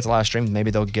because if it gets a lot of streams,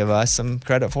 maybe they'll give us some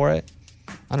credit for it.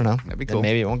 I don't know. That'd be Then cool.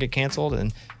 maybe it won't get canceled.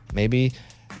 And maybe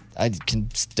I can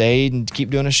stay and keep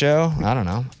doing a show. I don't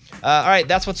know. All right,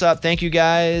 that's what's up. Thank you,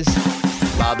 guys.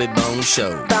 Bobby Bones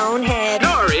Show. Bonehead.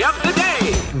 Story of the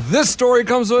day. This story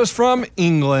comes to us from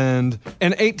England.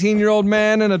 An 18-year-old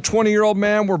man and a 20-year-old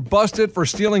man were busted for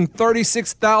stealing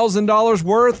 $36,000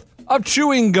 worth of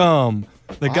chewing gum.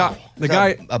 The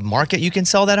guy, a market you can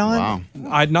sell that on?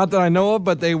 Wow. Not that I know of,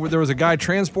 but there was a guy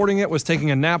transporting it, was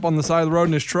taking a nap on the side of the road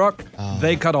in his truck.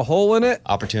 They cut a hole in it,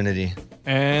 Opportunity.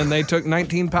 and they took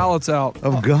 19 pallets out.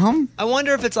 Of gum? I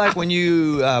wonder if it's like when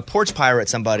you porch pirate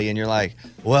somebody and you're like,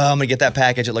 well, I'm going to get that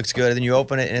package. It looks good. And then you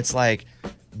open it and it's like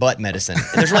butt medicine. And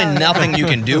there's really nothing you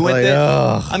can do with Like, it.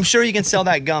 ugh. I'm sure you can sell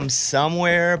that gum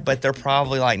somewhere, but they're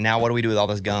probably like, now what do we do with all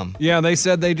this gum? Yeah, they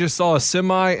said they just saw a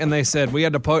semi, and they said we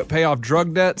had to pay off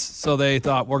drug debts, so they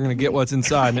thought we're going to get what's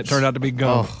inside, and it turned out to be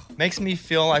gum. Makes me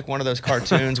feel like one of those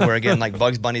cartoons where, again, like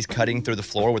Bugs Bunny's cutting through the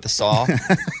floor with a saw.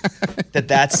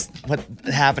 That's what's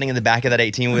happening in the back of that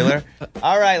 18-wheeler.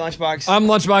 All right, Lunchbox. I'm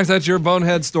Lunchbox. That's your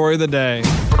bonehead story of the day.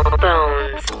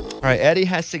 All right, Eddie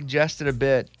has suggested a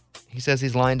bit. He says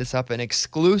he's lined us up an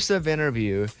exclusive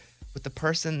interview with the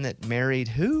person that married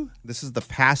who? This is the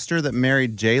pastor that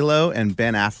married J-Lo and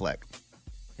Ben Affleck.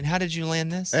 And how did you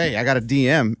land this? Hey, I got a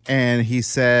DM, and he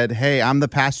said, hey, I'm the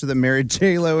pastor that married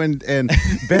J-Lo and Ben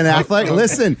Affleck.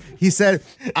 Listen, he said,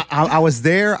 I was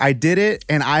there, I did it,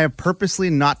 and I have purposely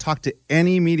not talked to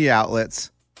any media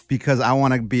outlets because I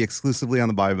want to be exclusively on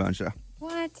the Bobby Bones Show.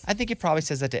 What? I think he probably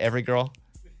says that to every girl.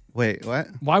 Wait, what?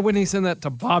 Why wouldn't he send that to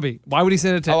Bobby? Why would he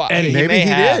send it to Oh, Eddie? he Maybe may he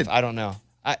have. did. I don't know.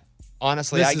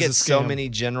 Honestly, This I is get a so scam. many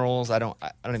generals. I don't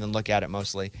even look at it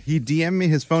mostly. He DM'd me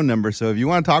his phone number, so if you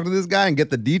want to talk to this guy and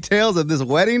get the details of this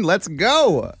wedding, let's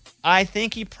go. I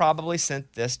think he probably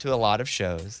sent this to a lot of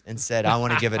shows and said, I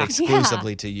want to give it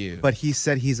exclusively to you. But he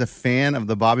said he's a fan of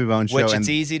the Bobby Bones Show. Which and it's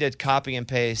easy to copy and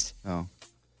paste. Oh.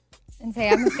 And say,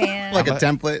 I'm a fan. Like a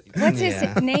template. What's his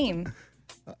name?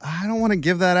 I don't want to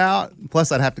give that out.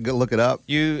 Plus, I'd have to go look it up.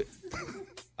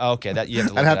 Okay, that you have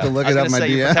to look I'd have to look I was it up gonna my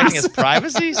say, you're DMs. protecting his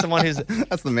privacy? Someone who's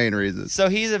That's the main reason. So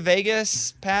he's a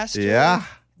Vegas pastor? Yeah.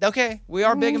 Okay, we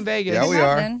are big in Vegas. Yeah, we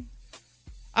are. I'm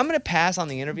going to pass on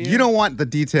the interview. You don't want the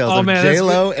details of man,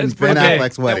 J-Lo that's and good. Ben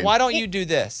Affleck's Then wedding. why don't you do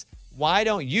this? Why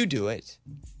don't you do it?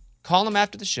 Call him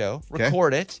after the show, Okay.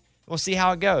 record it. We'll see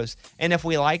how it goes. And if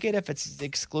we like it, if it's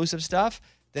exclusive stuff,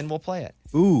 then we'll play it.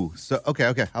 Ooh, so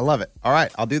okay. I love it. All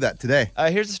right, I'll do that today.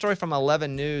 Here's a story from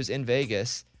 11 News in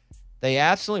Vegas. They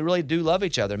absolutely really do love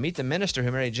each other. Meet the minister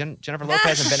who married Jennifer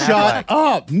Lopez and Ben Affleck. Shut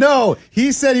up. No,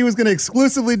 he said he was going to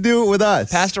exclusively do it with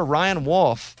us. Pastor Ryan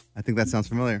Wolf I think that sounds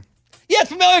familiar. Yeah,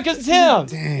 it's familiar because it's him.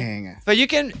 Dang. But you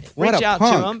can What reach a out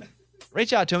punk. to him.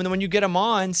 Reach out to him, and then when you get him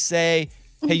on, say,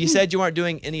 hey, you said you weren't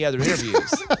doing any other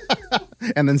interviews.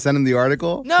 And then send him the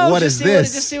article? No, What just is see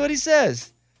this? just see what he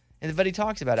says. But he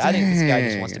talks about it. I think this guy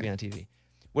just wants to be on TV.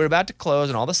 We're about to close,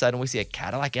 and all of a sudden, we see a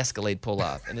Cadillac Escalade pull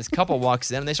up. And this couple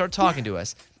walks in, and they start talking to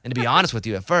us. And to be honest with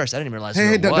you, at first, I didn't even realize who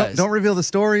it was. don't reveal the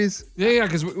stories. Yeah,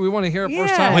 because we want to hear it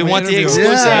first time. We want the interview.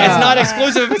 exclusive. It's not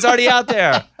exclusive if it's already out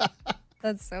there.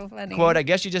 That's so funny. Quote, I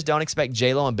guess you just don't expect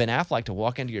J-Lo and Ben Affleck to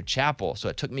walk into your chapel, so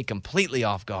it took me completely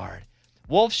off guard.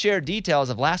 Wolf shared details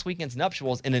of last weekend's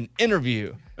nuptials in an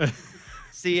interview.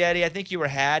 See, Eddie, I think you were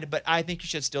had, but I think you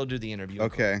should still do the interview.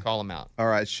 Okay. Call him out. All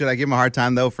right. Should I give him a hard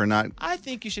time, though, for not? I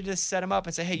think you should just set him up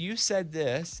and say, hey, you said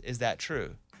this. Is that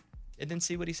true? And then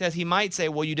see what he says. He might say,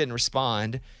 well, you didn't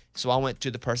respond, so I went to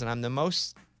the person I'm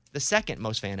the second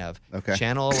most fan of. Okay.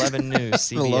 Channel 11 News,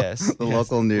 CBS. The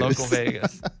local news. Local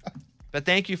Vegas. But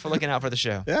thank you for looking out for the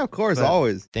show. Yeah, of course,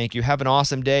 always. Thank you. Have an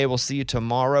awesome day. We'll see you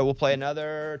tomorrow. We'll play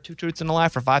another Two Truths and a Lie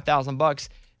for $5,000.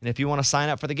 And if you want to sign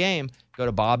up for the game, go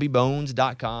to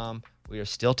bobbybones.com. We are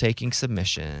still taking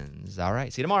submissions. All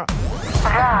right. See you tomorrow.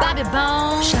 Bobby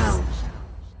Bones Show.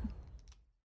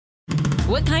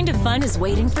 What kind of fun is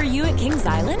waiting for you at Kings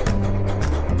Island?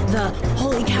 The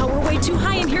holy cow, we're way too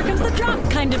high and here comes the drop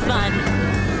kind of fun.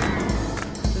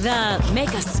 The make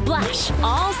a splash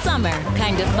all summer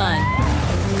kind of fun.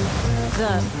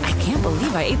 The I can't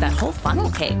believe I ate that whole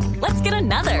funnel cake. Let's get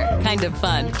another kind of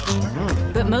fun.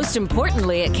 But most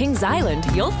importantly, at Kings Island,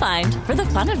 you'll find for the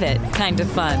fun of it kind of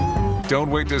fun.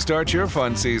 Don't wait to start your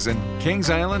fun season. Kings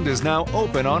Island is now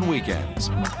open on weekends.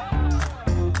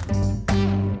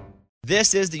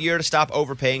 This is the year to stop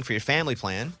overpaying for your family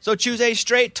plan. So choose a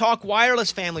Straight Talk Wireless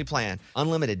family plan.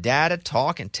 Unlimited data,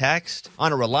 talk, and text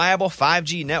on a reliable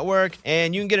 5G network.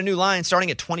 And you can get a new line starting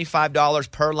at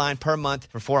 $25 per line per month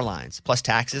for 4 lines, plus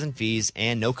taxes and fees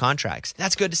and no contracts.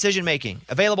 That's good decision making.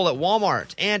 Available at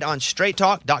Walmart and on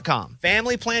straighttalk.com.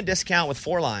 Family plan discount with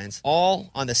 4 lines, all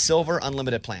on the Silver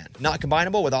Unlimited plan. Not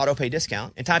combinable with auto pay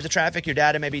discount. In times of traffic, your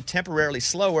data may be temporarily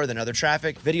slower than other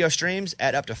traffic. Video streams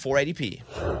at up to 480p.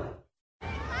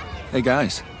 Hey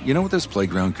guys, you know what this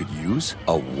playground could use?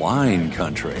 A wine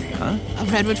country, huh? A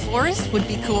redwood forest would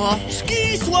be cool.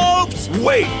 Ski slopes!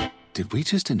 Wait! Did we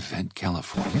just invent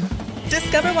California?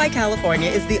 Discover why California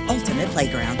is the ultimate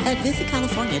playground at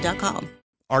visitcalifornia.com.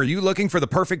 Are you looking for the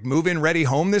perfect move-in ready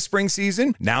home this spring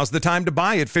season? Now's the time to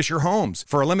buy at Fisher Homes.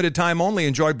 For a limited time only,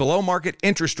 enjoy below-market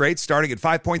interest rates starting at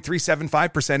 5.375%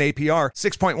 APR,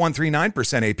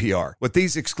 6.139% APR. With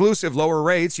these exclusive lower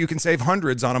rates, you can save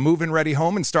hundreds on a move-in ready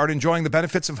home and start enjoying the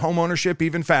benefits of home ownership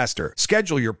even faster.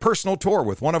 Schedule your personal tour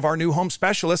with one of our new home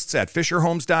specialists at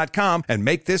FisherHomes.com and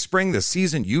make this spring the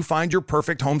season you find your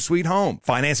perfect home sweet home.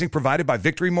 Financing provided by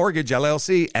Victory Mortgage,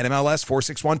 LLC, NMLS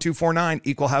 461249,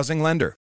 Equal Housing Lender.